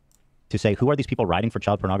 To say, who are these people writing for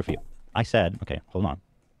child pornography? I said, okay, hold on.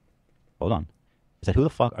 I said, who the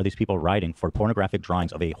fuck are these people writing for pornographic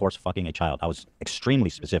drawings of a horse fucking a child? I was extremely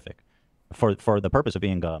specific for the purpose of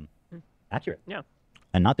being accurate. Yeah.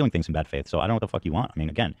 And not doing things in bad faith. So I don't know what the fuck you want. I mean,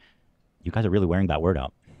 again, you guys are really wearing that word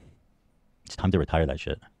out. It's time to retire that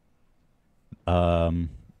shit.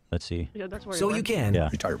 Let's see. Yeah, that's where so you can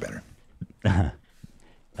retire better.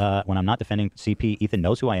 When I'm not defending CP, Ethan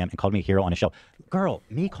knows who I am and called me a hero on his show. Girl,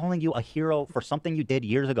 me calling you a hero for something you did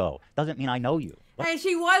years ago doesn't mean I know you. What? And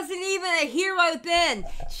she wasn't even a hero then.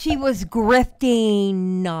 She was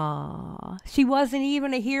grifting. Nah. She wasn't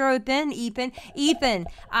even a hero then, Ethan. Ethan,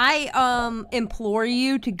 I implore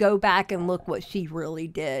you to go back and look what she really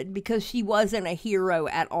did because she wasn't a hero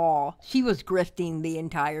at all. She was grifting the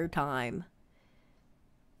entire time.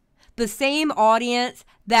 The same audience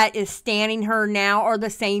that is standing her now are the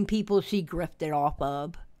same people she grifted off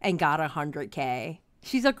of and got 100K.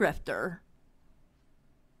 She's a grifter.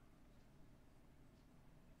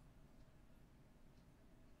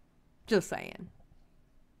 Just saying.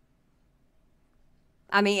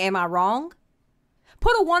 I mean, am I wrong?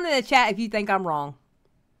 Put a 1 in the chat if you think I'm wrong.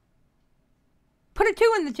 Put a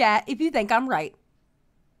 2 in the chat if you think I'm right.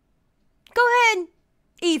 Go ahead,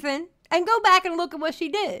 Ethan, and go back and look at what she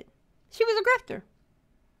did. She was a grifter.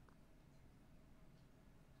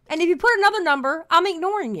 And if you put another number, I'm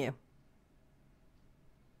ignoring you.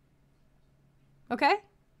 Okay?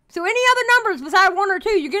 So any other numbers besides 1 or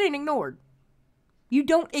 2, you're getting ignored. You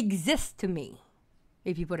don't exist to me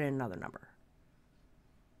if you put in another number.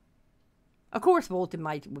 Of course, Bolton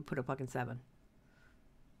would put a fucking 7.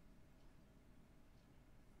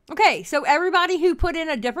 Okay, so everybody who put in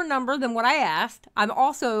a different number than what I asked, I'm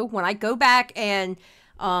also, when I go back and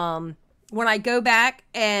hide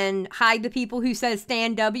the people who said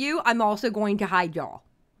stand W, I'm also going to hide y'all.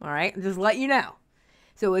 All right, just let you know.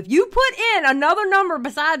 So if you put in another number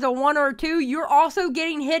besides a 1 or a 2, you're also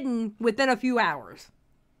getting hidden within a few hours.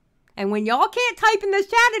 And when y'all can't type in this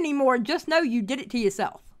chat anymore, just know you did it to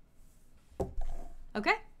yourself.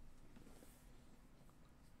 Okay?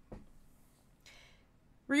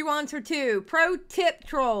 Rewinds for 2. Pro tip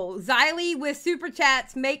troll. Xylie with super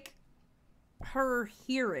chats make her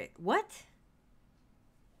hear it. What?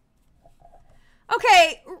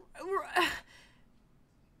 Okay.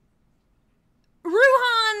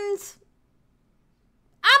 Ruhans,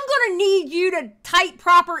 I'm gonna need you to type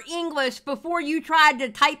proper English before you tried to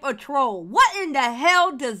type a troll. What in the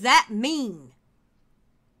hell does that mean?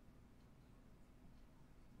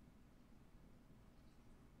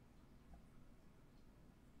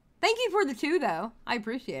 Thank you for the 2, though. I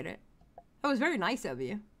appreciate it. That was very nice of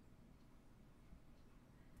you.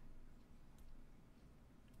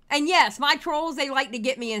 And yes, my trolls, they like to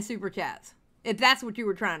get me in super chats. If that's what you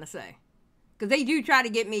were trying to say. Because they do try to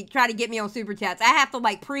get me on super chats. I have to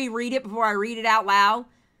like pre-read it before I read it out loud.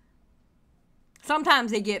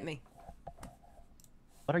 Sometimes they get me.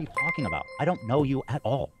 What are you talking about? I don't know you at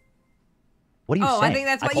all. What are you saying? Oh, I think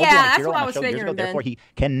that's what. Yeah, that's what I was figuring. Therefore, he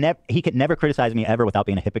could never criticize me ever without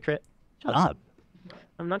being a hypocrite. Shut up.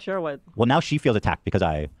 I'm not sure what. Well, now she feels attacked because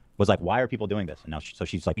I was like, "Why are people doing this?" And now, so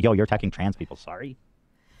she's like, "Yo, you're attacking trans people." Sorry.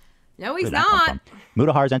 No, he's not.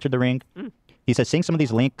 Mudahar's entered the ring. He says, "Seeing some of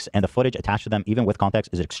these links and the footage attached to them, even with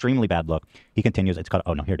context, is an extremely bad look." He continues, "It's called."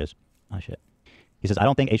 Oh no, here it is. Oh shit. He says, "I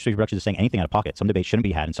don't think H3 Productions is saying anything out of pocket. Some debate shouldn't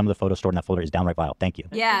be had, and some of the photos stored in that folder is downright vile. Thank you."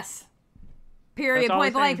 Yes. Period.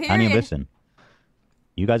 Point blank. Period. I mean, listen.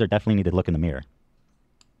 You guys are definitely need to look in the mirror,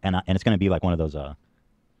 and it's going to be like one of those. What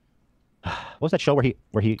was that show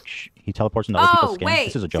where he teleports into other people's skin? Wait.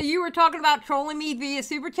 This is a joke. So you were talking about trolling me via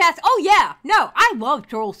super chats? Oh yeah. No, I love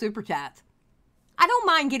troll super chats. I don't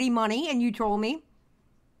mind getting money and you troll me.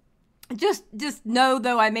 Just know,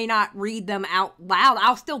 though, I may not read them out loud.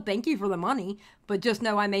 I'll still thank you for the money, but just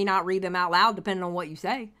know I may not read them out loud depending on what you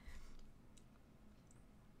say.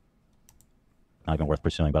 Not even worth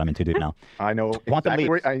pursuing, but I'm in too deep now. I know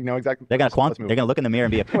exactly. I know exactly. They're gonna look in the mirror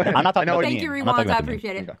and be. I'm not talking about Thank you, Rewinds. I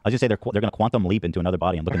appreciate it. I was just say they're gonna quantum leap into another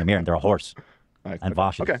body and look in the mirror and they're a horse. Nice. And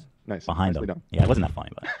Vaush is nice. behind Nicely them. done. Yeah, it wasn't that funny,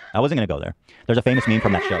 but I wasn't gonna go there. There's a famous meme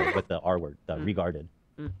from that show with the R word, the regarded,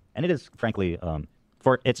 and it is frankly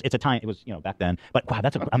it's a time. It was back then, but wow,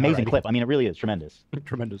 that's an amazing clip. I mean, it really is tremendous.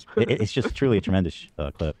 Tremendous. It's just truly a tremendous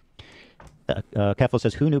clip. Keffals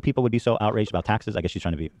says, "Who knew people would be so outraged about taxes?" I guess she's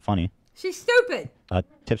trying to be funny. She's stupid.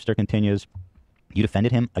 Tipster continues, "You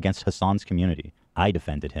defended him against Hassan's community. I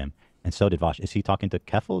defended him, and so did Vaush." Is he talking to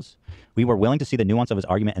Keffals? "We were willing to see the nuance of his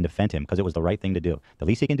argument and defend him because it was the right thing to do. The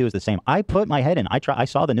least he can do is the same." I put my head in. I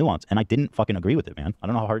saw the nuance, and I didn't fucking agree with it, man. I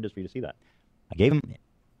don't know how hard it is for you to see that. I gave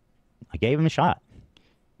him a shot,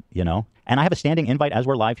 And I have a standing invite as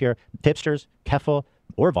we're live here. Tipsters, Keffal,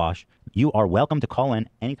 or Vaush, you are welcome to call in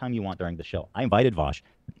anytime you want during the show. I invited Vaush.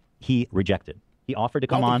 He rejected. He offered to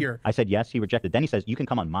come on. Here. I said yes. He rejected. Then he says, "You can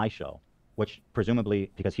come on my show," which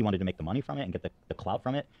presumably because he wanted to make the money from it and get the clout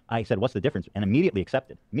from it. I said, "What's the difference?" And immediately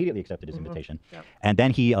accepted his invitation. Yep. And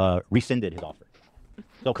then he rescinded his offer.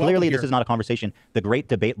 So clearly this is not a conversation the great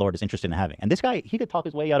debate lord is interested in having. And this guy, he could talk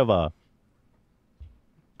his way out of a...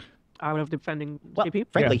 Out of defending JP?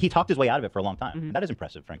 Frankly, he talked his way out of it for a long time. That is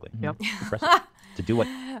impressive, frankly. Yep. Impressive. To do what...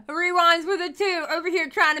 Rewinds with a 2. Over here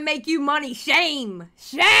trying to make you money. Shame.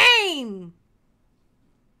 Shame.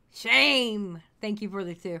 Shame. Thank you for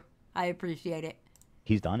the 2. I appreciate it.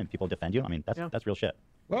 He's done and people defend you. I mean, that's real shit.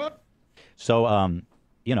 What? So,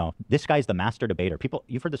 this guy's the master debater.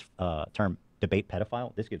 You've heard this term, debate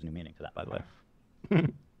pedophile? This gives new meaning to that, by the way.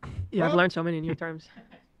 Yeah, I've learned so many new terms.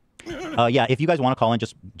 Yeah, if you guys want to call in,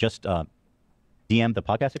 just DM the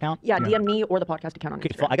podcast account. Yeah, DM me or the podcast account on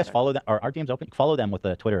Instagram. I guess follow them. Our DM's open. Follow them with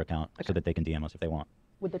the Twitter account so that they can DM us if they want.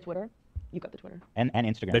 With the Twitter? You got the Twitter. And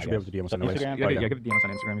Instagram. They should be able to DM us anyways. Instagram, yeah, give DM us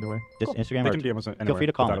on Instagram either way. Just Instagram. They can DM us anywhere. Feel free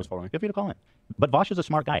to call in. Feel free to call in. But Vaush is a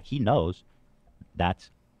smart guy. He knows that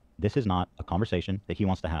this is not a conversation that he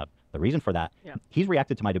wants to have. The reason for that, he's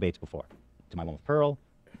reacted to my debates before. To my one with Pearl,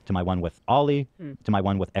 to my one with Ollie, to my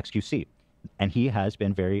one with XQC. And he has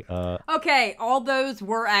been very... Okay, all those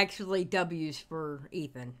were actually W's for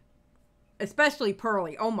Ethan. Especially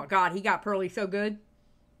Pearly. Oh my God, he got Pearly so good.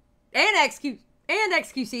 And XQC.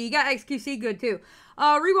 He got XQC good too.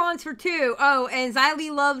 Rewinds for 2. Oh, and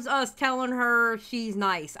Xylie loves us telling her she's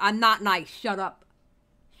nice. I'm not nice. Shut up.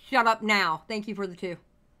 Shut up now. Thank you for the 2.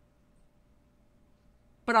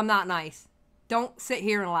 But I'm not nice. Don't sit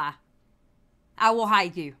here and lie. I will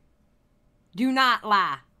hide you. Do not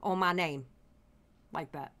lie on my name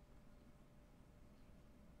like that.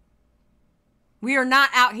 We are not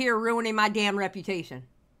out here ruining my damn reputation.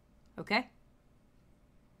 Okay?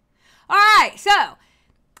 All right, so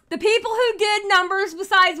the people who did numbers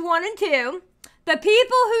besides 1 and 2, the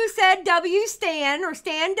people who said W Stan or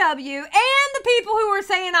Stan W, and the people who are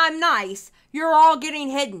saying I'm nice, You're all getting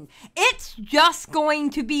hidden. It's just going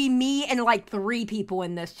to be me and like 3 people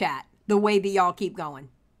in this chat, the way that y'all keep going.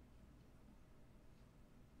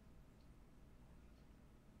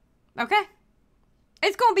 Okay?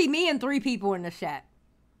 It's going to be me and 3 people in this chat.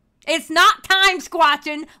 It's not time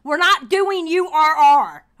squatching. We're not doing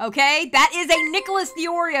URR, okay? That is a Nicholas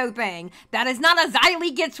Diorio thing. That is not a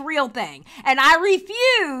Xylie Gets Real thing. And I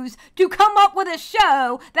refuse to come up with a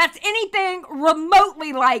show that's anything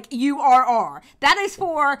remotely like URR. That is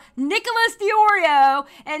for Nicholas Diorio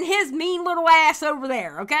and his mean little ass over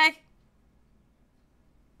there, okay?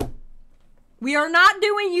 We are not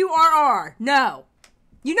doing URR. No.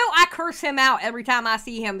 You know I curse him out every time I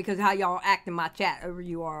see him because of how y'all act in my chat over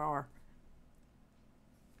URR.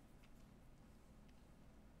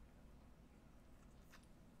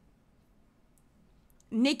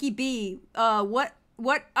 Nikki B,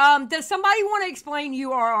 does somebody want to explain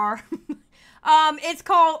URR? It's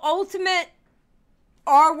called Ultimate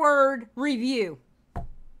R-Word Review.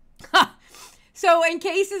 So in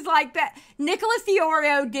cases like that, Nicholas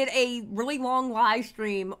Diorio did a really long live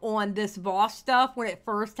stream on this Vaush stuff when it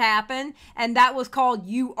first happened, and that was called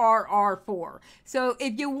URR4. So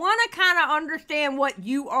if you want to kind of understand what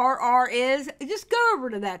URR is, just go over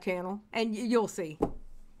to that channel and you'll see.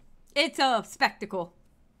 It's a spectacle.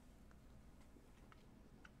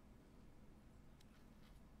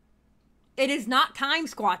 It is not time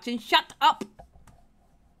squatching. Shut up.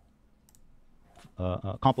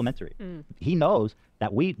 Complimentary. He knows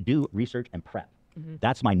that we do research and prep.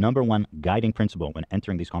 That's my #1 guiding principle when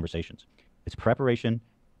entering these conversations. It's preparation,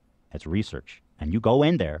 it's research. And you go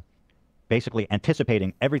in there basically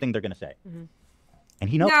anticipating everything they're going to say. And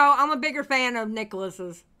he knows. No, I'm a bigger fan of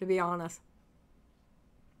Nicholas's, to be honest.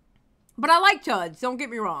 But I like Chud's, don't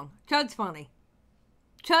get me wrong. Chud's funny.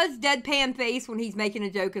 Chud's deadpan face when he's making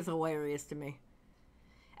a joke is hilarious to me.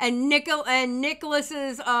 And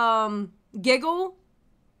Nicholas's giggle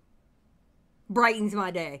brightens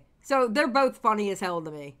my day. So they're both funny as hell to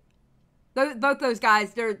me. Both those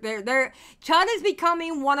guys, they're Chud is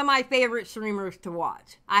becoming one of my favorite streamers to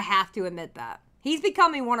watch. I have to admit that. He's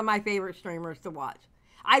becoming one of my favorite streamers to watch.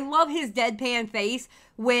 I love his deadpan face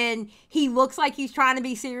when he looks like he's trying to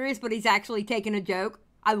be serious, but he's actually taking a joke.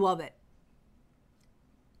 I love it.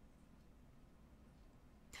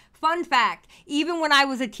 Fun fact, even when I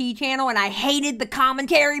was a T channel and I hated the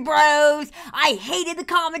commentary bros, I hated the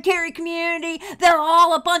commentary community, they're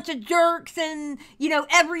all a bunch of jerks and, you know,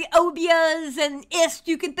 every obias and ist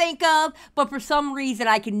you can think of, but for some reason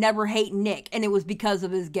I could never hate Nick, and it was because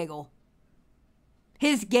of his giggle.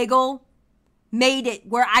 His giggle made it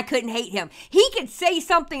where I couldn't hate him. He could say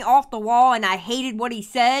something off the wall and I hated what he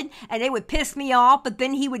said and it would piss me off, but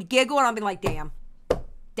then he would giggle and I'd be like, damn.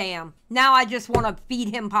 Damn. Now I just want to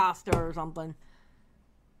feed him pasta or something.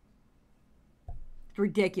 It's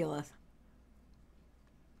ridiculous.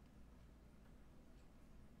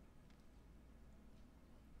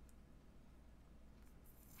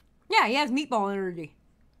 Yeah, he has meatball energy.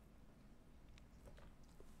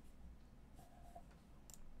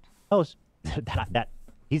 Oh,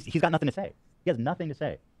 he's got nothing to say. He has nothing to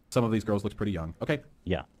say. Some of these girls look pretty young. Okay.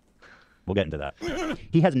 Yeah. We'll get into that.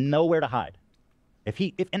 He has nowhere to hide.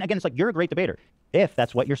 And again, it's like, you're a great debater. If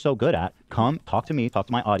that's what you're so good at, come talk to me, talk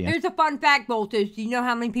to my audience. Here's a fun fact, Voltage. Do you know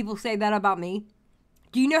how many people say that about me?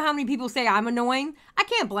 Do you know how many people say I'm annoying? I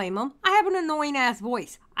can't blame them. I have an annoying ass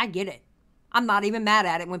voice. I get it. I'm not even mad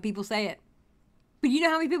at it when people say it. But you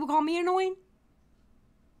know how many people call me annoying?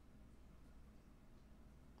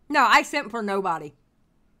 No, I sent for nobody.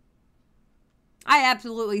 I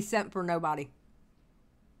absolutely sent for nobody.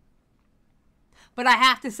 But I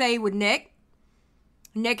have to say with Nick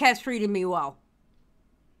has treated me well.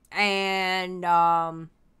 And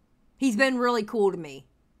he's been really cool to me.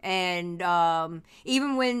 And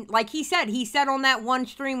even when, like he said on that one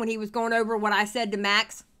stream when he was going over what I said to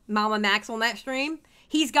Max, Mama Max on that stream,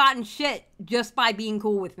 he's gotten shit just by being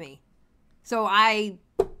cool with me. So I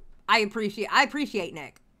appreciate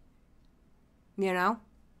Nick. You know?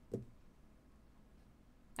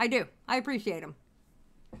 I do. I appreciate him.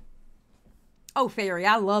 Oh, Fairy,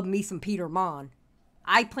 I love me some Peter Mon.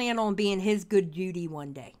 I plan on being his good Judy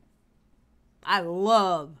one day. I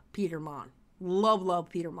love Peter Mon. Love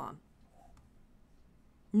Peter Mon.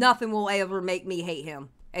 Nothing will ever make me hate him.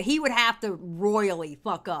 And he would have to royally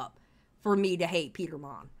fuck up for me to hate Peter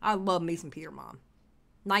Mon. I love me some Peter Mon.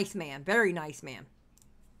 Nice man. Very nice man.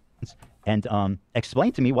 And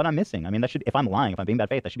explain to me what I'm missing. I mean, that should, if I'm lying, if I'm being bad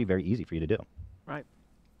faith, that should be very easy for you to do. Right.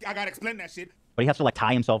 I gotta explain that shit. But he has to like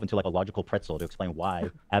tie himself into like a logical pretzel to explain why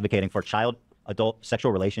advocating for child-adult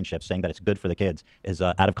sexual relationships, saying that it's good for the kids, is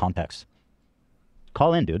out of context.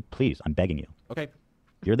 Call in, dude. Please, I'm begging you. Okay.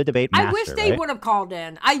 You're the debate master, I wish they right? would have called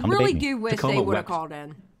in. I Come really debate me. do wish Tacoma they would have wept. called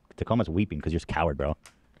in. Tacoma's weeping because you're a coward, bro.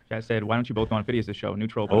 Chad said, why don't you both go on Phidias' show?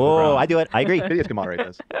 Neutral. Oh, I do it. I agree. Phidias can moderate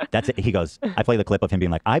this. That's it. He goes, I play the clip of him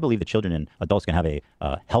being like, I believe that children and adults can have a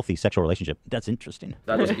healthy sexual relationship. That's interesting.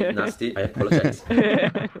 That was a bit nasty. I apologize.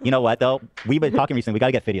 You know what, though? We've been talking recently. We got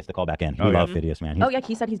to get Phidias to call back in. We love Phidias, man. Oh, yeah,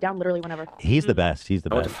 he said he's down literally whenever. He's the best. He's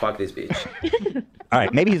the I want best. to fuck this bitch. All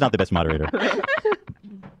right, maybe he's not the best moderator.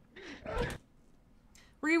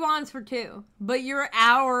 Rewinds for 2, but you're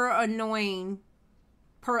our annoying,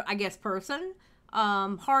 person.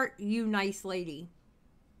 Heart, you nice lady.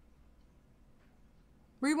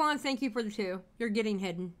 Rewinds, thank you for the 2. You're getting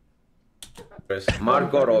hidden.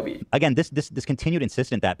 Margot Robbie. Again, this continued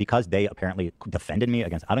insistent that because they apparently defended me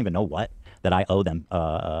against I don't even know what, that I owe them.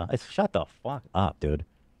 Shut the fuck up, dude.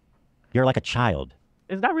 You're like a child.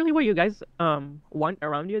 Is that really what you guys want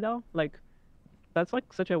around you, though? Like, that's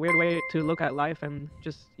like such a weird way to look at life and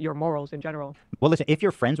just your morals in general. Well, listen, if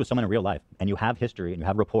you're friends with someone in real life and you have history and you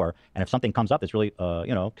have rapport, and if something comes up that's really,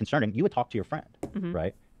 concerning, you would talk to your friend,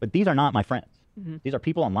 right? But these are not my friends. These are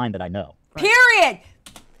people online that I know. Period.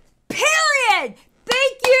 Period.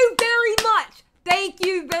 Thank you very much. Thank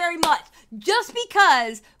you very much. Just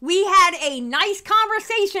because we had a nice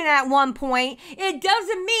conversation at one point, it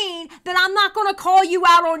doesn't mean that I'm not going to call you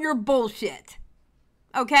out on your bullshit.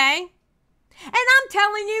 Okay? And I'm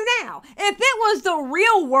telling you now, if it was the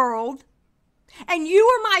real world, and you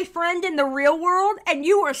were my friend in the real world, and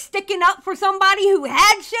you were sticking up for somebody who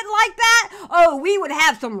had shit like that, oh, we would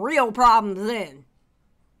have some real problems then.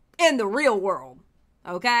 In the real world.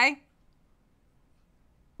 Okay?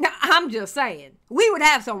 Now, I'm just saying, we would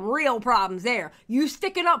have some real problems there. You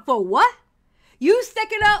sticking up for what? You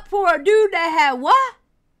sticking up for a dude that had what?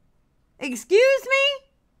 Excuse me?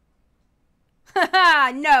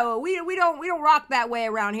 No, we don't rock that way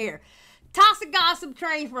around here. Toss a gossip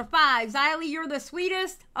train for 5. Xylie, you're the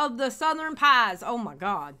sweetest of the Southern pies. Oh my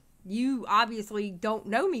God. You obviously don't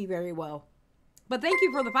know me very well. But thank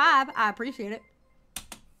you for the 5. I appreciate it.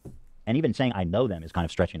 And even saying I know them is kind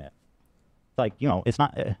of stretching it. It's like, it's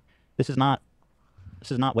not, this is not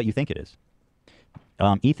what you think it is.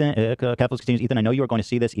 Ethan, Keffals continues, Ethan, I know you are going to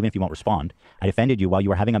see this even if you won't respond. I defended you while you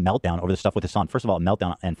were having a meltdown over the stuff with the son. First of all, a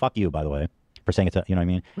meltdown, and fuck you, by the way, for saying it's a, you know what I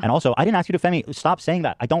mean? And also, I didn't ask you to defend me. Stop saying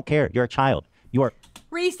that. I don't care. You're a child. You are...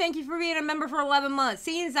 Reese, thank you for being a member for 11 months.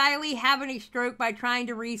 Seeing Xylie having a stroke by trying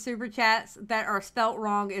to read super chats that are spelt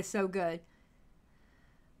wrong is so good.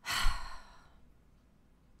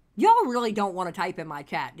 Y'all really don't want to type in my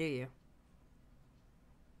chat, do you?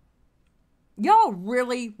 Y'all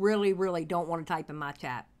really, really, really don't want to type in my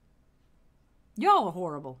chat. Y'all are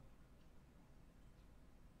horrible.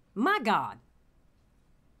 My God.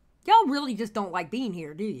 Y'all really just don't like being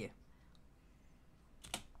here, do you?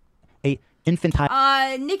 A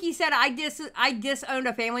infantile... Nikki said, I disowned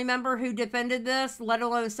a family member who defended this, let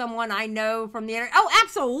alone someone I know from the internet. Oh,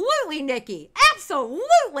 absolutely, Nikki.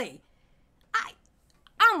 Absolutely.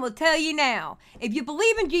 I'm going to tell you now, if you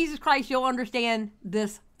believe in Jesus Christ, you'll understand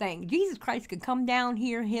this thing. Jesus Christ could come down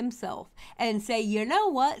here himself and say, you know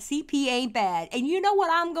what? CP ain't bad. And you know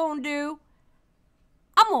what I'm going to do?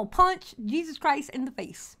 I'm going to punch Jesus Christ in the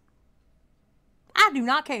face. I do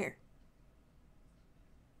not care.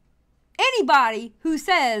 Anybody who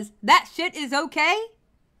says that shit is okay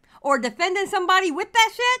or defending somebody with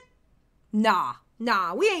that shit, nah,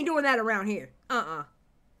 we ain't doing that around here.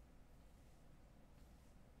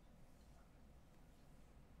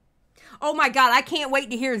 Oh my God, I can't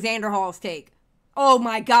wait to hear Xander Hall's take. Oh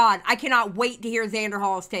my God, I cannot wait to hear Xander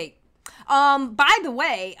Hall's take. By the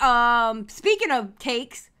way, speaking of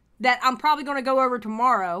takes that I'm probably going to go over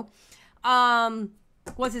tomorrow,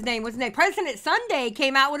 what's his name? President Sunday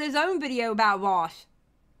came out with his own video about Vaush.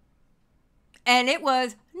 And it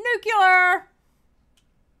was nuclear.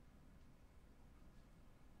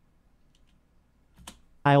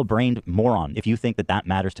 Brained moron if you think that that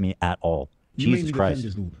matters to me at all. Jesus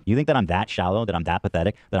Christ. You think that I'm that shallow, that I'm that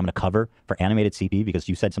pathetic, that I'm going to cover for animated CP because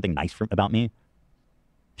you said something nice about me?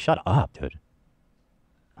 Shut up, dude.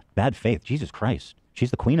 Bad faith. Jesus Christ.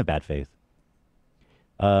 She's the queen of bad faith.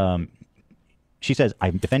 She says,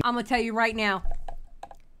 I'm defending... I'm going to tell you right now.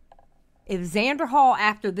 If Xander Hall,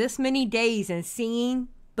 after this many days and seeing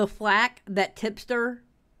the flack that Tipster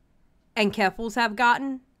and Keffals have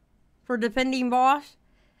gotten for defending Vaush,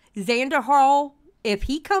 Xander Hall, if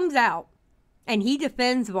he comes out and he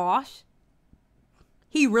defends Vaush,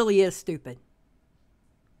 he really is stupid.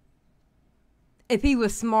 If he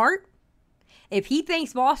was smart, if he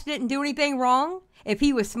thinks Vaush didn't do anything wrong, if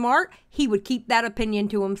he was smart, he would keep that opinion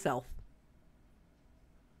to himself.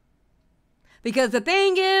 Because the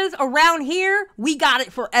thing is, around here, we got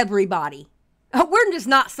it for everybody. We're just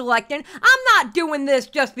not selecting. I'm not doing this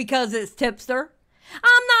just because it's Tipster.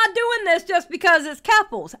 I'm not doing this just because it's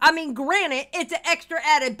Keffals. I mean, granted, it's an extra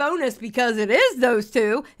added bonus because it is those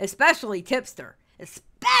two, especially Tipster.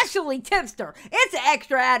 Especially Tipster. It's an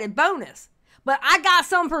extra added bonus. But I got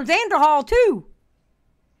some for Xanderhall, too.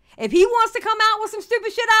 If he wants to come out with some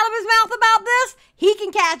stupid shit out of his mouth about this, he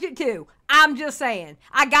can catch it, too. I'm just saying.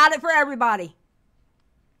 I got it for everybody.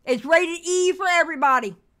 It's rated E for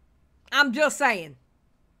everybody. I'm just saying.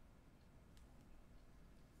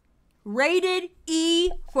 Rated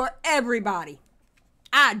E for everybody.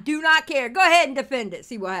 I do not care. Go ahead and defend it.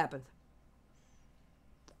 See what happens.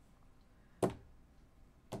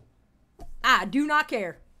 I do not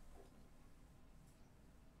care.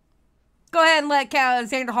 Go ahead and let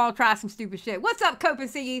Xanderhall try some stupid shit. What's up,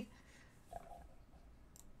 Copenhagen?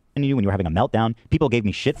 You when you were having a meltdown, people gave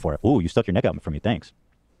me shit for it. Ooh, you stuck your neck out for me. Thanks.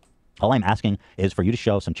 All I'm asking is for you to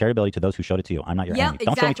show some charitability to those who showed it to you. I'm not your enemy.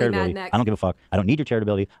 Don't show me charitability. I don't give a fuck. I don't need your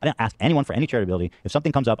charitability. I didn't ask anyone for any charitability. If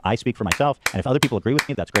something comes up, I speak for myself. And if other people agree with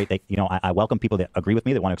me, that's great. I welcome people that agree with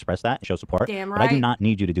me, that want to express that and show support. Damn right. But I do not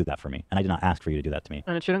need you to do that for me. And I did not ask for you to do that to me.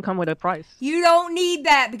 And it shouldn't come with a price. You don't need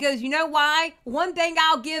that because you know why? One thing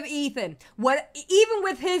I'll give Ethan, even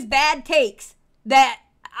with his bad takes, that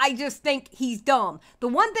I just think he's dumb. The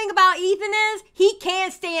one thing about Ethan is he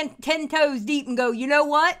can't stand 10 toes deep and go, you know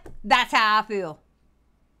what? That's how I feel.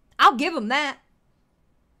 I'll give him that.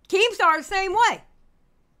 Keemstar the same way.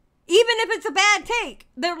 Even if it's a bad take,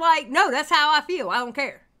 they're like, no, that's how I feel. I don't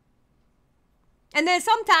care. And then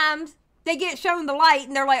sometimes they get shown the light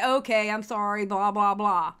and they're like, okay, I'm sorry, blah, blah,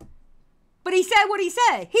 blah. But he said what he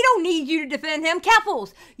said. He don't need you to defend him.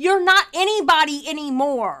 Keffals, you're not anybody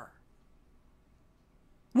anymore.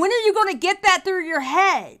 When are you going to get that through your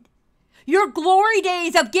head? Your glory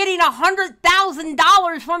days of getting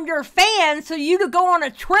 $100,000 from your fans so you to go on a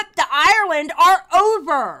trip to Ireland are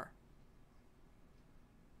over.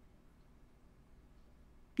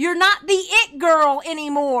 You're not the it girl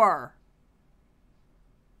anymore.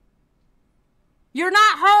 You're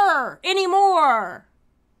not her anymore.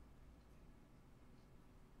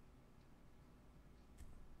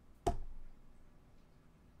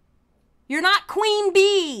 You're not Queen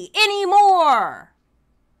Bee anymore.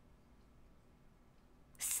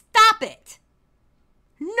 Stop it.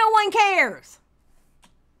 No one cares.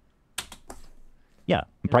 Yeah,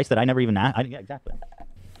 a price that I never even asked. Yeah, exactly.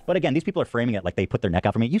 But again, these people are framing it like they put their neck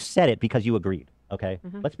out for me. You said it because you agreed, okay?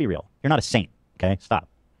 Let's be real. You're not a saint, okay? Stop.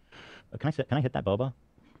 Can I hit that boba?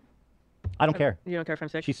 I don't care. You don't care if I'm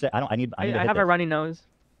sick? She said, I need to hit have this. a runny nose.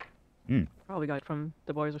 Mm. Probably got it from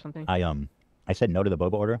the boys or something. I said no to the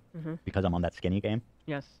boba order because I'm on that skinny game.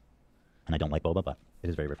 Yes. And I don't like boba, but it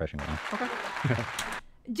is very refreshing right now. Okay.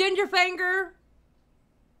 Gingerfinger,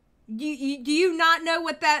 do you not know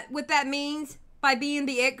what that means by being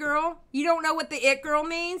the it girl? You don't know what the it girl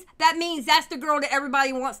means? That means that's the girl that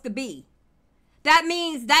everybody wants to be. That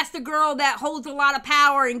means that's the girl that holds a lot of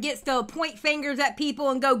power and gets to point fingers at people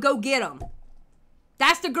and go get them.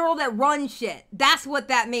 That's the girl that runs shit. That's what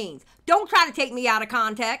that means. Don't try to take me out of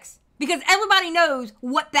context because everybody knows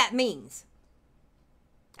what that means.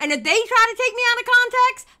 And if they try to take me out of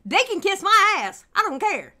context, they can kiss my ass. I don't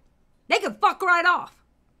care. They can fuck right off.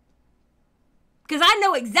 Because I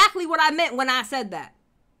know exactly what I meant when I said that.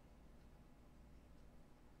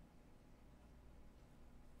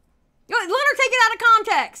 Let her take it out of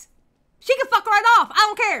context. She can fuck right off. I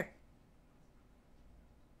don't care.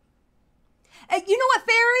 You know what,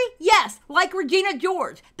 Fairy? Yes, like Regina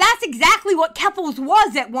George. That's exactly what Keffals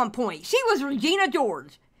was at one point. She was Regina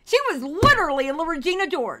George. She was literally a Regina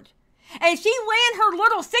George. And she ran her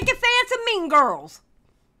little sycophants and mean girls.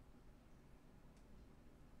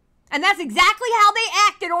 And that's exactly how they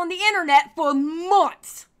acted on the internet for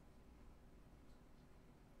months.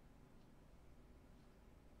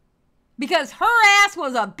 Because her ass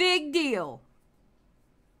was a big deal.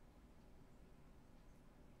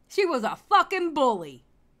 She was a fucking bully.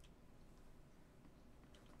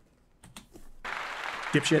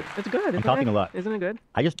 Dipshit. It's good. I'm talking a lot. Isn't it good?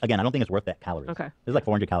 I don't think it's worth that calories. Okay. This is like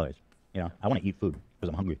 400 calories. You know, I want to eat food because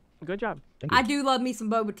I'm hungry. Good job. Thank you. I do love me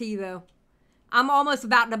some boba tea, though. I'm almost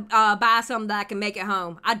about to buy some that I can make at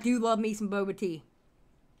home. I do love me some boba tea.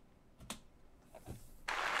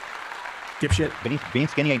 Dipshit. Being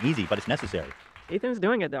skinny ain't easy, but it's necessary. Ethan's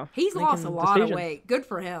doing it, though. He's lost a lot of weight. Good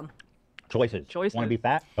for him. Choices. Want to be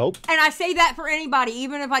fat? Oh. And I say that for anybody,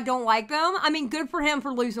 even if I don't like them. I mean, good for him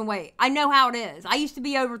for losing weight. I know how it is. I used to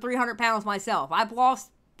be over 300 pounds myself. I've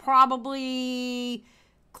lost probably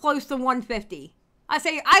close to 150. I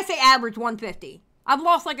say average 150. I've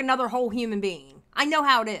lost like another whole human being. I know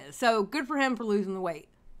how it is. So good for him for losing the weight.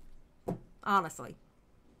 Honestly.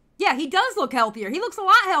 Yeah, he does look healthier. He looks a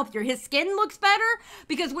lot healthier. His skin looks better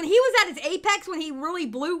because when he was at his apex, when he really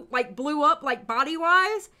blew up like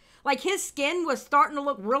body-wise, like his skin was starting to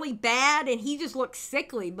look really bad and he just looked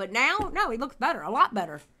sickly. But now, no, he looks better, a lot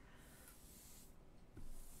better.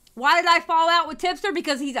 Why did I fall out with Tipster?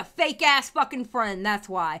 Because he's a fake-ass fucking friend. That's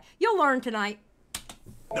why. You'll learn tonight.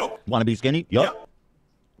 Nope. Want to be skinny? Yup. Yep.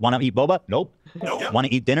 Want to eat boba? Nope. Nope. Want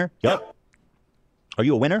to eat dinner? Yup. Are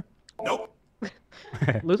you a winner? Nope.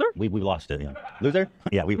 Loser? We lost it. Yeah. Loser?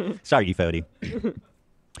 Yeah. Sorry, you Fody.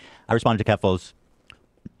 I responded to Keffals.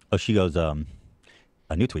 Oh, she goes,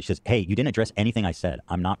 a new tweet. She says, "Hey, you didn't address anything I said.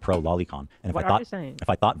 I'm not pro lolicon. And What are you saying? if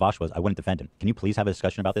I thought Vaush was, I wouldn't defend him. Can you please have a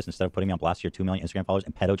discussion about this instead of putting me on blast to your 2 million Instagram followers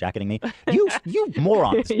and pedo-jacketing me? You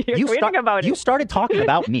morons. You're tweeting about it. You started talking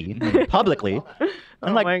about me publicly.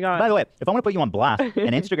 I'm like, my God. by the way, if I want to put you on blast,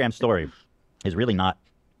 an Instagram story is really not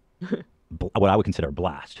what I would consider a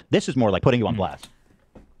blast. This is more like putting you on blast.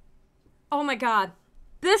 Oh my God.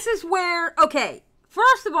 This is where, okay,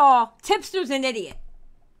 first of all, Tipster's an idiot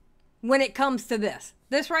when it comes to this.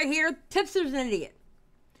 This right here, Tipster's an idiot.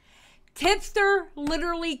 Tipster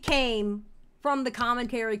literally came from the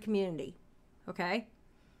commentary community, okay?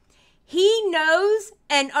 He knows,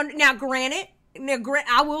 and now granted,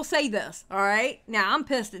 I will say this, all right? Now, I'm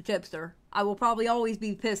pissed at Tipster. I will probably always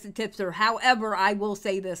be pissed at Tipster. However, I will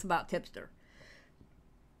say this about Tipster.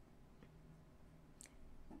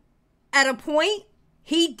 At a point,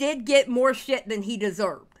 he did get more shit than he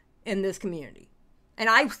deserved in this community. And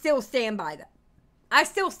I still stand by that. I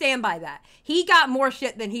still stand by that. He got more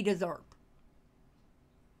shit than he deserved.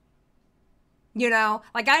 You know,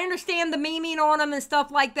 like I understand the memeing on him and stuff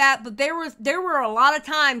like that, but there were a lot of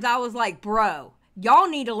times I was like, bro, y'all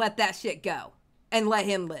need to let that shit go and let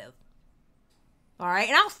him live. All right?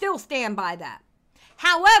 And I'll still stand by that.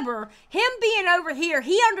 However, him being over here,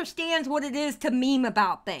 he understands what it is to meme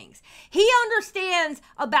about things. He understands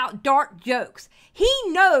about dark jokes. He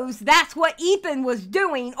knows that's what Ethan was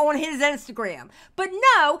doing on his Instagram. But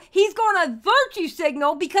no, he's going to virtue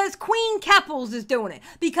signal because Queen Keffals is doing it.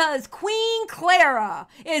 Because Queen Clara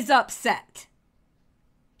is upset.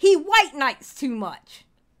 He white knights too much.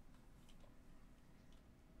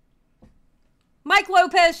 Mike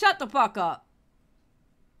Lopez, shut the fuck up.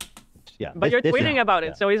 Yeah, But you're tweeting about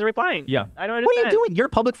it, so he's replying. Yeah. I don't understand. What are you doing? You're a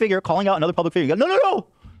public figure calling out another public figure. You go, no.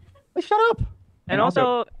 Wait, shut up. And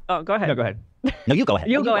also, oh, go ahead. No, go ahead. No, you go ahead.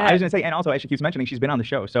 You go ahead. I was going to say, and also, as she keeps mentioning, she's been on the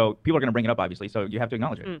show, so people are going to bring it up, obviously, so you have to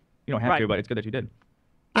acknowledge it. You don't have to, but it's good that you did.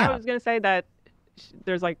 I was going to say that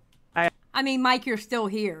there's like... I mean, Mike, you're still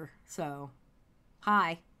here, so...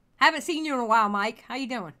 Hi. Haven't seen you in a while, Mike. How you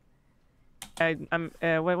doing?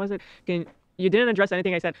 What was it? You didn't address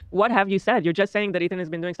anything I said. What have you said? You're just saying that Ethan has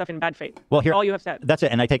been doing stuff in bad faith. Well, here, all you have said. That's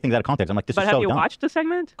it, and I take things out of context. I'm like, this is so dumb. But have you watched the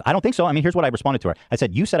segment? I don't think so. I mean, here's what I responded to her. I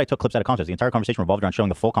said, you said I took clips out of context. The entire conversation revolved around showing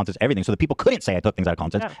the full context, everything, so that people couldn't say I took things out of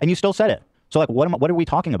context, and you still said it. So, like, what are we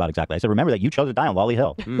talking about exactly? I said, remember that you chose to die on Lolly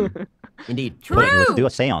Hill. Indeed. True. Let's do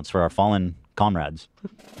a seance for our fallen comrades.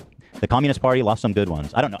 The Communist Party lost some good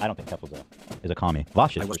ones. I don't know. I don't think Keffals is a commie.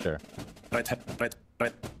 Vaush is for sure.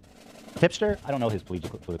 Right. Tipster? I don't know his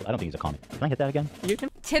political. I don't think he's a commie. Can I hit that again? You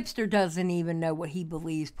can. Tipster doesn't even know what he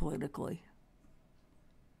believes politically.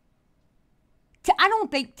 I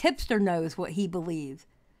don't think Tipster knows what he believes.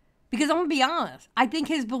 Because I'm going to be honest. I think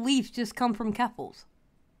his beliefs just come from Keffals.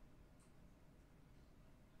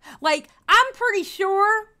 Like, I'm pretty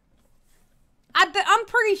sure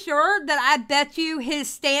that I bet you his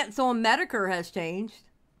stance on Medicare has changed.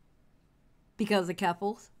 Because of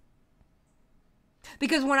Keffals.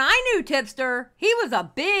 Because when I knew Tipster, he was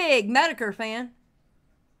a big Medicare fan.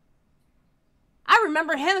 I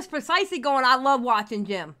remember him precisely going, I love watching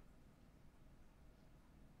Jim.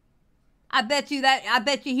 I bet you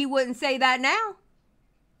he wouldn't say that now.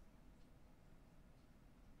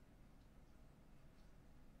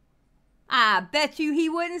 I bet you he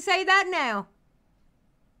wouldn't say that now.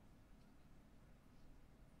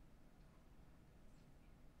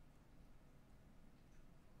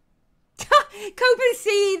 Cope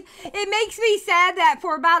Seed, it makes me sad that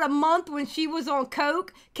for about a month when she was on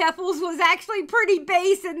coke, Keffals was actually pretty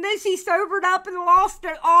base, and then she sobered up and lost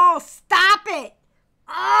it all. Stop it!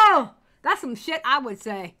 Oh, that's some shit I would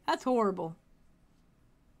say. That's horrible.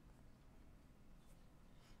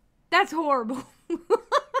 That's horrible.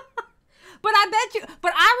 But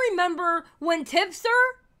I remember when Tipster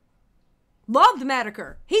loved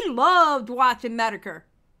Medicare. He loved watching Medicare.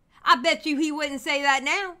 I bet you he wouldn't say that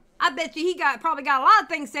now. I bet you he probably got a lot of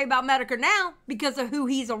things to say about Medicare now because of who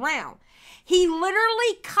he's around. He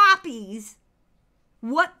literally copies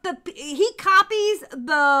he copies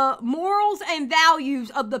the morals and values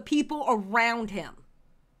of the people around him.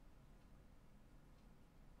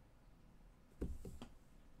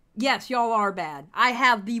 Yes, y'all are bad. I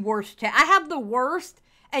have the worst chat. I have the worst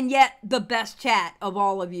and yet the best chat of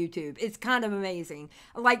all of YouTube. It's kind of amazing.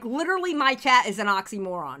 Like, literally, my chat is an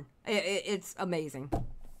oxymoron. It's amazing.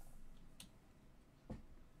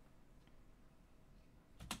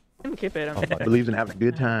 Keep it. Oh, believes in having a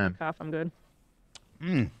good time. Cough, I'm good.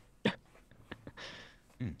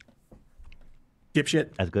 Dipshit.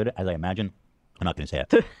 As good as I imagine, I'm not going to say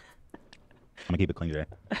it. I'm going to keep it clean today.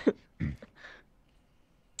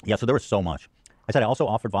 Yeah, so there was so much. I said I also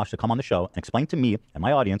offered Vaush to come on the show and explain to me and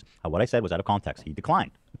my audience how what I said was out of context. He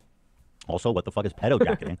declined. Also, what the fuck is pedo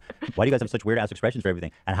jacketing? Why do you guys have such weird ass expressions for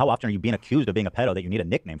everything? And how often are you being accused of being a pedo that you need a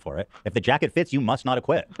nickname for it? If the jacket fits, you must not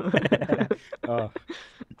acquit.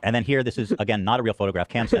 And then here, this is, again, not a real photograph.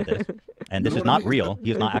 Cam sent this. And this is not real. He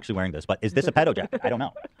is not actually wearing this. But is this a pedo jacket? I don't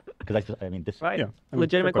know. Because I mean, this... Right. Yeah.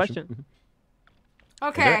 Legitimate question.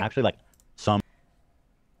 Okay. Is there actually, like, some...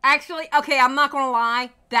 Actually, okay, I'm not going to lie.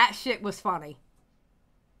 That shit was funny.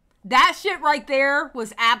 That shit right there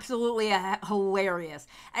was absolutely hilarious.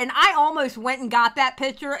 And I almost went and got that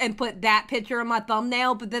picture and put that picture in my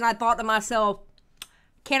thumbnail, but then I thought to myself,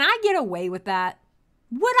 can I get away with that?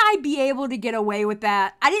 Would I be able to get away with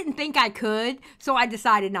that? I didn't think I could, so I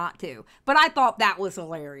decided not to. But I thought that was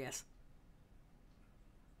hilarious.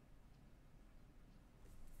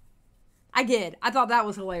 I did. I thought that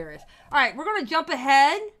was hilarious. All right, we're going to jump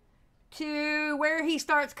ahead to where he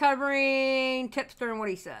starts covering Tipster and what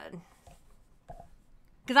he said.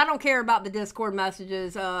 Because I don't care about the Discord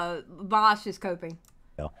messages. Vaush is coping.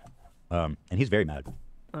 Yeah. And he's very mad.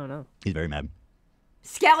 Oh, no. He's very mad.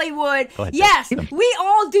 Skelly would. Go ahead, yes, Tim. we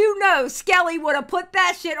all do know Skelly would have put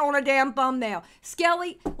that shit on a damn thumbnail.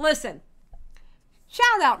 Skelly, listen.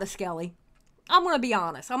 Shout out to Skelly. I'm going to be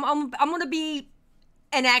honest. I'm going to be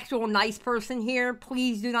an actual nice person here.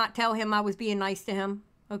 Please do not tell him I was being nice to him.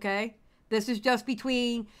 Okay? This is just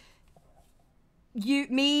between you,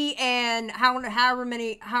 me, and how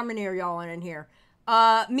many are y'all in here?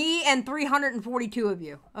 Me and 342 of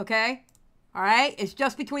you. Okay? All right? It's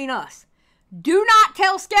just between us. Do not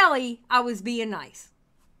tell Skelly I was being nice.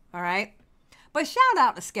 All right? But shout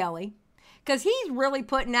out to Skelly, because he's really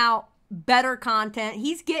putting out better content.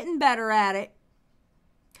 He's getting better at it.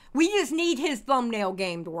 We just need his thumbnail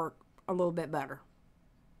game to work a little bit better.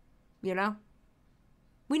 You know?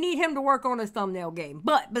 We need him to work on his thumbnail game.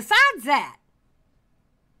 But besides that,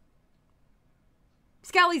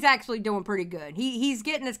 Skelly's actually doing pretty good. He's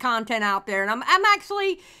getting his content out there. And I'm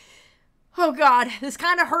actually, oh God, this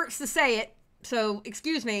kind of hurts to say it. So,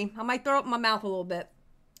 excuse me. I might throw up my mouth a little bit.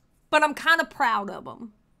 But I'm kind of proud of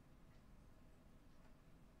him.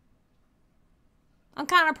 I'm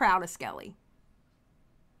kind of proud of Skelly.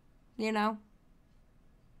 You know?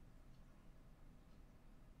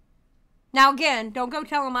 Now, again, don't go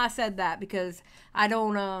tell him I said that, because I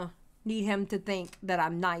don't need him to think that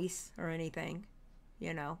I'm nice or anything.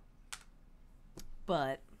 You know?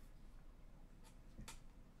 But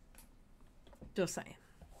just saying.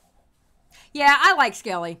 Yeah, I like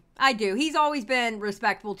Skelly. I do. He's always been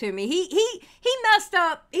respectful to me. He messed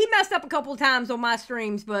up. He messed up a couple of times on my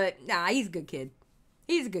streams, but nah, he's a good kid.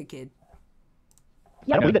 He's a good kid.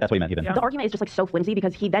 Yeah, I don't believe that that's what he meant even. The argument is just like so flimsy,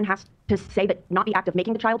 because he then has to say that not the act of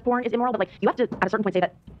making the child porn is immoral, but like you have to at a certain point say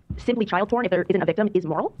that simply child porn, if there isn't a victim, is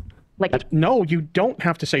moral. Like no, you don't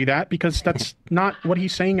have to say that, because that's not what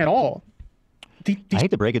he's saying at all. I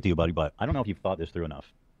hate to break it to you, buddy, but I don't know if you've thought this through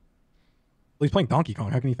enough. Well, he's playing Donkey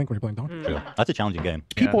Kong. How can you think when you're playing Donkey Kong? True. That's a challenging game.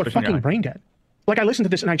 People are fucking brain dead. Like, I listen to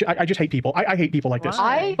this and I just hate people. I hate people like this.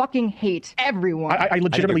 I fucking hate everyone. I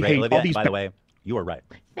legitimately hate Olivia, all these. By the way, you are right.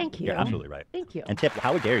 Thank you. You're absolutely right. Thank you. And Tip,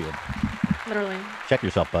 how dare you? Literally. Check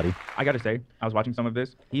yourself, buddy. I gotta say, I was watching some of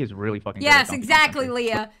this. He is really fucking. Yes, good at exactly,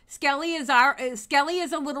 Leah. Skelly is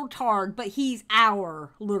a little tard, but he's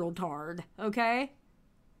our little tard. Okay.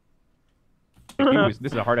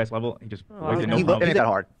 This is a hard ass level. He just wasted no It problem. ain't that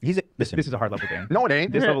hard. This is a hard level game. No, it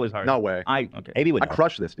ain't. This level is hard. No way. Okay. AB would I know.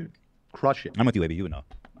 crush this, dude. Crush it. I'm with you, AB. You would know.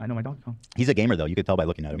 I know my Donkey Kong. He's a gamer, though. You could tell by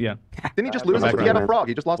looking at him. Yeah. Didn't he just lose? He had a frog.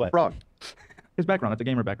 He just lost the frog. His background. That's a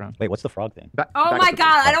gamer background. Wait, what's the frog thing? Oh my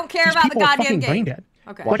God, I don't care These about the people are goddamn fucking game. brain dead.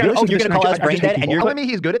 Okay. Like, you're gonna call us brain dead, and you're telling me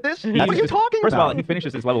he's good at this? What are you talking First about? of all, he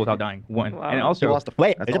finishes this level without dying. One. Wow. And also,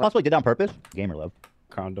 Wait, is it possible he did that on purpose? Gamer love.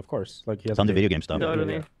 Kind of course. Like he has Some of the video game stuff.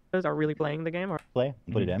 Totally. Those are really playing the game, or Play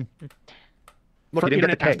and put it in. Look, he didn't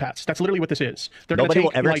internet get the K. pass. That's literally what this is. They're gonna Nobody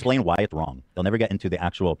will take, ever like, explain why it's wrong. They'll never get into the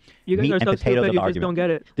actual you guys meat are and so potatoes stupid. of the You just argument. don't get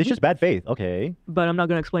it. This is just bad faith. Okay. But I'm not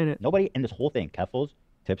gonna explain it. Nobody in this whole thing, Keffals,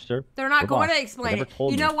 Tipster. They're not or going Vaush to has explain ever it.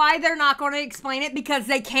 told You me- know why they're not going to explain it? Because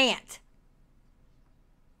they can't.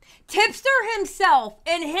 Tipster himself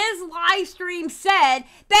in his live stream said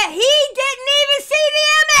that he didn't even see the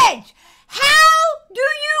image. How do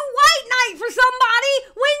you white knight for somebody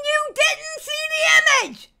when you didn't see the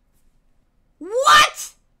image?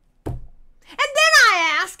 What? And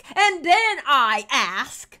then I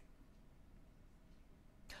ask,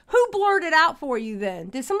 who blurred it out for you then?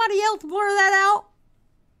 Did somebody else blur that out?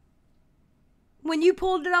 When you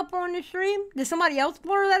pulled it up on the stream, did somebody else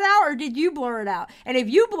blur that out or did you blur it out? And if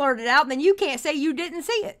you blurred it out, then you can't say you didn't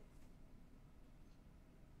see it.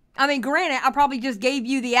 I mean, granted, I probably just gave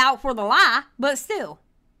you the out for the lie, but still.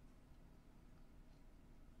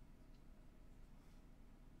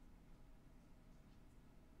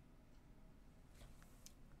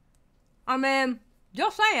 I mean,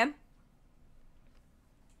 just saying.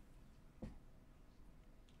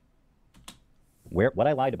 What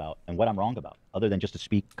I lied about and what I'm wrong about, other than just to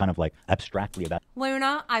speak kind of like abstractly about.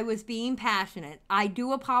 Luna, I was being passionate. I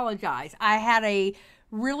do apologize. I had a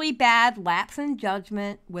really bad lapse in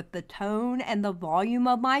judgment with the tone and the volume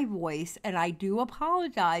of my voice, and I do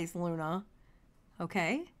apologize, Luna.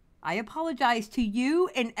 Okay? I apologize to you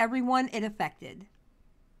and everyone it affected.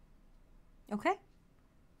 Okay?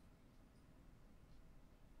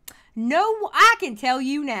 No, I can tell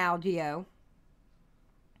you now, Gio.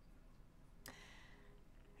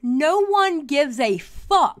 No one gives a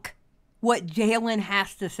fuck what Jalen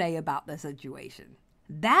has to say about the situation.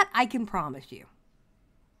 That I can promise you.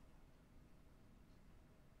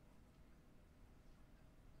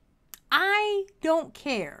 I don't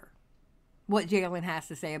care what Jalen has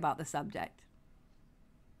to say about the subject.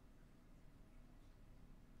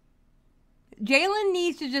 Jalen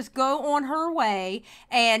needs to just go on her way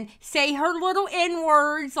and say her little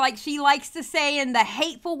N-words like she likes to say in the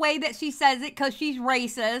hateful way that she says it because she's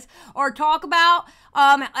racist, or talk about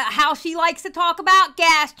how she likes to talk about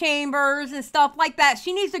gas chambers and stuff like that.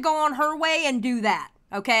 She needs to go on her way and do that,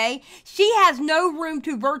 okay? She has no room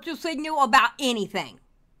to virtue signal about anything.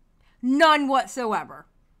 None whatsoever.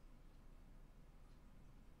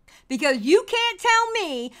 Because you can't tell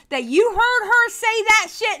me that you heard her say that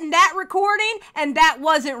shit in that recording and that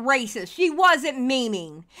wasn't racist. She wasn't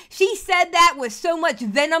memeing. She said that with so much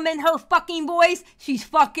venom in her fucking voice, she's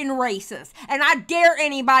fucking racist. And I dare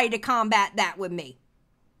anybody to combat that with me.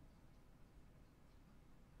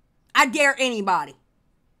 I dare anybody.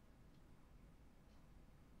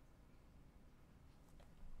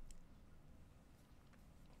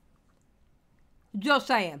 Just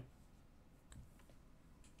saying.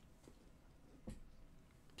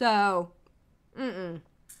 So, Jalen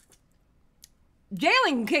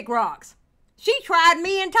can kick rocks. She tried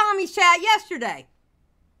me in Tommy's chat yesterday.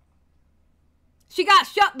 She got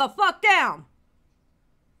shut the fuck down.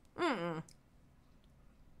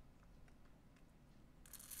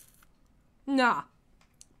 Nah.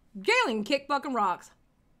 Jalen can kick fucking rocks.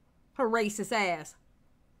 Her racist ass.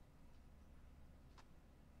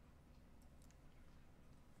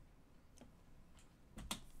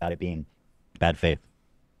 About it being bad faith.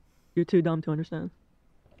 You're too dumb to understand.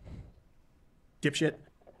 Dipshit.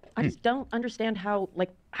 I just don't understand how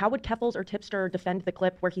would Keffals or Tipster defend the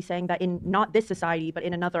clip where he's saying that in not this society, but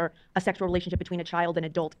in another, a sexual relationship between a child and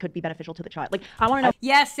adult could be beneficial to the child? Like, I want to know.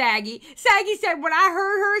 Yes, Saggy. Saggy said, when I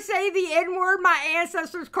heard her say the N-word, my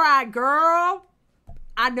ancestors cried. Girl,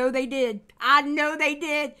 I know they did. I know they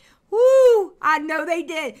did. Woo! I know they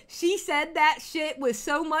did. She said that shit with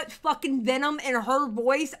so much fucking venom in her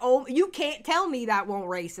voice. Oh, you can't tell me that won't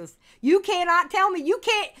racist. You cannot tell me. You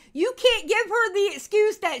can't give her the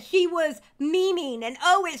excuse that she was memeing and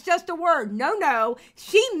oh, it's just a word. No.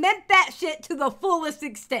 She meant that shit to the fullest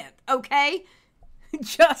extent, okay?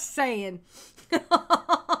 Just saying.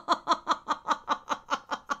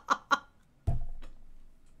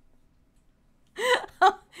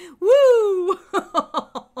 Woo!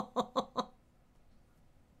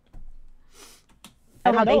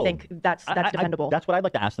 And how they think that's defendable. That's what I'd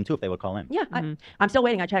like to ask them too if they would call in. Yeah, I'm still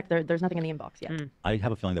waiting. I checked. There's nothing in the inbox yet. I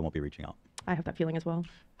have a feeling they won't be reaching out. I have that feeling as well.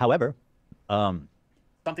 However, something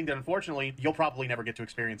that unfortunately you'll probably never get to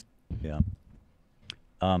experience. Yeah.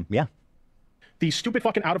 Yeah. These stupid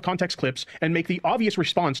fucking out of context clips and make the obvious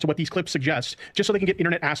response to what these clips suggest just so they can get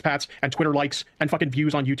internet asspats and Twitter likes and fucking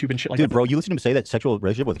views on YouTube and shit like that. Dude, bro, you listen to him say that sexual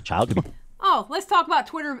relationship with a child could be... Oh, let's talk about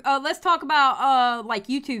Twitter. Let's talk about like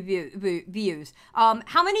YouTube views.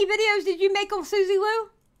 How many videos did you make on Susie Lou?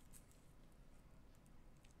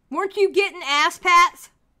 Weren't you getting ass pats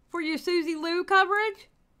for your Susie Lou coverage?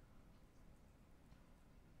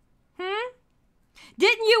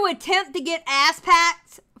 Didn't you attempt to get ass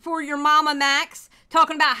pats for your mama Max,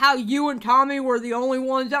 talking about how you and Tommy were the only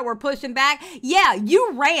ones that were pushing back. Yeah,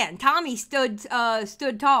 you ran. Tommy stood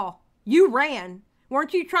tall. You ran.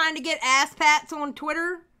 Weren't you trying to get ass pats on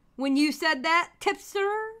Twitter when you said that, Tipster?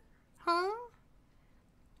 Huh?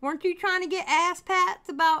 Weren't you trying to get ass pats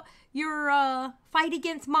about your fight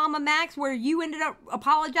against Mama Max where you ended up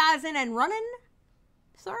apologizing and running,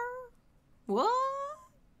 sir? What?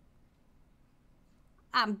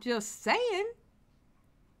 I'm just saying.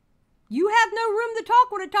 You have no room to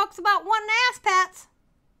talk when it talks about wanting ass pats.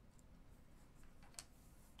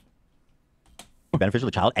 Beneficial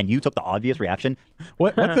to the child, and you took the obvious reaction.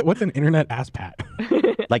 What's an internet ass pat?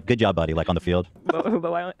 Like, good job, buddy. Like on the field. But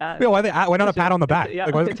why, Yeah, why not a pat on the back? Yeah,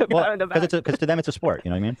 Like, it's a pat on the back. Because to them it's a sport.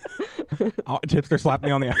 You know what I mean? Oh, Tipster slapped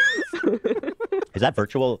me on the ass. Is that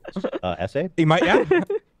virtual essay? He might, yeah.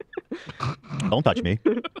 Don't touch me.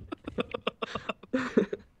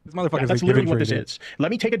 This motherfucker's That's like literally giving what for this his is.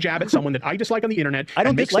 Let me take a jab at someone that I dislike on the internet. I don't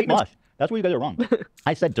and make dislike statements. Vaush. That's where you guys are wrong.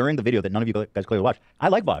 I said during the video that none of you guys clearly watched. I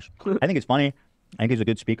like Vaush. I think he's funny. I think he's a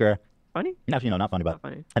good speaker. Funny? Actually, no, not funny, but Not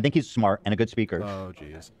funny. I think he's smart and a good speaker. Oh,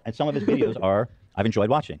 jeez. And some of his videos I've enjoyed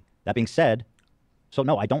watching. That being said, so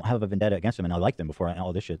no, I don't have a vendetta against him, and I liked him before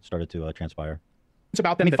all this shit started to transpire. It's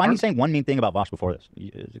about I them mean, that find me aren't saying one mean thing about Vaush before this.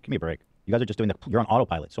 Give me a break. You guys are just doing you're on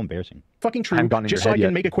autopilot. So embarrassing. fucking true, haven't gotten in just your so I head can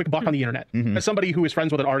yet. make a quick buck on the internet. Mhm. As somebody who is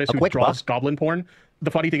friends with an artist A who quick draws buck? goblin porn, the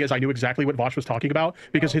funny thing is I knew exactly what Vaush was talking about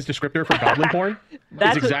because his descriptor for goblin porn is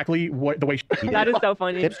That's exactly the way That is so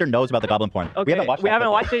funny. Tipster knows about the goblin porn. Okay, we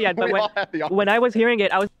haven't watched it yet, but when I was hearing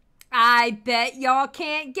it, I was I bet y'all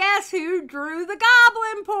can't guess who drew the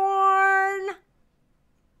goblin porn.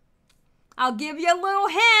 I'll give you a little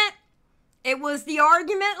hint. It was the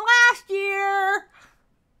argument last year.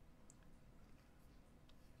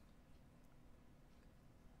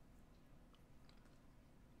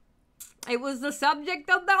 It was the subject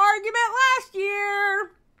of the argument last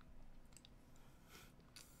year.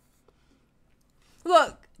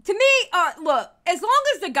 Look, to me, look, as long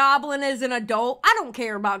as the goblin is an adult, I don't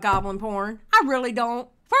care about goblin porn. I really don't.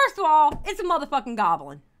 First of all, it's a motherfucking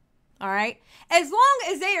goblin. All right? As long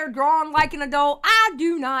as they are drawn like an adult, I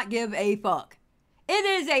do not give a fuck. It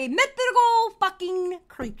is a mythical fucking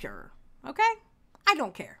creature. Okay? I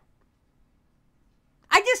don't care.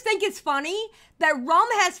 I just think it's funny that Rum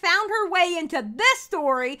has found her way into this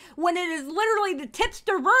story when it is literally the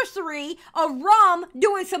tipsterversary of Rum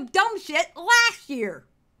doing some dumb shit last year.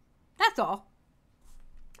 That's all.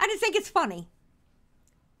 I just think it's funny.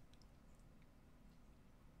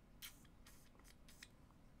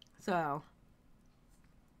 So.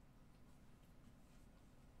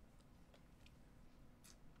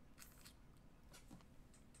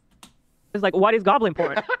 it's like, what is goblin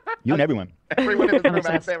porn? You and everyone. Everyone in the I'm room had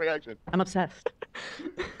the obsessed. same reaction. I'm obsessed.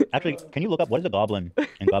 Actually, can you look up what does a goblin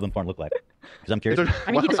and goblin porn look like? Because I'm curious.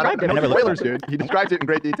 I mean, he described it. I never looked Spoilers, at it. dude. He describes it in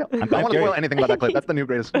great detail. I don't want to curious. spoil anything about that clip. That's the new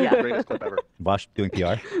greatest clip ever. Vaush doing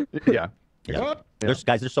PR. Yeah. Yeah. There's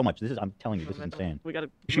guys. There's so much. I'm telling you, this is insane. We gotta.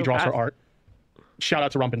 she move draws her fast. art. Shout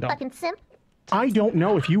out to Rump and Dump. Fucking simp. I don't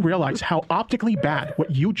know if you realize how optically bad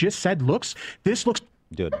what you just said looks. This looks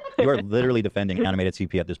Dude, you are literally defending animated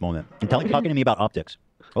CP at this moment and talking to me about optics.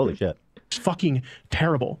 Holy shit. fucking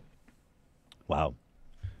terrible. Wow.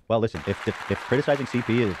 Well, listen, if criticizing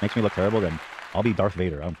CP makes me look terrible, then I'll be Darth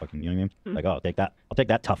Vader. I don't fucking, you know what I mean? Like, oh, I'll take that. I'll take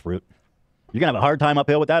that tough route. You're gonna have a hard time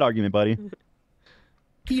uphill with that argument, buddy.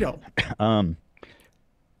 Keto.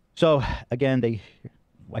 So again,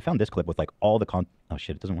 I found this clip with like all the oh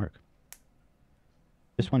shit, it doesn't work.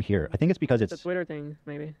 This one here, I think it's because it's the Twitter thing,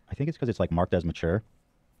 maybe. I think it's because it's like marked as mature.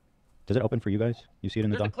 Does it open for you guys? You see it in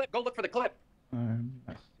the There's a doc? clip. Go look for the clip.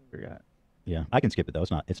 I forgot. Yeah, I can skip it though.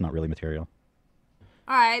 It's not really material.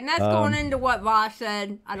 All right, and that's going into what Vaush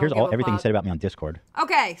said. I don't Here's give a everything he fuck. said about me on Discord.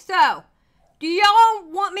 Okay, so do y'all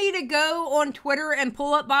want me to go on Twitter and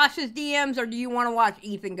pull up Vaush's DMs, or do you want to watch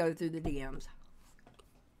Ethan go through the DMs?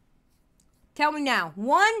 Tell me now.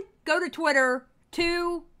 1, go to Twitter.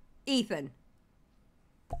 2, Ethan.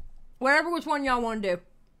 Whatever which one y'all want to do.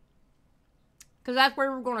 Because that's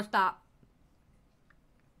where we're going to stop.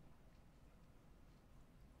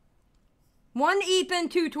 1, Ethan.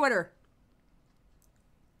 2, Twitter.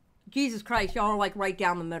 Jesus Christ, y'all are like right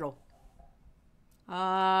down the middle.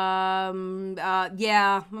 Yeah,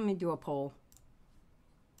 let me do a poll.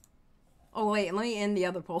 Oh, wait, let me end the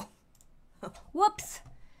other poll. Whoops.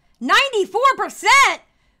 94%?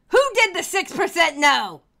 Who did the 6%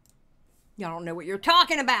 no? Y'all don't know what you're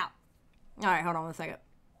talking about. All right, hold on a second.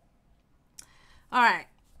 All right.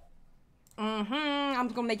 I'm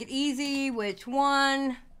just going to make it easy. Which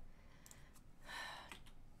one?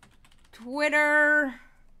 Twitter.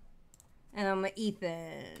 And I'm a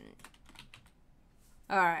Ethan.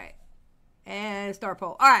 All right. And star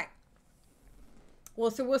poll. All right.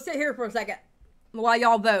 Well, so we'll sit here for a second while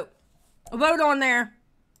y'all vote. Vote on there.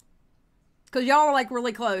 Because y'all are like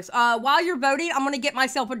really close. While you're voting, I'm going to get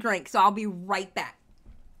myself a drink. So I'll be right back.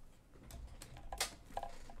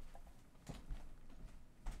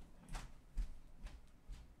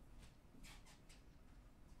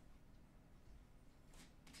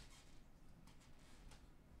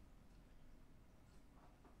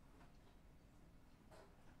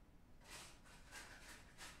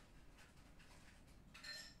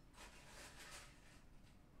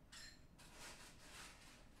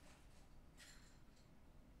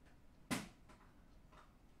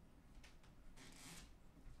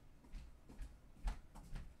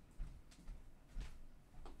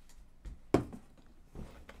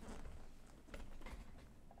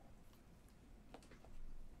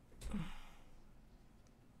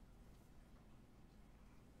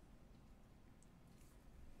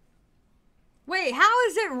 Wait, how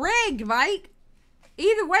is it rigged, Mike?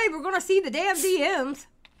 Either way, we're going to see the damn DMs.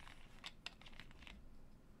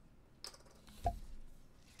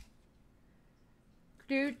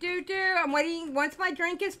 I'm waiting. Once my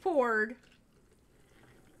drink is poured,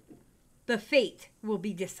 the fate will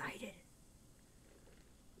be decided.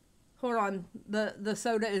 Hold on. The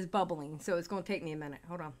soda is bubbling, so it's going to take me a minute.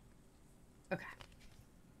 Hold on. Okay.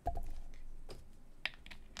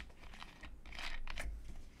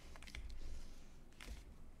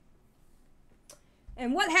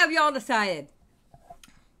 And what have y'all decided?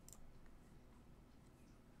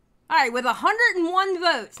 All right, with 101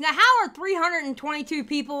 votes. Now, how are 322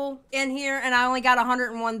 people in here and I only got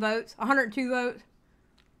 101 votes? 102 votes?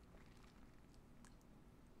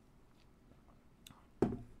 All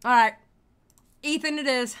right. Ethan, it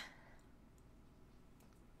is.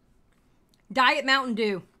 Diet Mountain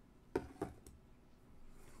Dew.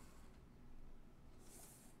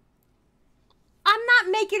 I'm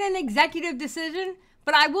not making an executive decision,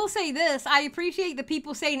 but I will say this. I appreciate the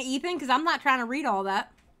people saying Ethan because I'm not trying to read all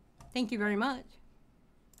that. Thank you very much.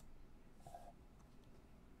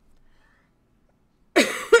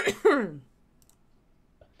 The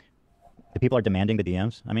people are demanding the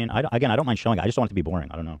DMs. I mean, I don't mind showing it. I just don't want it to be boring.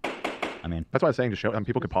 I don't know. I mean, that's why I was saying to show.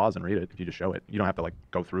 People could pause and read it if you just show it. You don't have to like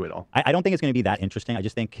go through it all. I don't think it's going to be that interesting. I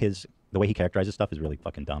just think the way he characterizes stuff is really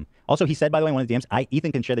fucking dumb. Also, he said, by the way, in one of the DMs,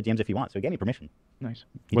 Ethan can share the DMs if he wants. So he gave me permission. Nice.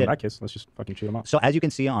 He Well, did. in that case, let's just fucking shoot him out. So as you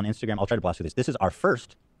can see on Instagram, I'll try to blast through this. This is our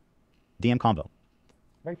first DM combo.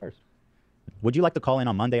 Very first. Would you like to call in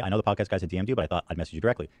on Monday? I know the podcast guys had DM'd you, but I thought I'd message you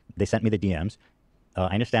directly. They sent me the DMs.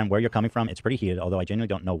 I understand where you're coming from. It's pretty heated, although I genuinely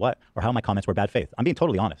don't know what or how my comments were bad faith. I'm being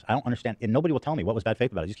totally honest. I don't understand, and nobody will tell me what was bad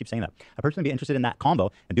faith about it. I just keep saying that. I personally be interested in that combo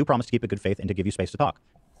and do promise to keep it good faith and to give you space to talk.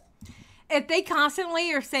 If they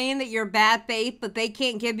constantly are saying that you're bad faith, but they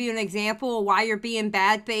can't give you an example of why you're being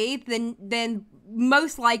bad faith, then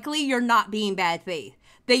most likely you're not being bad faith.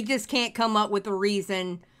 They just can't come up with a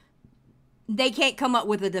reason. They can't come up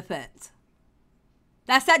with a defense.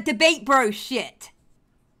 That's that debate bro shit.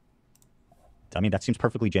 I mean, that seems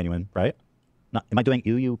perfectly genuine, right? Not, am I doing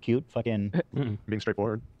you cute? Fucking being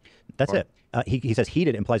straightforward. That's it. He says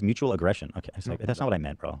heated implies mutual aggression. Okay, it's like, that's not what I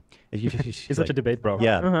meant, bro. He's such a debate, bro.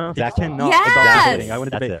 Yeah, exactly. Yes! I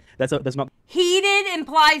want to debate. That's not. Heated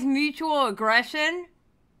implies mutual aggression.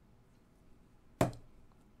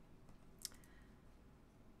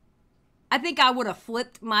 I think I would have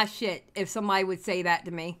flipped my shit if somebody would say that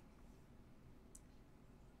to me.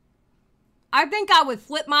 I think I would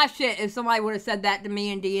flip my shit if somebody would have said that to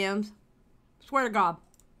me in DMs. Swear to God.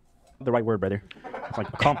 The right word, brother. It's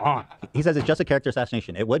like, come on. He says it's just a character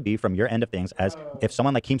assassination. It would be from your end of things, as if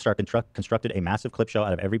someone like Keemstar constructed a massive clip show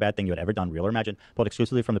out of every bad thing you had ever done, real or imagined, pulled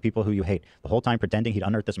exclusively from the people who you hate. The whole time pretending he'd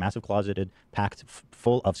unearthed this massive closeted pact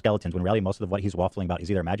full of skeletons, when in reality most of what he's waffling about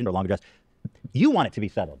is either imagined or long addressed. You want it to be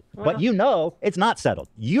settled, but you know it's not settled.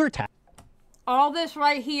 You're all this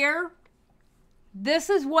right here, this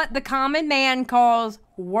is what the common man calls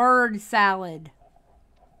word salad.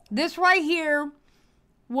 This right here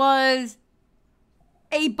was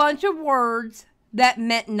a bunch of words that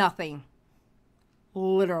meant nothing.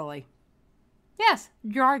 Literally. Yes,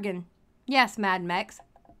 jargon. Yes, Mad Max,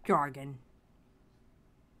 jargon.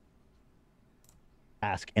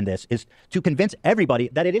 Ask in this is to convince everybody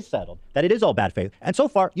that it is settled, that it is all bad faith. And so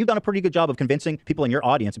far, you've done a pretty good job of convincing people in your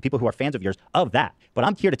audience and people who are fans of yours of that. But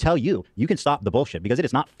I'm here to tell you, you can stop the bullshit because it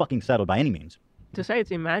is not fucking settled by any means. To say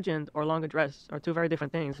it's imagined or long addressed are two very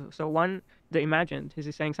different things. So one, the imagined, is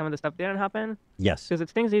he saying some of the stuff didn't happen? Yes. Because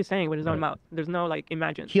it's things he's saying with his own mouth. There's no like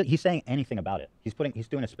imagined. He's saying anything about it. He's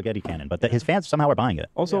doing a spaghetti cannon, but his fans somehow are buying it.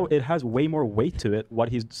 Also, it has way more weight to it, what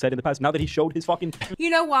he's said in the past, now that he showed his fucking... You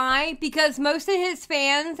know why? Because most of his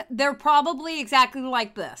fans, they're probably exactly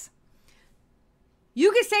like this.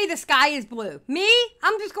 You could say the sky is blue. Me,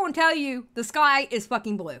 I'm just going to tell you the sky is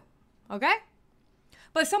fucking blue. Okay?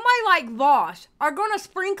 But somebody like Vaush are going to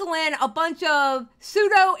sprinkle in a bunch of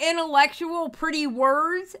pseudo-intellectual pretty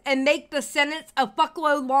words and make the sentence a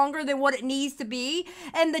fuckload longer than what it needs to be.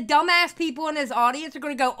 And the dumbass people in his audience are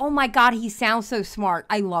going to go, oh my God, he sounds so smart.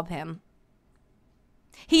 I love him.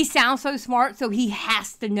 He sounds so smart, so he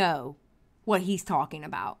has to know what he's talking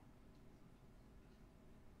about.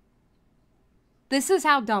 This is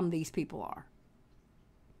how dumb these people are.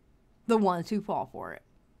 The ones who fall for it.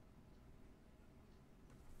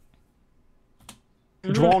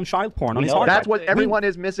 Drawn child porn on his hard That's drive. what everyone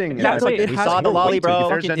is missing. Yeah, it's like, we saw the lolly, bro.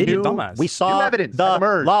 There's a We saw evidence the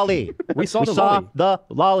emerged. lolly. We saw the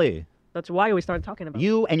lolly. That's why we started talking about it.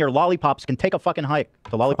 You and your lollipops can take a fucking hike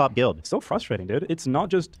to Lollipop Guild. It's so frustrating, dude. It's not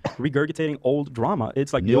just regurgitating old drama.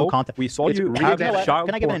 It's like, New content. we saw It's you real- have You know what? child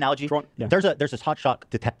Can I give an porn analogy? drawn- Yeah. There's this hotshot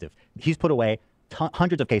detective. He's put away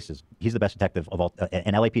hundreds of cases. He's the best detective of all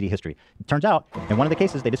in LAPD history. Turns out, in one of the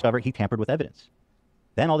cases, they discovered he tampered with evidence.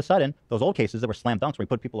 Then all of a sudden, those old cases that were slam dunks where he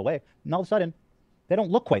put people away, and all of a sudden, they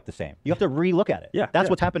don't look quite the same. You have to re-look at it. Yeah, That's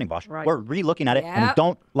what's happening, Vaush. Right. We're re-looking at it, and we Yep.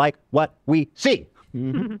 don't like what we see.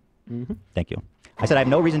 Thank you. I said I have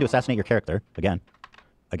no reason to assassinate your character. Again,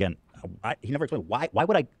 he never explained why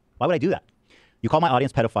would I do that? You call my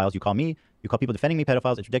audience pedophiles. You call people defending me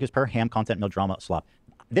pedophiles. It's ridiculous. Per ham content, no drama, slop.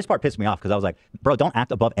 This part pissed me off because I was like, bro, don't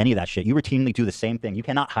act above any of that shit. You routinely do the same thing. You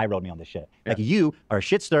cannot high road me on this shit. Like, you are a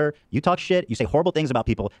shit stir. You talk shit. You say horrible things about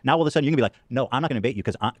people. Now all of a sudden you're gonna be like, no, I'm not gonna debate you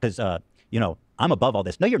because I'm above all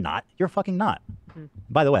this. No, you're not. You're fucking not.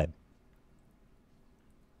 By the way,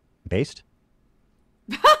 based?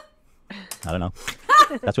 I don't know.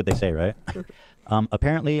 That's what they say, right?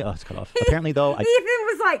 Apparently, it's cut off. Apparently, though, Ethan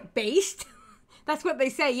was like, based? That's what they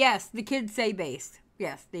say. Yes, the kids say based.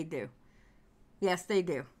 Yes, they do. Yes, they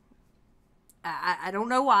do. I don't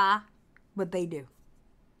know why, but they do.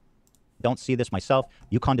 don't see this myself.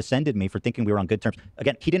 You condescended me for thinking we were on good terms.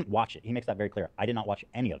 Again, he didn't watch it. He makes that very clear. I did not watch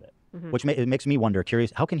any of it, which it makes me wonder,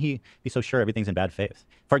 curious, how can he be so sure everything's in bad faith?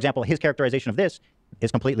 For example, his characterization of this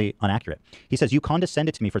is completely inaccurate. He says, you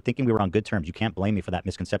condescended to me for thinking we were on good terms. You can't blame me for that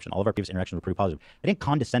misconception. All of our previous interactions were pretty positive. I didn't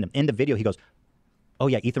condescend him. In the video, he goes, oh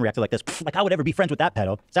yeah, Ethan reacted like this. Like I would ever be friends with that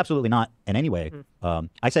pedo. It's absolutely not in any way.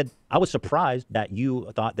 I said, I was surprised that you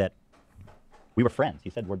thought that we were friends. He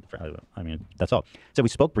said, we're friends. I mean, that's all. So we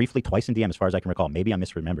spoke briefly twice in DM as far as I can recall. Maybe I'm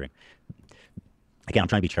misremembering. Again, I'm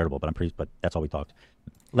trying to be charitable, but that's all we talked.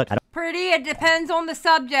 Look, I don't. Pretty, it depends on the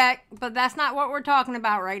subject, but that's not what we're talking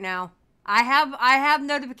about right now. I have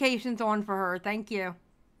notifications on for her. Thank you.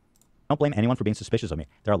 Don't blame anyone for being suspicious of me.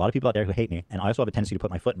 There are a lot of people out there who hate me, and I also have a tendency to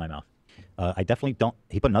put my foot in my mouth. I definitely don't.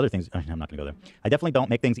 He put in other things. I'm not going to go there. I definitely don't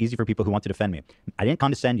make things easy for people who want to defend me. I didn't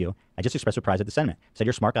condescend you. I just expressed surprise at the sentiment. I said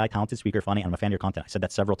you're a smart guy, talented speaker, funny, and I'm a fan of your content. I said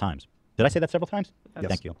that several times. Did I say that several times? Yes.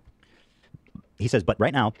 Thank you. He says, but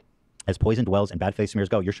right now, as poisoned wells and bad faith smears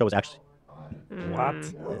go, your show is actually.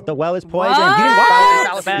 What? The well is poisoned. What? You didn't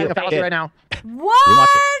watch Fallacy, fallacy right now. You didn't watch What?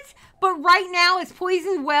 it. But right now, as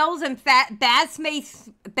poisoned wells and bad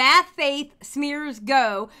faith smears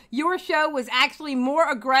go, your show was actually more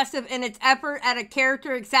aggressive in its effort at a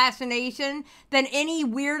character assassination than any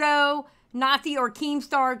weirdo, Nazi, or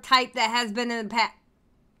Keemstar type that has been in the past.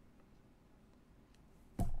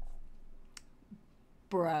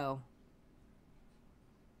 Bro.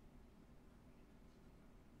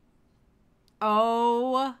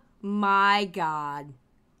 Oh my God.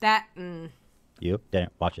 That. You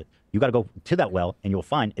didn't watch it. You got to go to that well, and you'll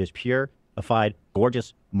find it is purified,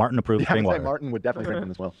 gorgeous, Martin-approved Yeah, spring water. Martin would definitely drink from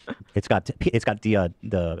this well. It's got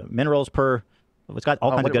the minerals per. It's got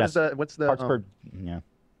all kinds of good. What's the parts per? Yeah,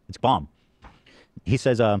 it's bomb. He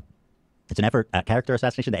says it's an effort at character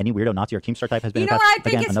assassination that any weirdo Nazi or Keemstar type has been. You know what I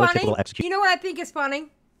think Again, is another funny? typical execution. You know what I think is funny?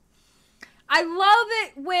 I love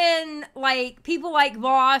it when like people like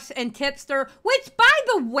Vaush and Tipster, which by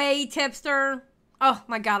the way, Tipster. Oh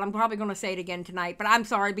my God, I'm probably going to say it again tonight, but I'm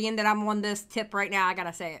sorry, being that I'm on this tip right now, I got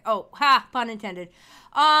to say it. Oh, pun intended.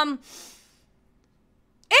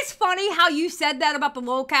 It's funny how you said that about the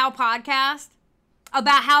Locale podcast,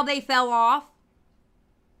 about how they fell off.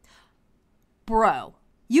 Bro,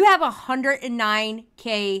 you have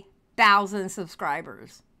 109,000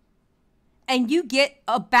 subscribers, and you get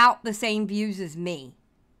about the same views as me.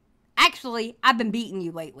 Actually, I've been beating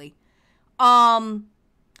you lately.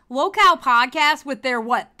 Locale podcasts with their,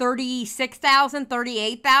 36,000,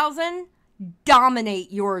 38,000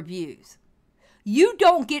 dominate your views. You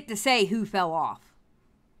don't get to say who fell off.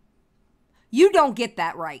 You don't get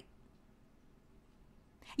that right.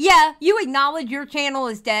 Yeah, you acknowledge your channel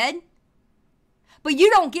is dead, but you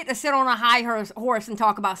don't get to sit on a high horse and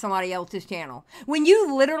talk about somebody else's channel when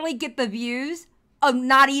you literally get the views of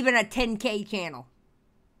not even a 10K channel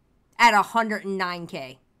at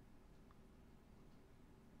 109K.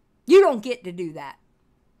 You don't get to do that.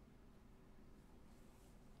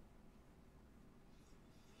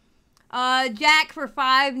 Jack for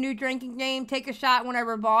 5, new drinking game. Take a shot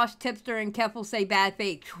whenever Vaush, Tipster, and Keffals say bad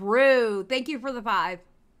faith. True. Thank you for the 5.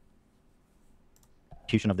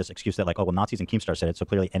 Of this excuse that, like, oh, well, Nazis and Keemstar said it, so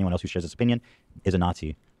clearly anyone else who shares this opinion is a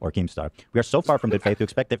Nazi or Keemstar. We are so far from good faith to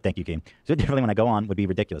expect it. Thank you, Keem. So differently when I go on would be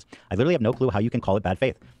ridiculous. I literally have no clue how you can call it bad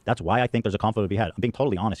faith. That's why I think there's a conflict to be had. I'm being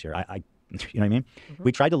totally honest here. You know what I mean?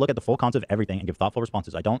 We tried to look at the full concept of everything and give thoughtful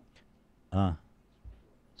responses. I don't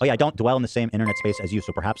dwell in the same internet space as you,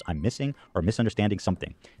 so perhaps I'm missing or misunderstanding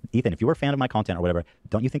something. Ethan, if you were a fan of my content or whatever,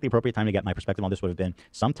 don't you think the appropriate time to get my perspective on this would have been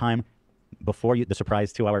sometime before the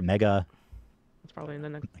surprise 2-hour mega... It's probably in the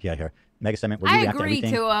next... Yeah, here. Mega segment where you react to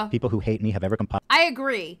everything people who hate me have ever compiled. I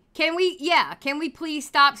agree. Can we please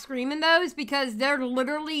stop screaming those? Because they're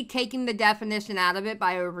literally taking the definition out of it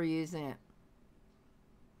by overusing it.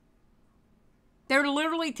 They're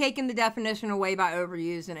literally taking the definition away by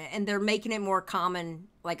overusing it. And they're making it more common,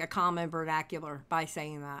 like a common vernacular by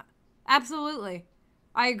saying that. Absolutely.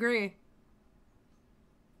 I agree.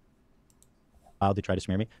 To try to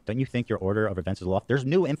smear me. Don't you think your order of events is off? There's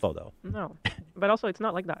new info, though. No. But also, it's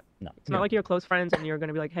not like that. No. It's not like you're close friends and you're going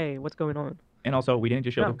to be like, hey, what's going on? And also, we didn't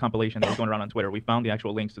just show the compilation that was going around on Twitter. We found the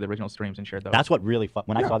actual links to the original streams and shared those. That's what really...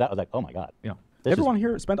 When I saw that, I was like, oh, my God. Yeah. Everyone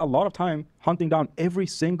here spent a lot of time hunting down every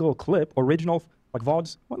single clip, original... Like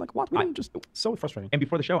VODs, what? We didn't just so frustrating. And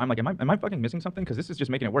before the show, I'm like, am I fucking missing something? Because this is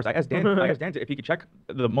just making it worse. I asked Dan if he could check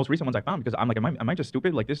the most recent ones I found because I'm like, am I just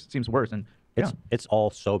stupid? Like this seems worse. And it's all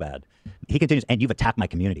so bad. He continues, and you've attacked my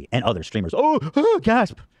community and other streamers. Oh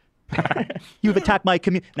gasp! You've attacked my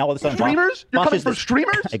community. Now all of a sudden, streamers? You're coming for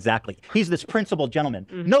streamers? Exactly. He's this principled gentleman.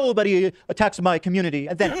 Nobody attacks my community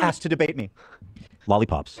and then asks to debate me.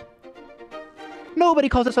 Lollipops. Nobody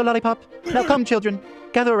calls us a lollipop. Now come, children,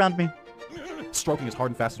 gather around me. Stroking as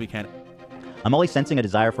hard and fast as we can. I'm only sensing a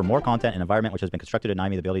desire for more content and environment which has been constructed to deny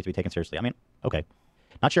me the ability to be taken seriously. I mean, okay.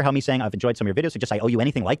 Not sure how me saying I've enjoyed some of your videos suggests I owe you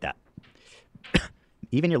anything like that.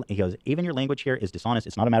 He goes, even your language here is dishonest.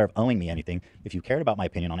 It's not a matter of owing me anything. If you cared about my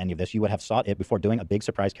opinion on any of this, you would have sought it before doing a big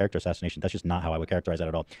surprise character assassination. That's just not how I would characterize that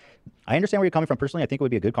at all. I understand where you're coming from personally. I think it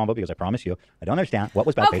would be a good combo because I promise you, I don't understand what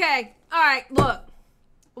was bad faith. Okay, all right,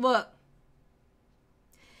 look.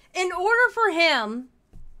 In order for him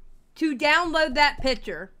to download that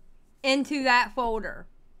picture into that folder,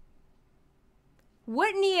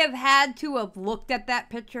 wouldn't he have had to have looked at that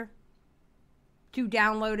picture to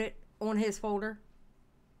download it on his folder?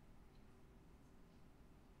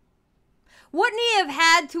 Wouldn't he have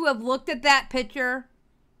had to have looked at that picture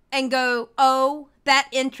and go, oh, that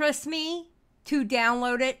interests me, to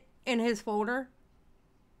download it in his folder?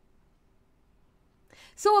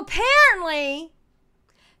 So apparently,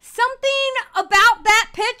 something about that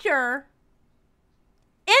picture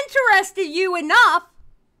interested you enough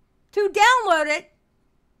to download it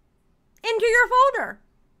into your folder,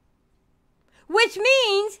 which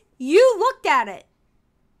means you looked at it.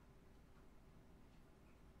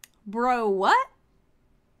 Bro, what?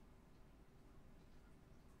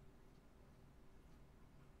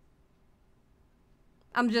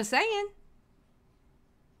 I'm just saying.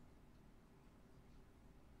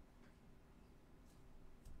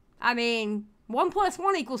 I mean, 1 +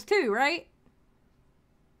 1 = 2, right?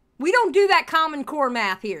 We don't do that Common Core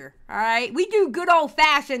math here, all right? We do good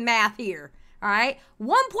old-fashioned math here, all right?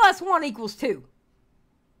 1 + 1 = 2.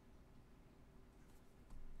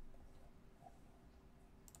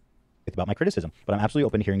 About my criticism, but I'm absolutely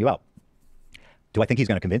open to hearing you out. Do I think he's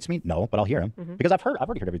going to convince me? No, but I'll hear him because I've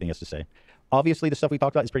already heard everything he has to say. Obviously, the stuff we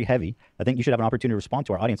talked about is pretty heavy. I think you should have an opportunity to respond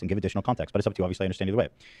to our audience and give additional context, but it's up to you. Obviously, I understand either way.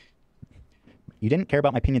 You didn't care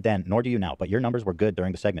about my opinion then, nor do you now, but your numbers were good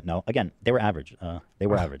during the segment. No, again, they were average.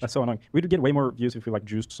 That's so annoying. We'd get way more views if we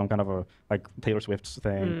juiced some kind of a Taylor Swift's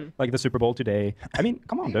thing, like the Super Bowl today. I mean,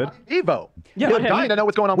 come on, dude. Evo. Yeah, I'm dying to know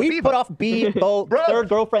what's going on with Evo. We put off Bevo, third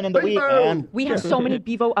girlfriend in the week, man. We have so many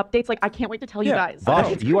Bevo updates. I can't wait to tell you guys.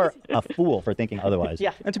 Vaush, you are a fool for thinking otherwise.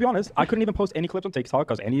 Yeah. And to be honest, I couldn't even post any clips on TikTok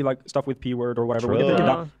because any stuff with P word or whatever. We can take it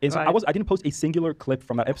down. I didn't post a singular clip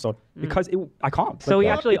from that episode because I can't. So he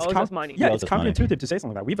actually owes us money. Yeah, it's counting counterintuitive to say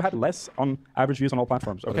something like that. We've had less on average views on all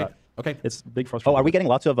platforms over that. Okay. It's big frustration. Oh, are we getting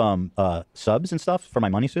lots of subs and stuff for my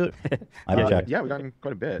money suit? I haven't checked. Yeah, we got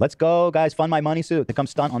quite a bit. Let's go, guys. Fund my money suit to come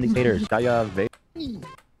stunt on these haters. Does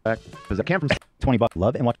that came from $20.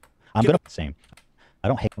 Love and watch. I'm gonna same. I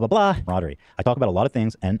don't hate blah blah camaraderie. I talk about a lot of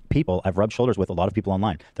things and people. I've rubbed shoulders with a lot of people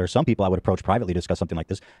online. There are some people I would approach privately to discuss something like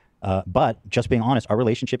this. But just being honest, our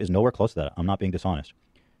relationship is nowhere close to that. I'm not being dishonest.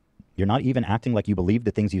 You're not even acting like you believe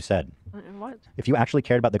the things you said. What? If you actually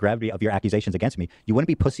cared about the gravity of your accusations against me, you wouldn't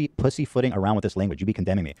be pussyfooting around with this language. You'd be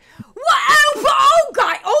condemning me. What? Oh,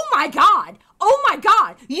 God. Oh, my God. Oh, my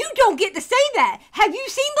God. You don't get to say that. Have you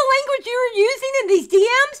seen the language you're using in these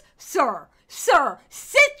DMs? Sir,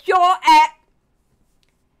 sit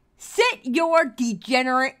your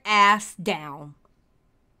degenerate ass down.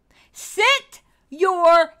 Sit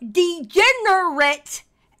your degenerate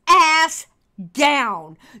ass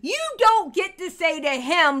down. You don't get to say to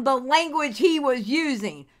him the language he was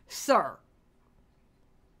using, sir.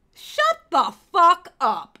 Shut the fuck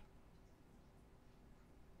up.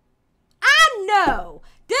 I know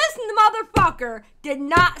this motherfucker did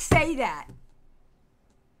not say that.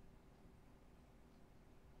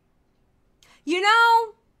 You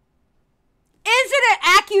know, is it an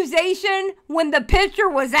accusation when the picture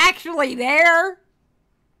was actually there?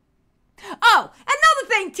 Oh, another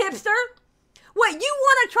thing, Tipster. What, you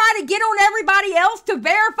want to try to get on everybody else to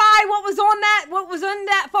verify what was in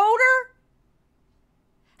that folder?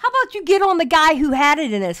 How about you get on the guy who had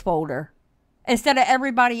it in his folder instead of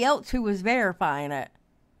everybody else who was verifying it?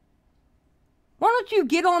 Why don't you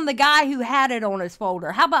get on the guy who had it on his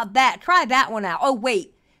folder? How about that? Try that one out. Oh,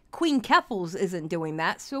 wait. Queen Keffals isn't doing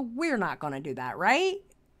that, so we're not going to do that, right?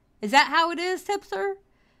 Is that how it is, Tipster?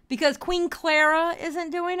 Because Queen Clara isn't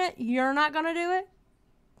doing it, you're not going to do it?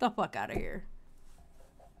 The fuck out of here.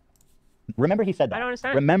 Remember he said that. I don't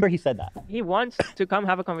understand. Remember he said that. He wants to come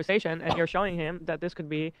have a conversation, and you're showing him that this could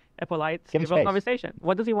be a polite, Give him civil space. conversation.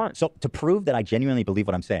 What does he want? So to prove that I genuinely believe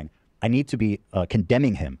what I'm saying, I need to be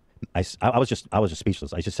condemning him. I was just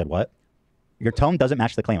speechless. I just said, what? Your tone doesn't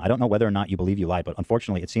match the claim. I don't know whether or not you believe you lied, but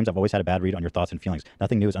unfortunately, it seems I've always had a bad read on your thoughts and feelings.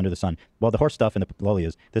 Nothing new is under the sun. Well, the horse stuff and the lolly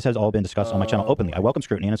is. This has all been discussed on my channel openly. I welcome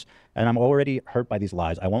scrutiny, and I'm already hurt by these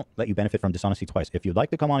lies. I won't let you benefit from dishonesty twice. If you'd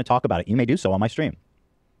like to come on and talk about it, you may do so on my stream.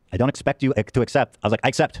 I don't expect you to accept. I was like, I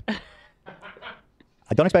accept.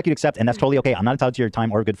 I don't expect you to accept, and that's totally okay. I'm not entitled to your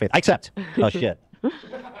time or good faith. I accept. Oh, shit.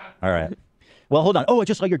 All right. Well, hold on. Oh, I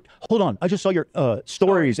just saw your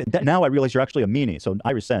stories. Now I realize you're actually a meanie, so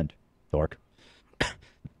I rescind. Dork.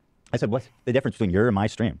 I said, what's the difference between your and my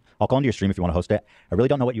stream? I'll call into your stream if you want to host it. I really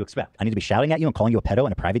don't know what you expect. I need to be shouting at you and calling you a pedo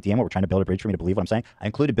in a private DM where we're trying to build a bridge for me to believe what I'm saying. I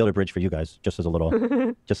included build a bridge for you guys, just as a little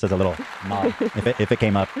nod, if it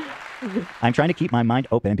came up. I'm trying to keep my mind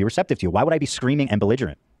open and be receptive to you. Why would I be screaming and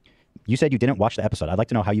belligerent? You said you didn't watch the episode. I'd like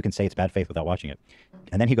to know how you can say it's bad faith without watching it.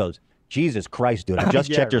 And then he goes, Jesus Christ, dude, I just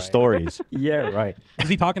checked your stories. Yeah, right. Is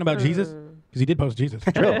he talking about Jesus? Because he did post Jesus.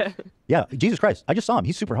 True. Yeah, Jesus Christ. I just saw him.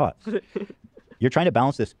 He's super hot. You're trying to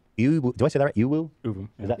balance this. Do I say that right? Uwu?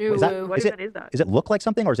 Uwu. Is it look like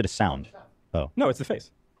something or is it a sound? Oh. No, it's the face.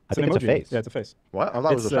 I think it's a face. Yeah, it's a face. What? I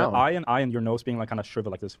thought it was a sound. Eye and your nose being like kind of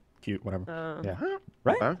shriveled like this, cute, whatever. Yeah.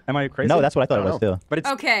 Right? Am I crazy? No, that's what I thought it was too. But it's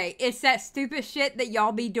Okay, it's that stupid shit that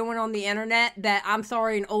y'all be doing on the internet that I'm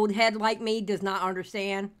sorry an old head like me does not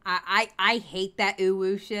understand. I hate that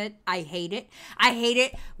uwu shit. I hate it. I hate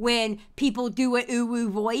it when people do an uwu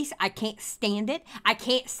voice. I can't stand it. I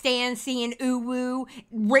can't stand seeing uwu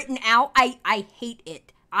written out. I hate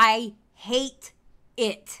it. I hate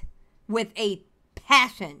it with a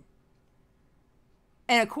passion.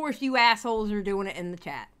 And of course you assholes are doing it in the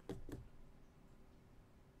chat.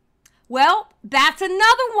 Well, that's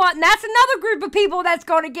another one. That's another group of people that's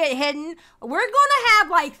going to get hidden. We're going to have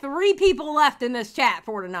like 3 people left in this chat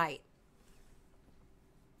for tonight.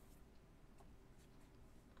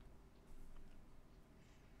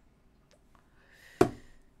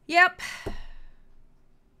 Yep.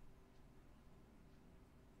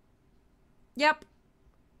 Yep.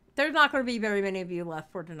 There's not going to be very many of you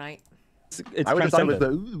left for tonight. I would have thought it was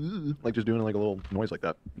the like just doing like a little noise like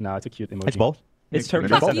that. No, it's a cute emoji. It's both. It's Fuck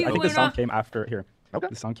both. you, I think the Luna. song came after here. Okay.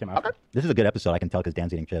 The song came after. Okay. This is a good episode. I can tell because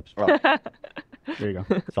Dan's eating chips. There you go.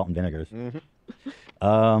 Salt and vinegars.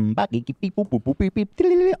 Oh,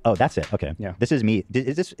 that's it. Okay. Yeah. This is me.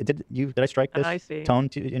 Did I strike this I see. tone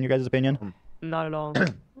in your guys' opinion? Not at all.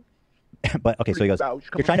 But okay, so he goes,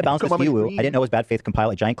 you're trying to balance this view. I didn't know it was bad faith to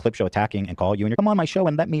compile a giant clip show attacking and call you, and you're come on my show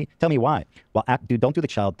and tell me why. Well, dude, don't do the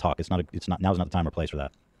child talk. Now's not the time or place for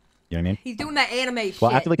that. You know what I mean? He's doing that anime shit.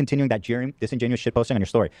 Well, actively continuing that jeering, disingenuous shit posting on your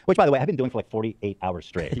story, which by the way, I've been doing for like 48 hours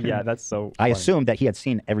straight. Yeah, that's so I funny. assumed that he had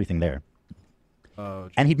seen everything there.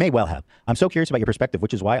 And he may well have. I'm so curious about your perspective,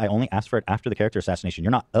 which is why I only asked for it after the character assassination.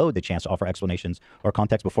 You're not owed the chance to offer explanations or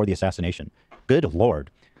context before the assassination. Good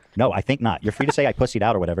Lord. No, I think not. You're free to say I pussied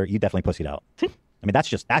out or whatever. You definitely pussied out. I mean, that's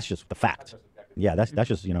just the fact. Yeah, that's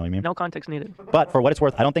just, you know what I mean? No context needed. But for what it's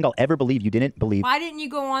worth, I don't think I'll ever believe you didn't believe. Why didn't you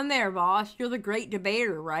go on there, Vaush? You're the great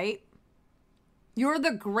debater, right? You're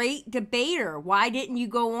the great debater. Why didn't you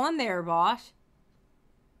go on there, Vaush?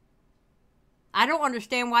 I don't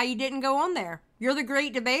understand why you didn't go on there. You're the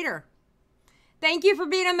great debater. Thank you for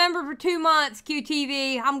being a member for 2 months,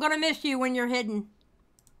 QTV. I'm going to miss you when you're hidden.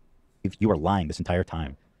 If you were lying this entire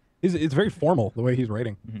time. It's very formal, the way he's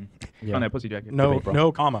writing. Yeah. On that pussy jacket.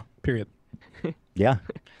 No comma, period. Yeah.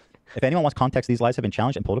 If anyone wants context, these lies have been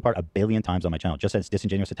challenged and pulled apart a billion times on my channel. Just as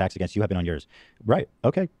disingenuous attacks against you have been on yours. Right.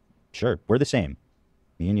 Okay. Sure. We're the same.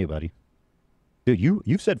 Me and you, buddy. Dude,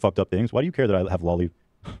 you've said fucked up things. Why do you care that I have lolly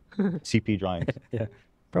CP drawings? Yeah.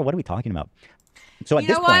 Bro, what are we talking about? So at You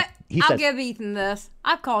this know point, what? he I'll says, give Ethan this.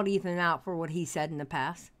 I've called Ethan out for what he said in the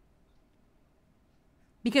past.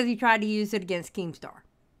 Because he tried to use it against Keemstar.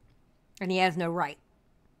 And he has no right.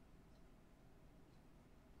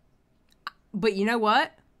 But you know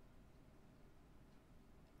what?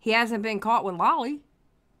 He hasn't been caught with Lolly.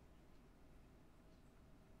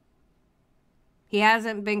 He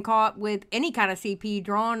hasn't been caught with any kind of CP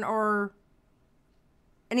drawn or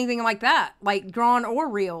anything like that. Like drawn or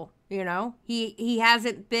real, you know? He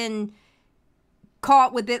hasn't been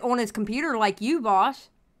caught with it on his computer like you, Vaush.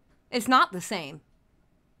 It's not the same.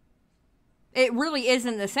 It really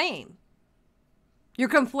isn't the same. You're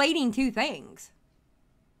conflating two things.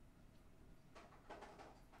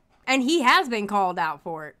 And he has been called out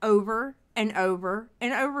for it over and over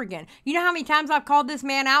and over again. You know how many times I've called this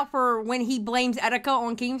man out for when he blames Etika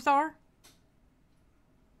on Keemstar?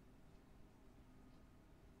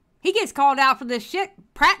 He gets called out for this shit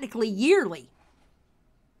practically yearly.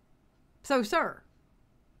 So, sir,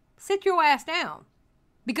 sit your ass down.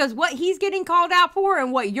 Because what he's getting called out for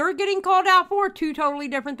and what you're getting called out for are two totally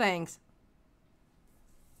different things.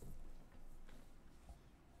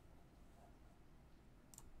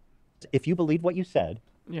 if you believed what you said,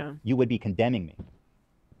 yeah, you would be condemning me.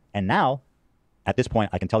 And now, at this point,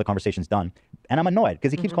 I can tell the conversation's done, and I'm annoyed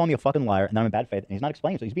because he keeps calling me a fucking liar, and I'm in bad faith, and he's not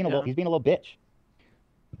explaining. So he's being a little bitch.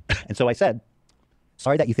 And so I said,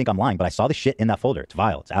 sorry that you think I'm lying, but I saw the shit in that folder. It's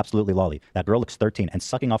vile. It's absolutely lolly. That girl looks 13 and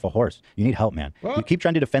sucking off a horse. You need help, man. What? You keep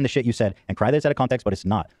trying to defend the shit you said and cry that it's out of context, but it's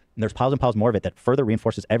not. And there's piles and piles more of it that further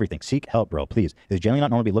reinforces everything. Seek help, bro, please. It's generally not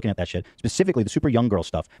normal to be looking at that shit. Specifically, the super young girl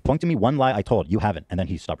stuff. Point to me one lie I told. You haven't. And then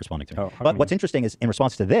he stopped responding to me. But what's interesting is in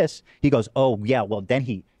response to this, he goes, oh, yeah, well, then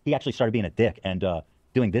he actually started being a dick and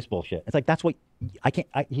doing this bullshit. It's like, that's what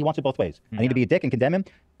he wants it both ways. I need to be a dick and condemn him,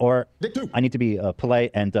 or I need to be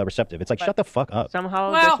polite and receptive. It's like, shut the fuck up.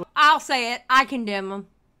 Somehow. Well, I'll say it. I condemn him.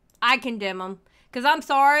 I condemn him. Because I'm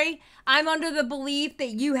sorry. I'm under the belief that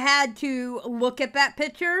you had to look at that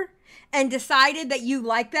picture and decided that you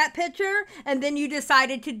liked that picture, and then you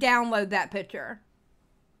decided to download that picture.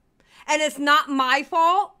 And it's not my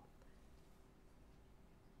fault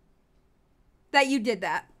that you did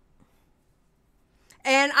that.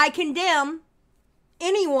 And I condemn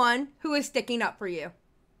anyone who is sticking up for you.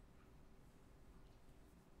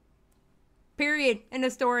 Period. End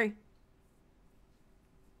of story.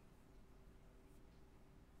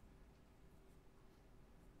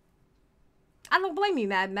 I don't blame you,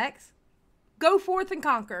 Mad Mex. Go forth and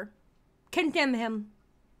conquer. Condemn him.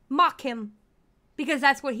 Mock him. Because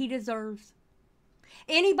that's what he deserves.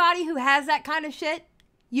 Anybody who has that kind of shit,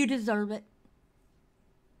 you deserve it.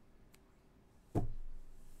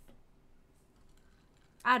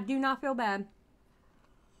 I do not feel bad.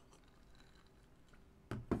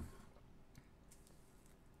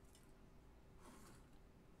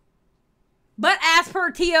 But as per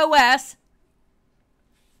TOS,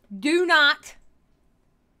 do not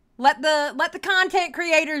let the content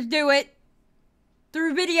creators do it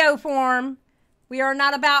through video form. We are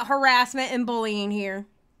not about harassment and bullying here.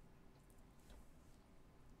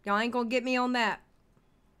 Y'all ain't gonna get me on that.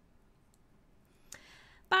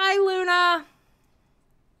 Bye, Luna.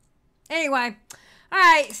 Anyway, all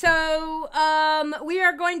right, so we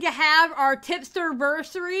are going to have our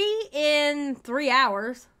Tipster-versary in 3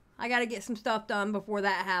 hours. I got to get some stuff done before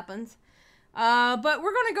that happens. But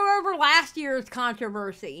we're going to go over last year's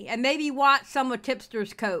controversy and maybe watch some of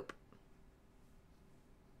Tipster's cope.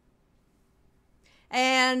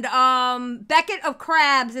 And Beckett of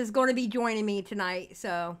Crabs is going to be joining me tonight,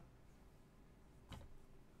 so...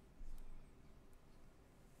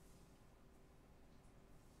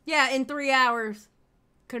 Yeah, in 3 hours,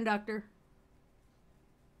 conductor.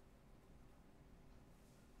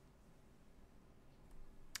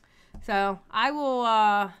 So I will,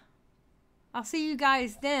 I'll see you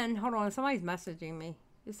guys then. Hold on, somebody's messaging me.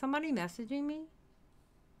 Is somebody messaging me?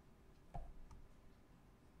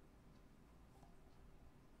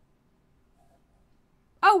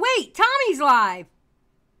 Oh, wait, Tommy's live.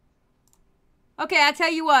 Okay, I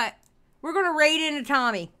tell you what. We're going to raid into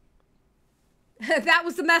Tommy. That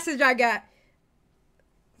was the message I got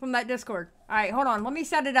from that Discord. All right, hold on. Let me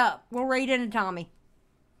set it up. We'll raid into Tommy.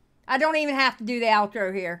 I don't even have to do the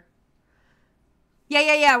outro here.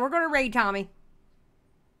 Yeah. We're going to raid Tommy.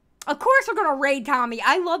 Of course we're going to raid Tommy.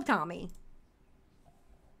 I love Tommy.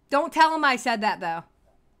 Don't tell him I said that, though.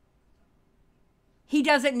 He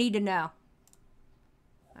doesn't need to know.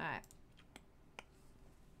 All right.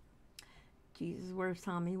 Jesus, where's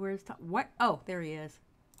Tommy? Where's Tommy? What? Oh, there he is.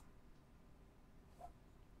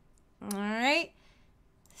 All right.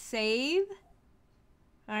 Save.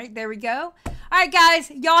 All right, there we go. All right, guys.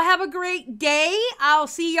 Y'all have a great day. I'll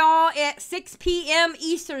see y'all at 6 p.m.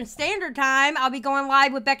 Eastern Standard Time. I'll be going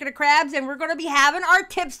live with Becca the Krabs, and we're going to be having our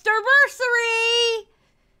Tipsterversary.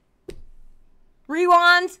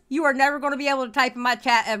 Rewinds, you are never going to be able to type in my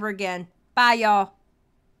chat ever again. Bye, y'all.